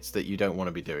units that you don't want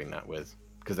to be doing that with,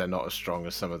 because they're not as strong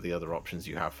as some of the other options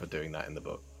you have for doing that in the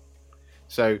book.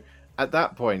 So at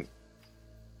that point,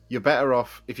 you're better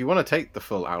off, if you want to take the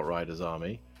full Outriders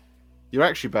army, you're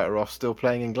actually better off still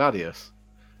playing in Gladius,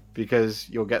 because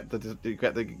you'll get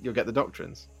the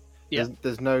doctrines. Yeah.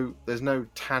 There's no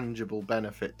tangible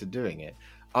benefit to doing it,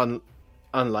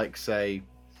 unlike, say,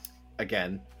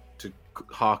 again, to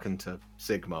hearken to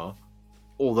Sigmar,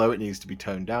 although it needs to be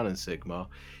toned down in Sigmar,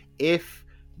 if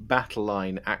battle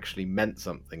line actually meant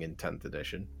something in 10th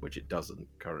edition, which it doesn't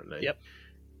currently. Yep.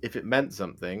 If it meant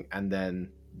something, and then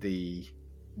the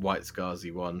White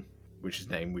Scarsy one, which is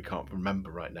named we can't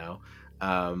remember right now,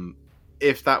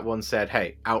 if that one said,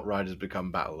 hey, Outriders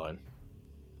become battle line,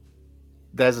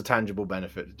 there's a tangible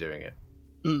benefit to doing it.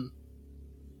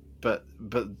 But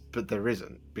there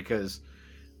isn't, because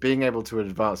being able to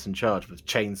advance and charge with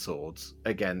chainswords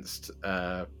against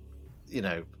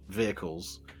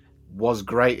vehicles was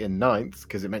great in ninth,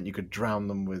 because it meant you could drown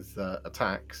them with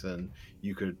attacks, and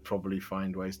you could probably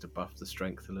find ways to buff the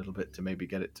strength a little bit to maybe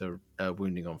get it to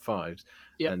wounding on 5s,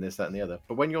 and this, that, and the other.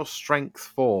 But when you're strength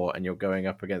 4 and you're going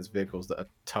up against vehicles that are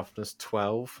toughness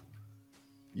 12,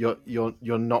 you're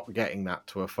not getting that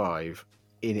to a 5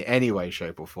 in any way,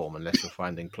 shape, or form, unless you're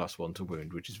finding +1 to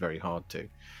wound, which is very hard to.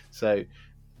 So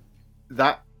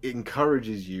that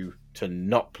encourages you to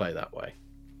not play that way,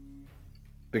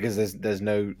 because there's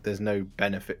no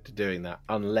benefit to doing that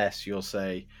unless you'll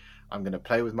say, I'm going to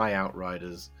play with my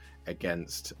Outriders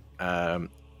against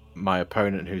my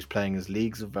opponent who's playing as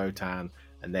Leagues of Votann,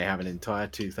 and they have an entire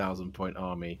 2,000 point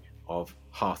army of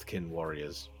Hearthkin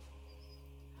warriors.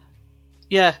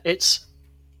 Yeah, it's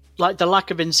like the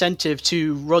lack of incentive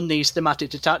to run these thematic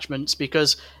detachments,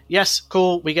 because yes,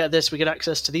 cool, we get this, we get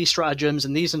access to these stratagems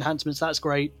and these enhancements, that's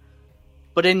great.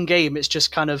 But in game, it's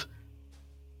just kind of,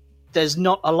 there's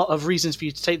not a lot of reasons for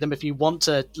you to take them if you want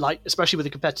to, like, especially with a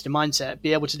competitive mindset,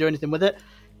 be able to do anything with it.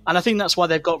 And I think that's why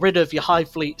they've got rid of your high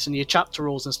fleets and your chapter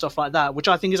rules and stuff like that, which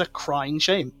I think is a crying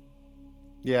shame.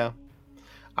 Yeah,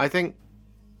 I think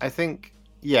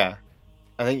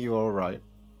you're all right.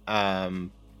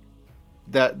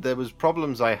 That there was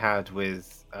problems I had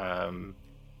with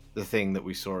the thing that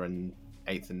we saw in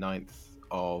 8th and 9th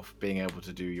of being able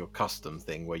to do your custom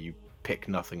thing where you pick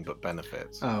nothing but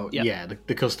benefits. Oh, yeah,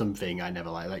 the custom thing I never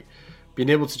like being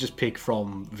able to just pick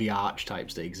from the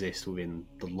archetypes that exist within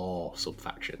the lore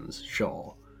sub-factions,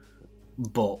 sure.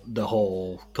 But the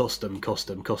whole custom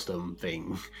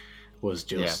thing was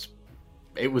just...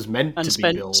 It was meant to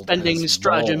be built spending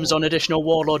stratagems on additional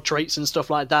warlord traits and stuff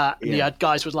like that. And you had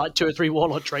guys with like 2 or 3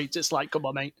 warlord traits. It's like, come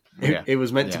on, mate. It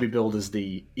was meant to be billed as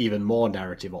the even more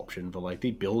narrative option, but like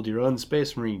the build your own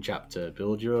Space Marine chapter,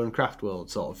 build your own craft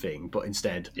world sort of thing. But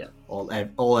instead,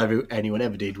 anyone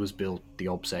ever did was build the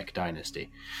Obsec dynasty,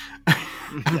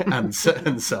 and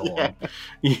so on.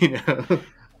 You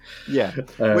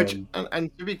know, Which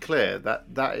and to be clear,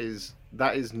 that is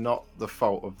not the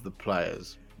fault of the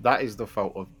players. That is the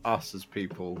fault of us as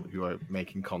people who are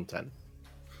making content.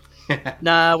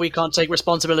 Nah, we can't take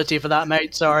responsibility for that,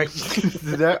 mate. Sorry.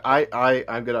 No,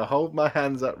 I'm going to hold my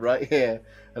hands up right here,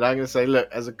 and I'm going to say, look,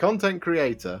 as a content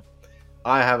creator,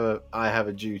 I have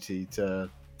a duty to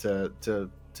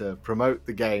promote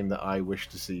the game that I wish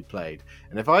to see played.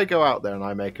 And if I go out there and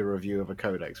I make a review of a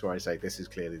codex where I say this is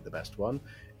clearly the best one,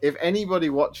 if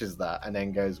anybody watches that and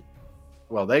then goes,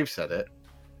 well, they've said it,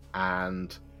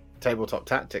 and Tabletop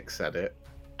Tactics said it,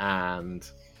 and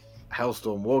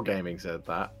Hellstorm Wargaming said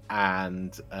that,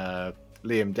 and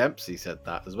Liam Dempsey said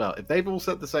that as well. If they've all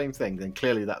said the same thing, then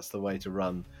clearly that's the way to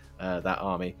run that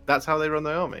army. That's how they run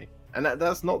their army. And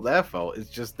that's not their fault. It's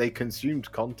just they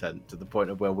consumed content to the point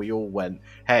of where we all went,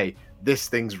 hey, this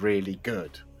thing's really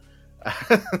good.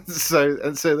 so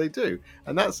they do.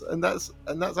 And that's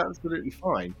absolutely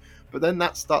fine. But then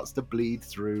that starts to bleed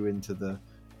through into the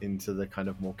kind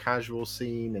of more casual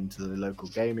scene, into the local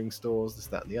gaming stores, this,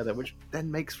 that, and the other, which then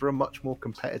makes for a much more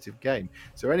competitive game.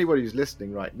 So anybody who's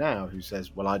listening right now who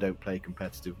says, well, I don't play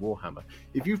competitive Warhammer,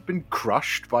 if you've been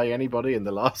crushed by anybody in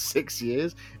the last 6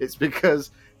 years, it's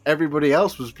because everybody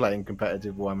else was playing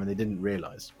competitive Warhammer and they didn't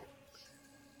realise.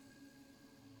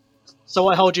 So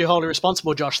I hold you wholly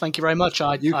responsible, Josh. Thank you very much.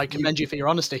 I commend you for your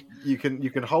honesty. You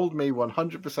can hold me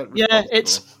 100% responsible. Yeah,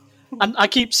 and I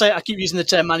keep using the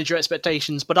term manage your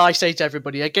expectations, but I say to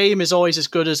everybody, a game is always as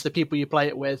good as the people you play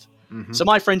it with. Mm-hmm. So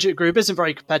my friendship group isn't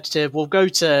very competitive. We'll go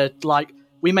to, like,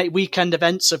 we make weekend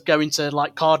events of going to,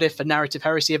 like, Cardiff and Narrative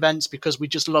Heresy events because we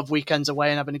just love weekends away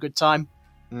and having a good time.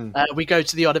 We go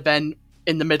to the odd event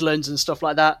in the Midlands and stuff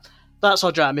like that. That's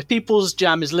our jam. If people's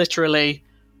jam is literally,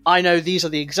 I know these are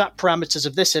the exact parameters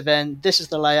of this event, this is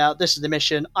the layout, this is the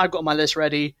mission, I've got my list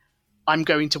ready, I'm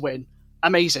going to win.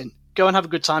 Amazing. Go and have a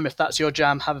good time. If that's your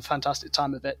jam, have a fantastic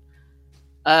time of it.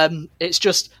 It's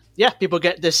just, people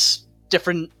get this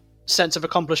different sense of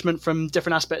accomplishment from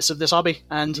different aspects of this hobby,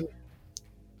 and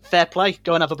fair play.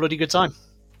 Go and have a bloody good time.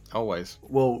 Always.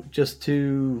 Well, just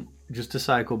to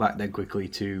cycle back then quickly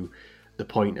to the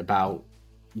point about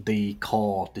the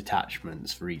core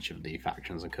detachments for each of the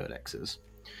factions and codexes.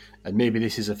 And maybe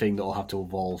this is a thing that will have to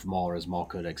evolve more as more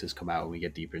codexes come out and we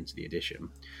get deeper into the edition.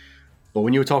 But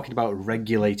when you were talking about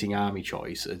regulating army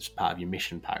choice as part of your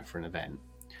mission pack for an event,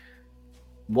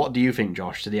 what do you think,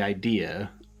 Josh, to the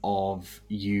idea of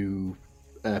you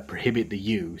prohibit the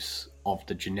use of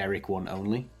the generic one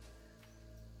only?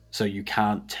 So you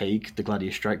can't take the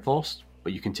Gladius Strike Force,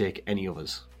 but you can take any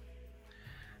others.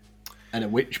 And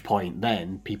at which point,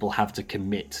 then people have to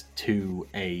commit to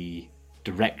a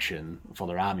direction for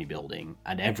their army building,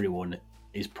 and everyone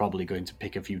is probably going to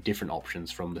pick a few different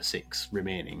options from the 6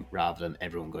 remaining, rather than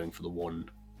everyone going for the one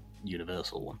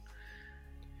universal one.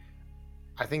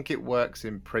 I think it works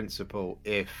in principle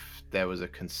if there was a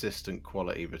consistent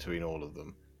quality between all of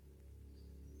them.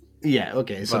 Yeah,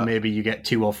 okay, so maybe you get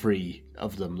 2 or 3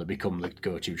 of them that become the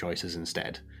go-to choices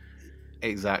instead.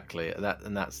 Exactly,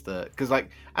 that's because like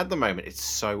at the moment it's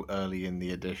so early in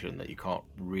the edition that you can't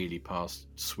really pass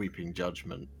sweeping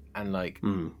judgment, and like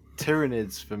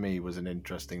Tyranids for me was an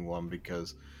interesting one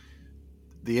because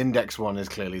the Index one is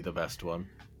clearly the best one.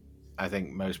 I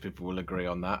think most people will agree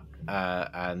on that,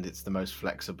 and it's the most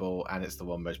flexible, and it's the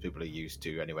one most people are used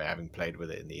to anyway, having played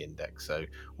with it in the Index. So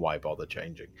why bother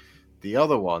changing? The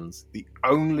other ones, the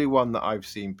only one that I've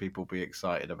seen people be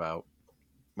excited about.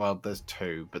 Well, there's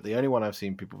 2, but the only one I've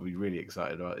seen people be really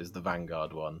excited about is the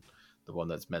Vanguard one, the one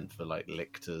that's meant for like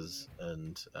Lictors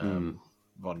and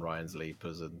Von Ryan's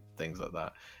Leapers and things like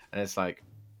that. And it's like,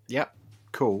 yep,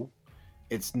 cool.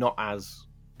 It's not as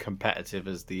competitive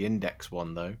as the Index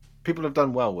one, though. People have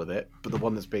done well with it, but the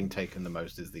one that's being taken the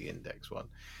most is the Index one.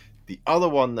 The other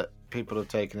one that people have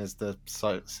taken is the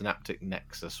Synaptic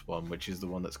Nexus one, which is the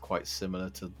one that's quite similar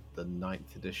to the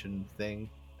 9th edition thing,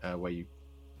 where you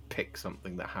pick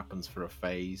something that happens for a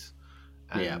phase,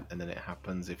 and then it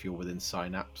happens if you're within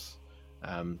Synapse.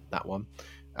 That one,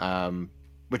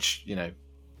 which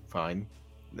fine.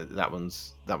 That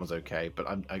one's okay, but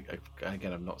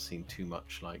I've not seen too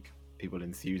much like people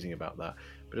enthusing about that.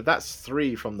 But if that's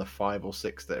 3 from the 5 or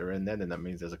 6 that are in there, then that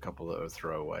means there's a couple that are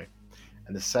throwaway.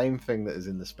 And the same thing that is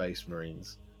in the Space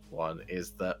Marines one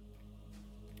is that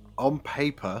on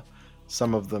paper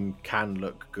some of them can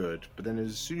look good, but then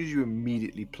as soon as you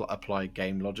immediately apply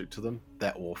game logic to them,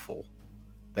 they're awful.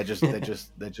 They're just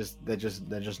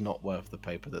not worth the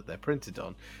paper that they're printed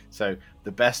on. So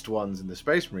the best ones in the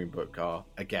Space Marine book are,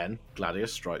 again,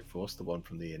 Gladius Strike Force, the one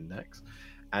from the Index,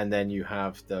 and then you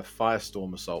have the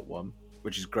Firestorm Assault one,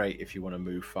 which is great if you want to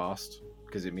move fast,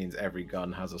 because it means every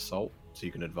gun has assault, so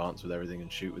you can advance with everything and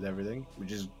shoot with everything,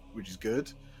 which is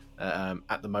good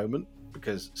at the moment,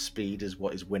 because speed is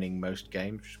what is winning most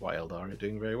games, which is why Eldar are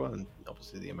doing very well, and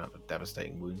obviously the amount of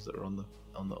devastating wounds that are in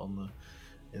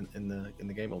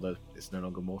the game, although it's no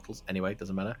longer mortals. Anyway,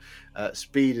 doesn't matter.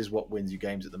 Speed is what wins you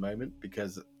games at the moment,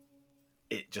 because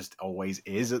it just always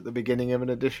is at the beginning of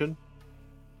an edition.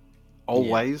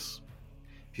 Always.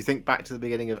 If you think back to the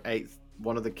beginning of 8th,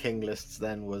 one of the king lists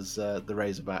then was the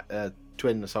Razorback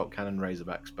Twin Assault Cannon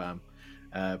Razorback spam.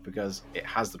 Because it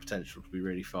has the potential to be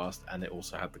really fast, and it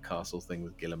also had the castle thing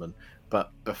with Guilliman.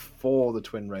 But before the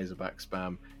Twin Razorback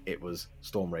spam, it was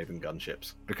Storm Raven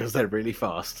gunships, because they're really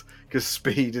fast, because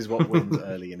speed is what wins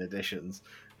early in editions.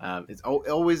 It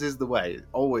always is the way. It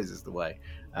always is the way.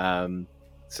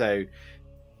 So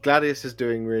Gladius is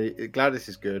Gladius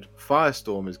is good,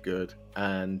 Firestorm is good,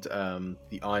 and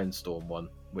the Ironstorm one,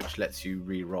 which lets you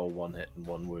re-roll 1 hit and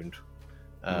 1 wound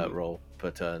roll per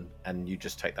turn, and you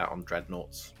just take that on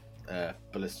dreadnoughts,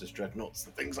 ballistas dreadnoughts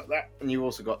and things like that. And you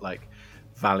also got like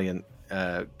Valiant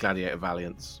Gladiator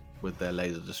Valiants with their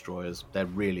laser destroyers. They're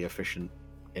really efficient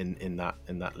in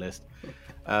that list.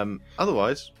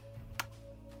 Otherwise,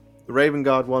 the Raven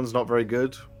Guard one's not very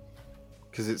good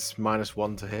because it's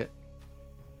 -1 to hit.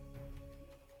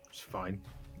 It's fine,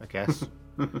 I guess.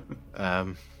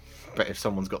 But if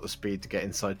someone's got the speed to get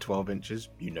inside 12 inches,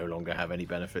 you no longer have any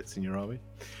benefits in your army,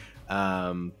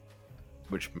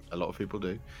 which a lot of people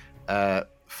do.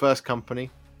 First Company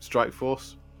Strike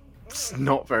Force, it's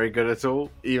not very good at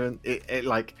all. Even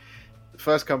like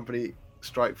First Company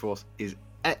Strike Force is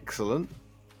excellent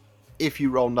if you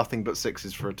roll nothing but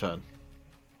 6s for a turn,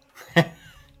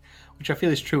 which I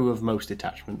feel is true of most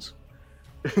detachments.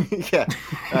 Yeah.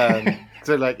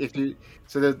 So like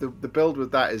the build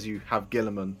with that is you have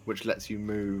Guilliman, which lets you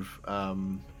move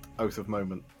Oath of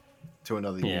Moment to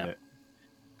another unit,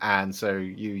 and so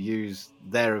you use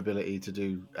their ability to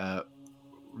do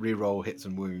reroll hits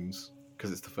and wounds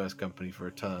because it's the First Company for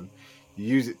a turn. You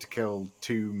use it to kill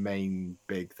 2 main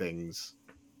big things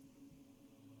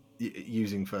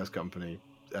using First Company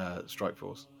Strike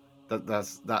Force.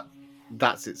 That's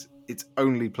its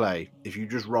only play. If you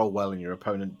just roll well and your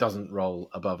opponent doesn't roll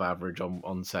above average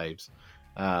on saves.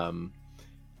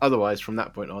 Otherwise, from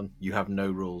that point on, you have no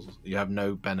rules. You have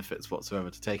no benefits whatsoever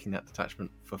to taking that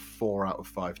detachment for 4 out of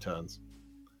 5 turns.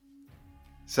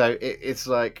 So it's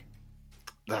like,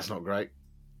 that's not great.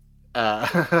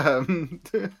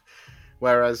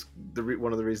 Whereas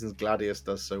one of the reasons Gladius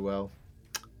does so well,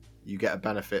 you get a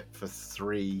benefit for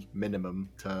 3 minimum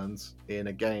turns in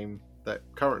a game that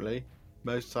currently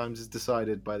most times is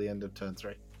decided by the end of turn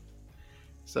 3.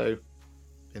 So,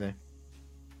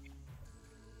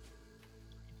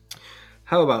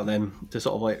 How about then, to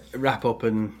sort of like wrap up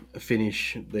and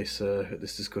finish this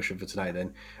this discussion for tonight,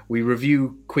 then we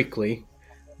review quickly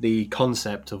the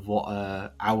concept of what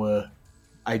our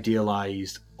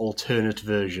idealized alternate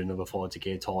version of a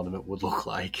 40k tournament would look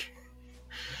like.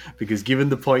 Because given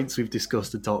the points we've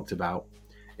discussed and talked about,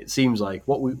 it seems like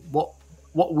what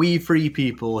we three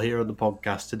people here on the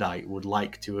podcast tonight would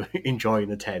like to enjoy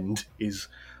and attend is,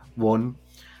 one,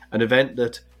 an event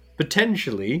that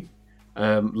potentially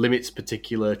limits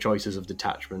particular choices of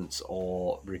detachments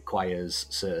or requires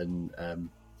certain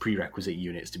prerequisite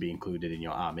units to be included in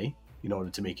your army in order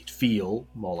to make it feel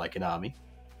more like an army.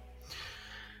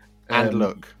 And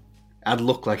look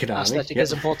like an army. Aesthetic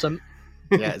is important.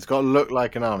 Yeah, it's got to look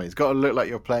like an army. It's got to look like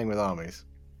you're playing with armies.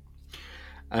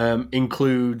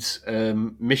 Includes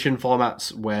mission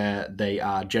formats where they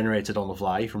are generated on the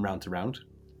fly from round to round.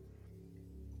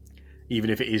 Even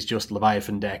if it is just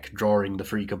Leviathan deck drawing the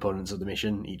 3 components of the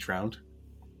mission each round.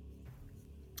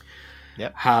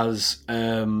 Yep. Has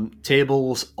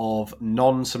tables of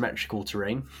non-symmetrical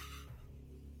terrain.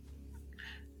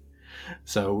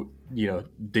 So,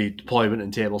 the deployment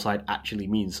and table side actually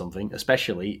means something,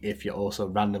 especially if you're also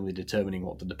randomly determining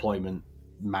what the deployment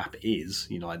map is,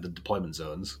 like the deployment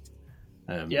zones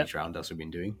each round, as we've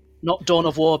been doing. Not Dawn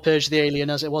of War, Purge the Alien,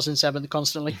 as it was in 7th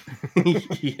constantly.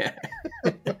 Yeah.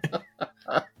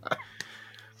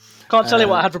 Can't tell you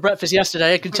what I had for breakfast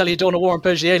yesterday. I can tell you Dawn of War and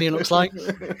Purge the Alien looks like.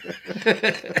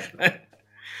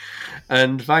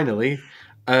 And finally,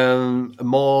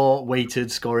 more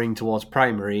weighted scoring towards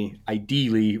primary,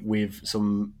 ideally with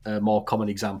some more common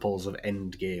examples of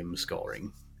end game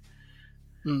scoring.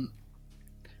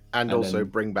 And also then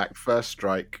bring back First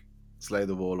Strike, Slay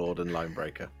the Warlord, and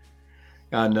Linebreaker.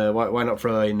 And why not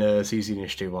throw in Seize the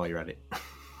Initiative while you're at it?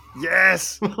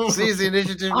 Yes! Seize the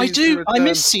Initiative. I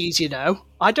miss Seize,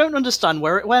 I don't understand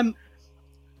where it went.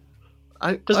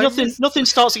 Because nothing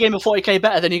starts a game of 40k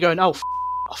better than you going, off.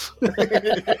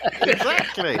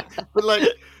 Exactly. But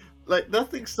like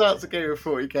nothing starts a game of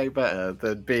 40k better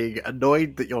than being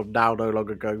annoyed that you're now no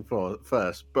longer going for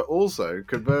first, but also,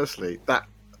 conversely, that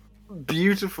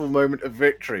beautiful moment of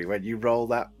victory when you roll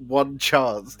that one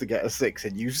chance to get a 6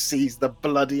 and you seize the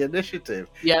bloody initiative.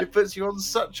 Yeah. It puts you on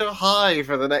such a high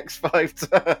for the next 5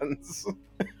 turns.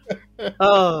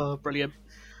 Oh, brilliant.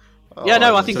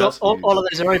 I think all of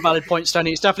those are very valid points,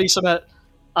 Tony. It's definitely something.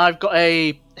 I've got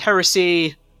a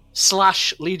Heresy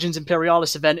 / Legions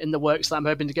Imperialis event in the works that I'm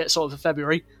hoping to get sorted for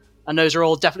February, and those are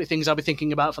all definitely things I'll be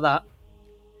thinking about for that.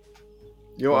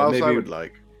 You know what else I would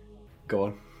like? Go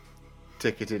on.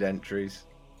 Ticketed entries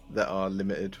that are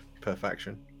limited per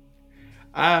faction.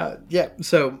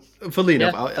 So funnily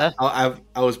enough,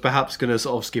 I was perhaps going to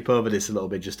sort of skip over this a little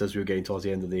bit just as we were getting towards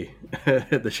the end of the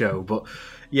the show, but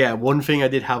yeah, one thing I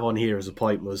did have on here as a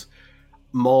point was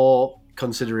more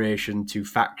consideration to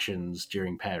factions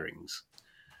during pairings.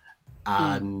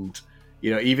 And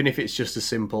even if it's just as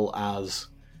simple as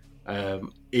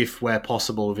if where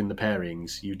possible within the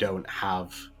pairings you don't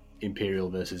have Imperial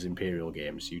versus Imperial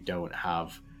games, you don't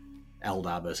have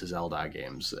Eldar versus Eldar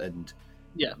games, and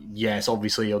yes,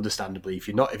 obviously, understandably, if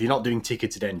you're not doing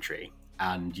ticketed entry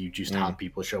and you just have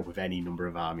people show up with any number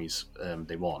of armies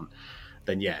they want,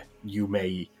 then you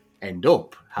may end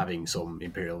up having some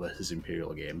Imperial versus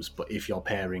Imperial games. But if your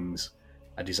pairings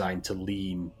are designed to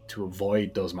lean to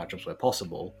avoid those matchups where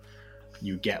possible,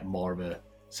 you get more of a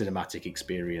cinematic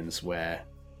experience where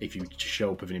if you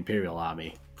show up with an Imperial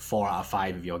army, 4 out of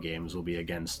 5 of your games will be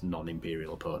against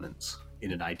non-Imperial opponents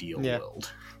in an ideal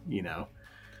world,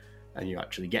 and you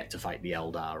actually get to fight the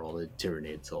Eldar or the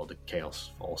Tyranids or the Chaos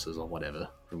Forces or whatever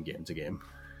from game to game.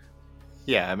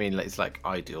 Yeah, I mean, it's like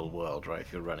ideal world, right?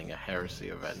 If you're running a Heresy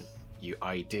event, you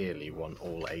ideally want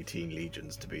all 18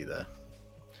 legions to be there.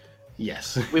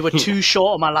 Yes. We were too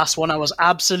short on my last one. I was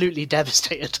absolutely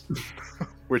devastated.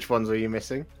 Which ones were you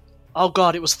missing? Oh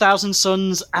god, it was Thousand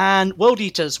Suns and World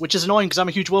Eaters, which is annoying because I'm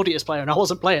a huge World Eaters player and I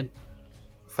wasn't playing.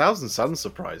 Thousand Suns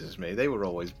surprises me. They were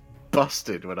always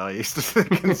busted when I used to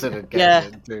consider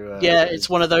getting into... it's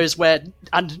one of those where...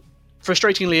 And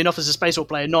frustratingly enough, as a Space War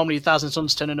player, normally Thousand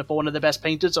Suns turning up are one of the best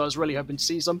painted, so I was really hoping to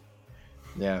see some.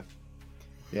 Yeah.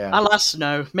 Alas,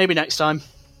 no. Maybe next time.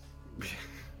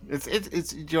 It's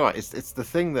the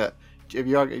thing that... Have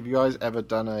you guys ever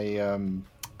done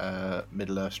a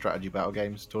Middle-earth strategy battle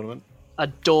games tournament?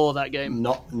 Adore that game.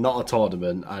 Not a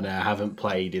tournament, and I haven't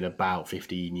played in about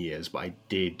 15 years, but I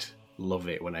did love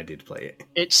it when I did play it.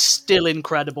 It's still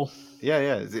incredible. Yeah,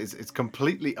 it's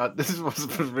completely... this is what's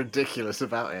ridiculous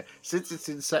about it. Since its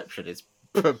inception, it's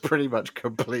pretty much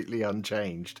completely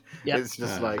unchanged. Yep. It's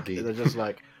just indeed. they're just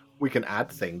like, we can add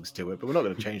things to it, but we're not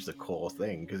going to change the core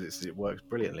thing because it works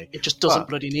brilliantly. It just doesn't But-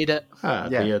 bloody need it.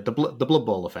 The Blood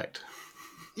Bowl effect.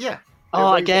 Yeah.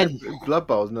 Oh, again. Blood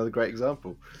Bowl is another great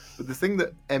example. But the thing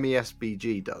that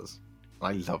MESBG does,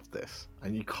 I love this,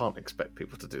 and you can't expect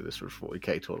people to do this for a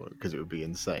 40k tournament because it would be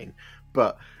insane.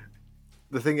 But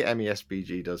the thing that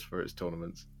MESBG does for its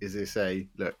tournaments is they say,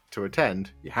 look, to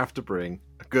attend, you have to bring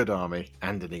a good army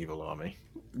and an evil army.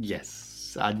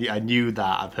 Yes, I knew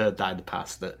that. I've heard that in the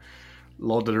past, that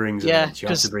Lord of the Rings Yeah, events, you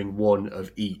have 'cause- to bring one of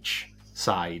each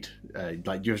side.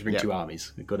 Like, you have to bring Yeah. two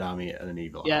armies, a good army and an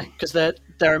evil Yeah, army. because there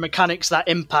are mechanics that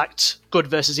impact good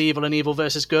versus evil and evil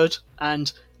versus good,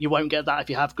 and you won't get that if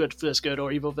you have good versus good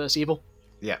or evil versus evil.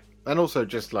 Yeah. And also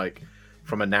just like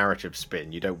from a narrative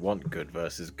spin, you don't want good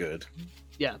versus good.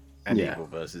 Yeah. And Yeah. evil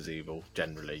versus evil,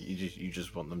 generally. You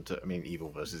just want them to... I mean, evil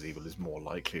versus evil is more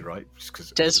likely, right? Just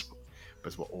because It is.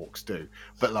 that's what orcs do.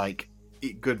 But, like,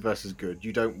 good versus good,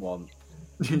 you don't want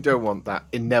that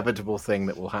inevitable thing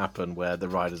that will happen where the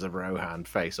Riders of Rohan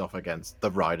face off against the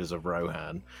Riders of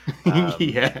Rohan.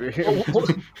 Yeah.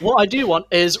 What I do want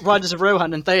is Riders of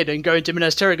Rohan and Theoden going to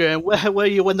Minas Tirith going, where were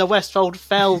you when the Westfold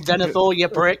fell, Denethor, you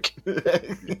prick?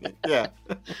 Yeah.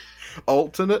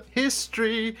 Alternate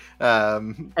history.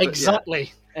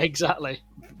 Exactly. Exactly.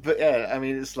 But yeah, I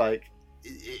mean, it's like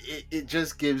it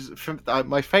just gives.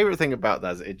 My favorite thing about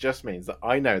that is it just means that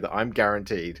I know that I'm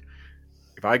guaranteed.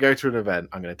 If I go to an event,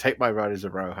 I'm going to take my Riders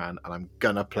of Rohan and I'm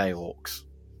gonna play orcs.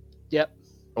 Yep.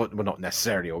 Or, well, not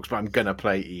necessarily orcs, but I'm gonna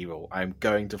play evil. I'm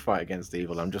going to fight against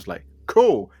evil. I'm just like,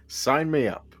 cool, sign me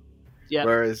up. Yeah.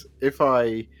 Whereas if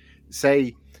I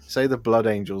say the Blood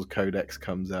Angels Codex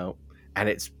comes out and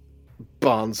it's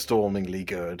barnstormingly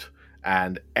good,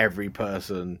 and every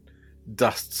person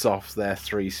dusts off their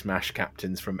 3 Smash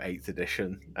Captains from 8th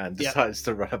edition and Yep. decides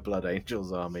to run a Blood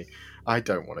Angels army, I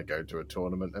don't want to go to a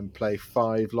tournament and play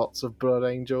 5 lots of Blood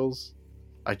Angels.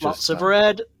 I just Lots of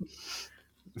red.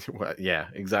 well, yeah,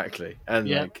 exactly. And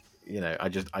Yeah. like, you know, I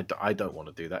don't want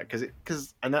to do that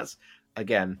because and that's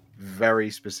again very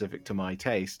specific to my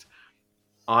taste.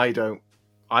 I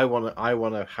want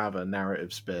to have a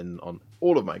narrative spin on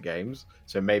all of my games,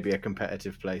 so maybe a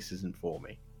competitive place isn't for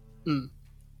me. Mm.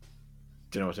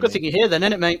 Do you know what I Good mean? thing you're here then,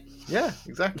 isn't it, mate? Yeah,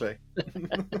 exactly.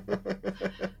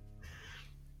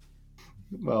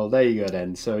 Well, there you go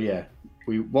then. So yeah,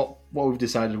 what we've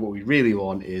decided, what we really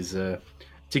want is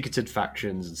ticketed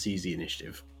factions and seize the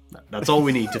initiative. That's all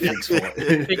we need to fix for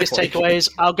it. Biggest takeaways.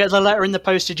 I'll get the letter in the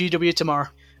post to GW tomorrow.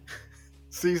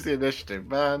 Seize the initiative,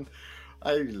 man.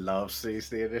 I love Seize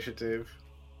the Initiative.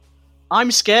 I'm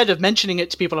scared of mentioning it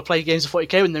to people who play games of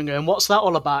 40k with them going, what's that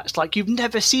all about? It's like, you've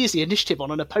never seized the initiative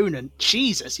on an opponent.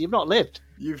 Jesus, you've not lived.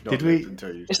 You've not Did lived we-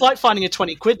 until you. It's like finding a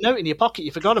 20 quid note in your pocket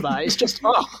you forgot about it. It's just,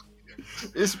 oh.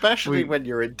 Especially when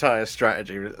your entire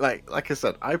strategy, like I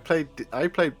said, I played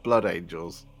Blood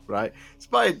Angels, right? So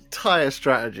my entire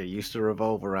strategy used to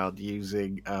revolve around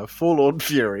using Forlorn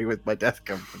Fury with my Death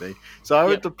Company. So I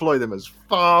would Yep. deploy them as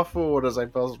far forward as I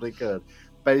possibly could,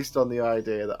 based on the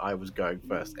idea that I was going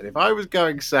first. And if I was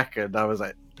going second, I was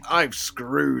like, I've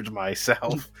screwed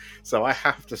myself, so I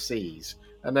have to seize.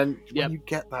 And then Yep. when you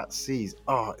get that seize,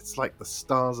 oh, it's like the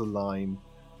stars align.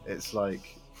 It's like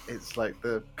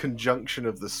the conjunction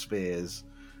of the spheres.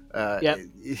 Yep.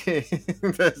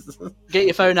 there's- Get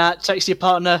your phone out, text your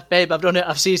partner, babe, I've done it,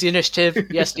 I've seized the initiative.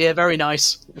 Yes, dear, very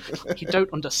nice. You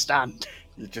don't understand.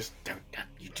 you just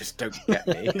don't get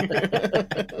me.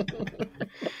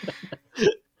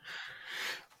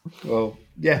 Well,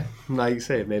 yeah, like you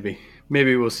say,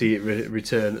 maybe we'll see it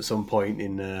return at some point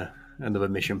in another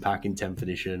mission pack in 10th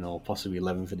edition or possibly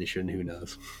 11th edition. Who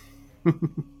knows?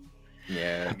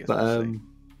 Yeah, I guess But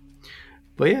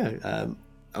we'll see.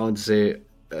 I want to say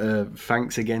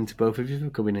thanks again to both of you for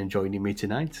coming and joining me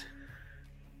tonight.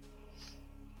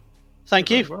 Thank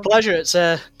you. Very well. Pleasure. It's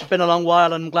been a long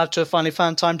while and I'm glad to have finally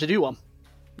found time to do one.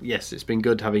 Yes, it's been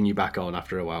good having you back on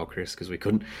after a while, Chris, because we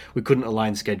couldn't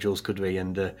align schedules, could we?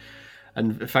 And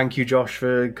thank you, Josh,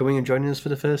 for coming and joining us for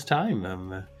the first time.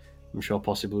 I'm sure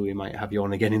possibly we might have you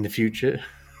on again in the future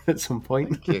at some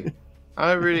point. Thank you.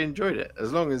 I really enjoyed it.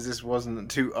 As long as this wasn't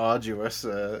too arduous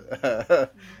an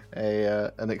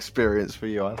experience for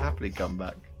you, I'll happily come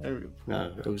back. No,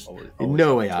 it was Always- in always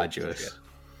no way talk to arduous.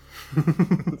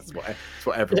 That's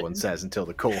what everyone says until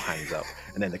the call hangs up,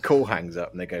 and then the call hangs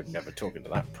up, and they go, "Never talking to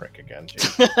that prick again."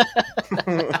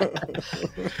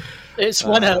 It's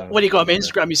when you go on my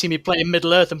Instagram, you see me playing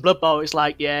Middle Earth and Blood Bowl. It's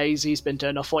like, yeah, he's been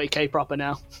turned off 40k proper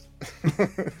now.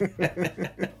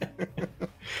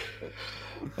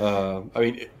 I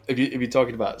mean, if you're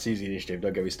talking about Seize the Initiative,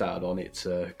 don't get me started on its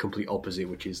complete opposite,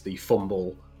 which is the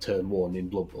fumble turn 1 in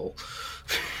Blood Bowl.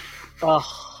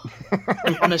 Oh,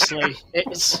 honestly,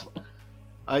 it's...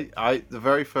 The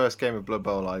very first game of Blood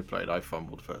Bowl I played, I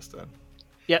fumbled first turn.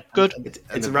 Yep, good.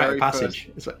 It's a rite of passage.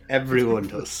 It's what everyone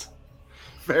does.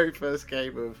 Very first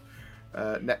game of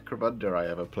Necromunda I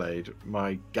ever played,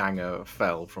 my Ganger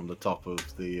fell from the top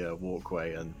of the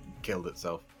walkway and killed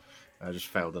itself. I just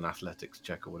failed an athletics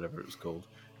check or whatever it was called.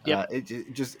 Yep.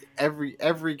 It just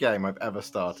every game I've ever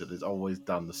started has always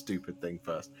done the stupid thing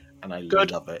first, and I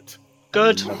Good. love it.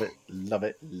 Good. Love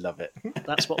it.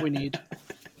 That's what we need.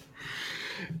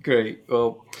 Great.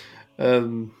 Well,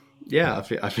 yeah, I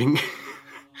think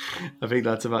I think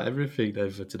that's about everything then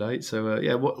for tonight. So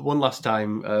yeah, one last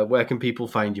time, where can people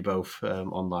find you both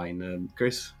online,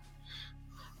 Chris?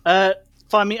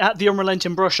 Find me at the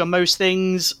Unrelenting Brush on most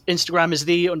things. Instagram is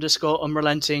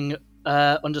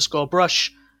the_unrelenting_brush.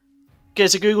 Give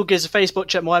us a Google, give us a Facebook,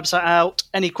 check my website out.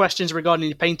 Any questions regarding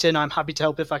your painting, I'm happy to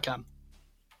help if I can.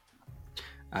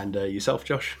 And yourself,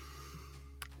 Josh?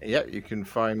 Yeah, you can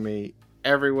find me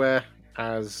everywhere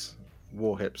as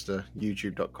Warhipster,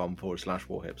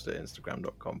 youtube.com/Warhipster,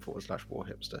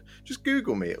 Instagram.com/Warhipster. Just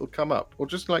Google me, it'll come up. Or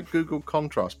just Google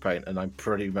contrast paint and I'm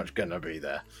pretty much going to be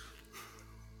there.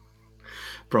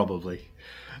 Probably.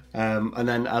 And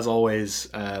then, as always,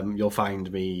 you'll find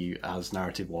me as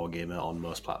Narrative Wargamer on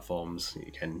most platforms.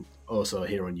 You can also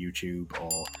hear on YouTube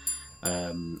or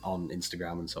on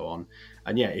Instagram and so on.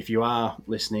 And yeah, if you are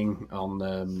listening on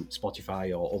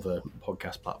Spotify or other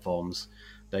podcast platforms,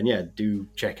 then yeah, do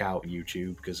check out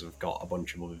YouTube because I've got a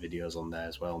bunch of other videos on there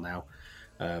as well now.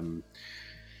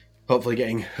 Hopefully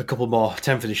getting a couple more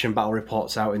 10th edition battle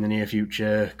reports out in the near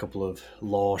future, a couple of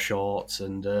lore shorts,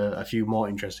 and a few more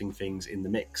interesting things in the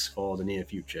mix for the near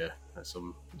future.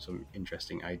 Some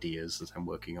interesting ideas that I'm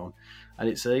working on. And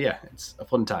it's it's a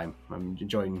fun time. I'm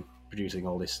enjoying producing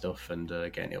all this stuff and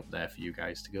getting it up there for you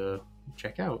guys to go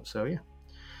check out. So yeah,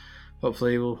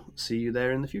 hopefully we'll see you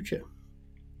there in the future.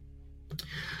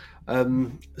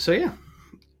 So yeah,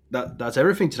 that's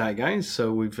everything tonight, guys.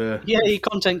 So we've Yay,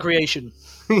 content creation.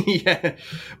 yeah,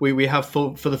 we have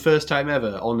for the first time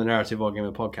ever on the Narrative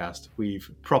Wargamer podcast,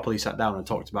 we've properly sat down and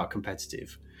talked about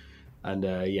competitive, and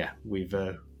we've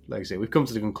like I say, we've come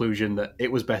to the conclusion that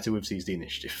it was better with Seize the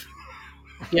Initiative.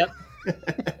 Yep.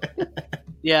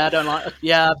 Yeah, I don't like it.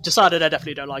 Yeah, I've decided I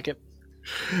definitely don't like it.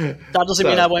 That doesn't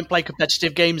mean I won't play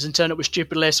competitive games and turn up with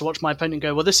stupid lists to watch my opponent and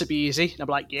go, well, this would be easy. And I'm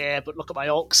like, yeah, but look at my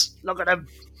orcs. Look at them.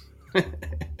 Do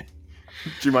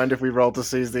you mind if we roll to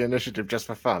Seize the Initiative just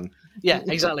for fun? Yeah,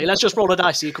 exactly. Let's just roll a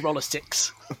dice so you can roll a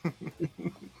 6.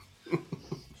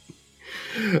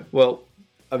 Well,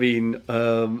 I mean,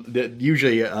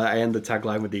 usually I end the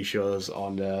tagline with these shows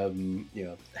on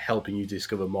helping you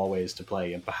discover more ways to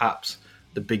play, and perhaps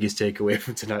the biggest takeaway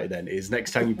from tonight then is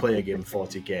next time you play a game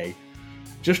 40k,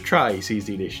 just try Seize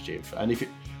the Initiative, and if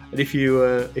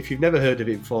you've never heard of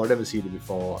it before, never seen it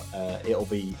before, it'll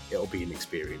be an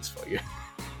experience for you.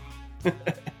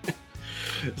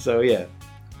 So yeah,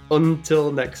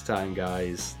 until next time,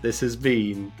 guys, this has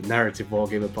been the Narrative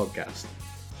Wargamer podcast,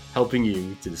 helping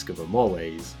you to discover more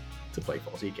ways to play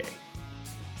 40k.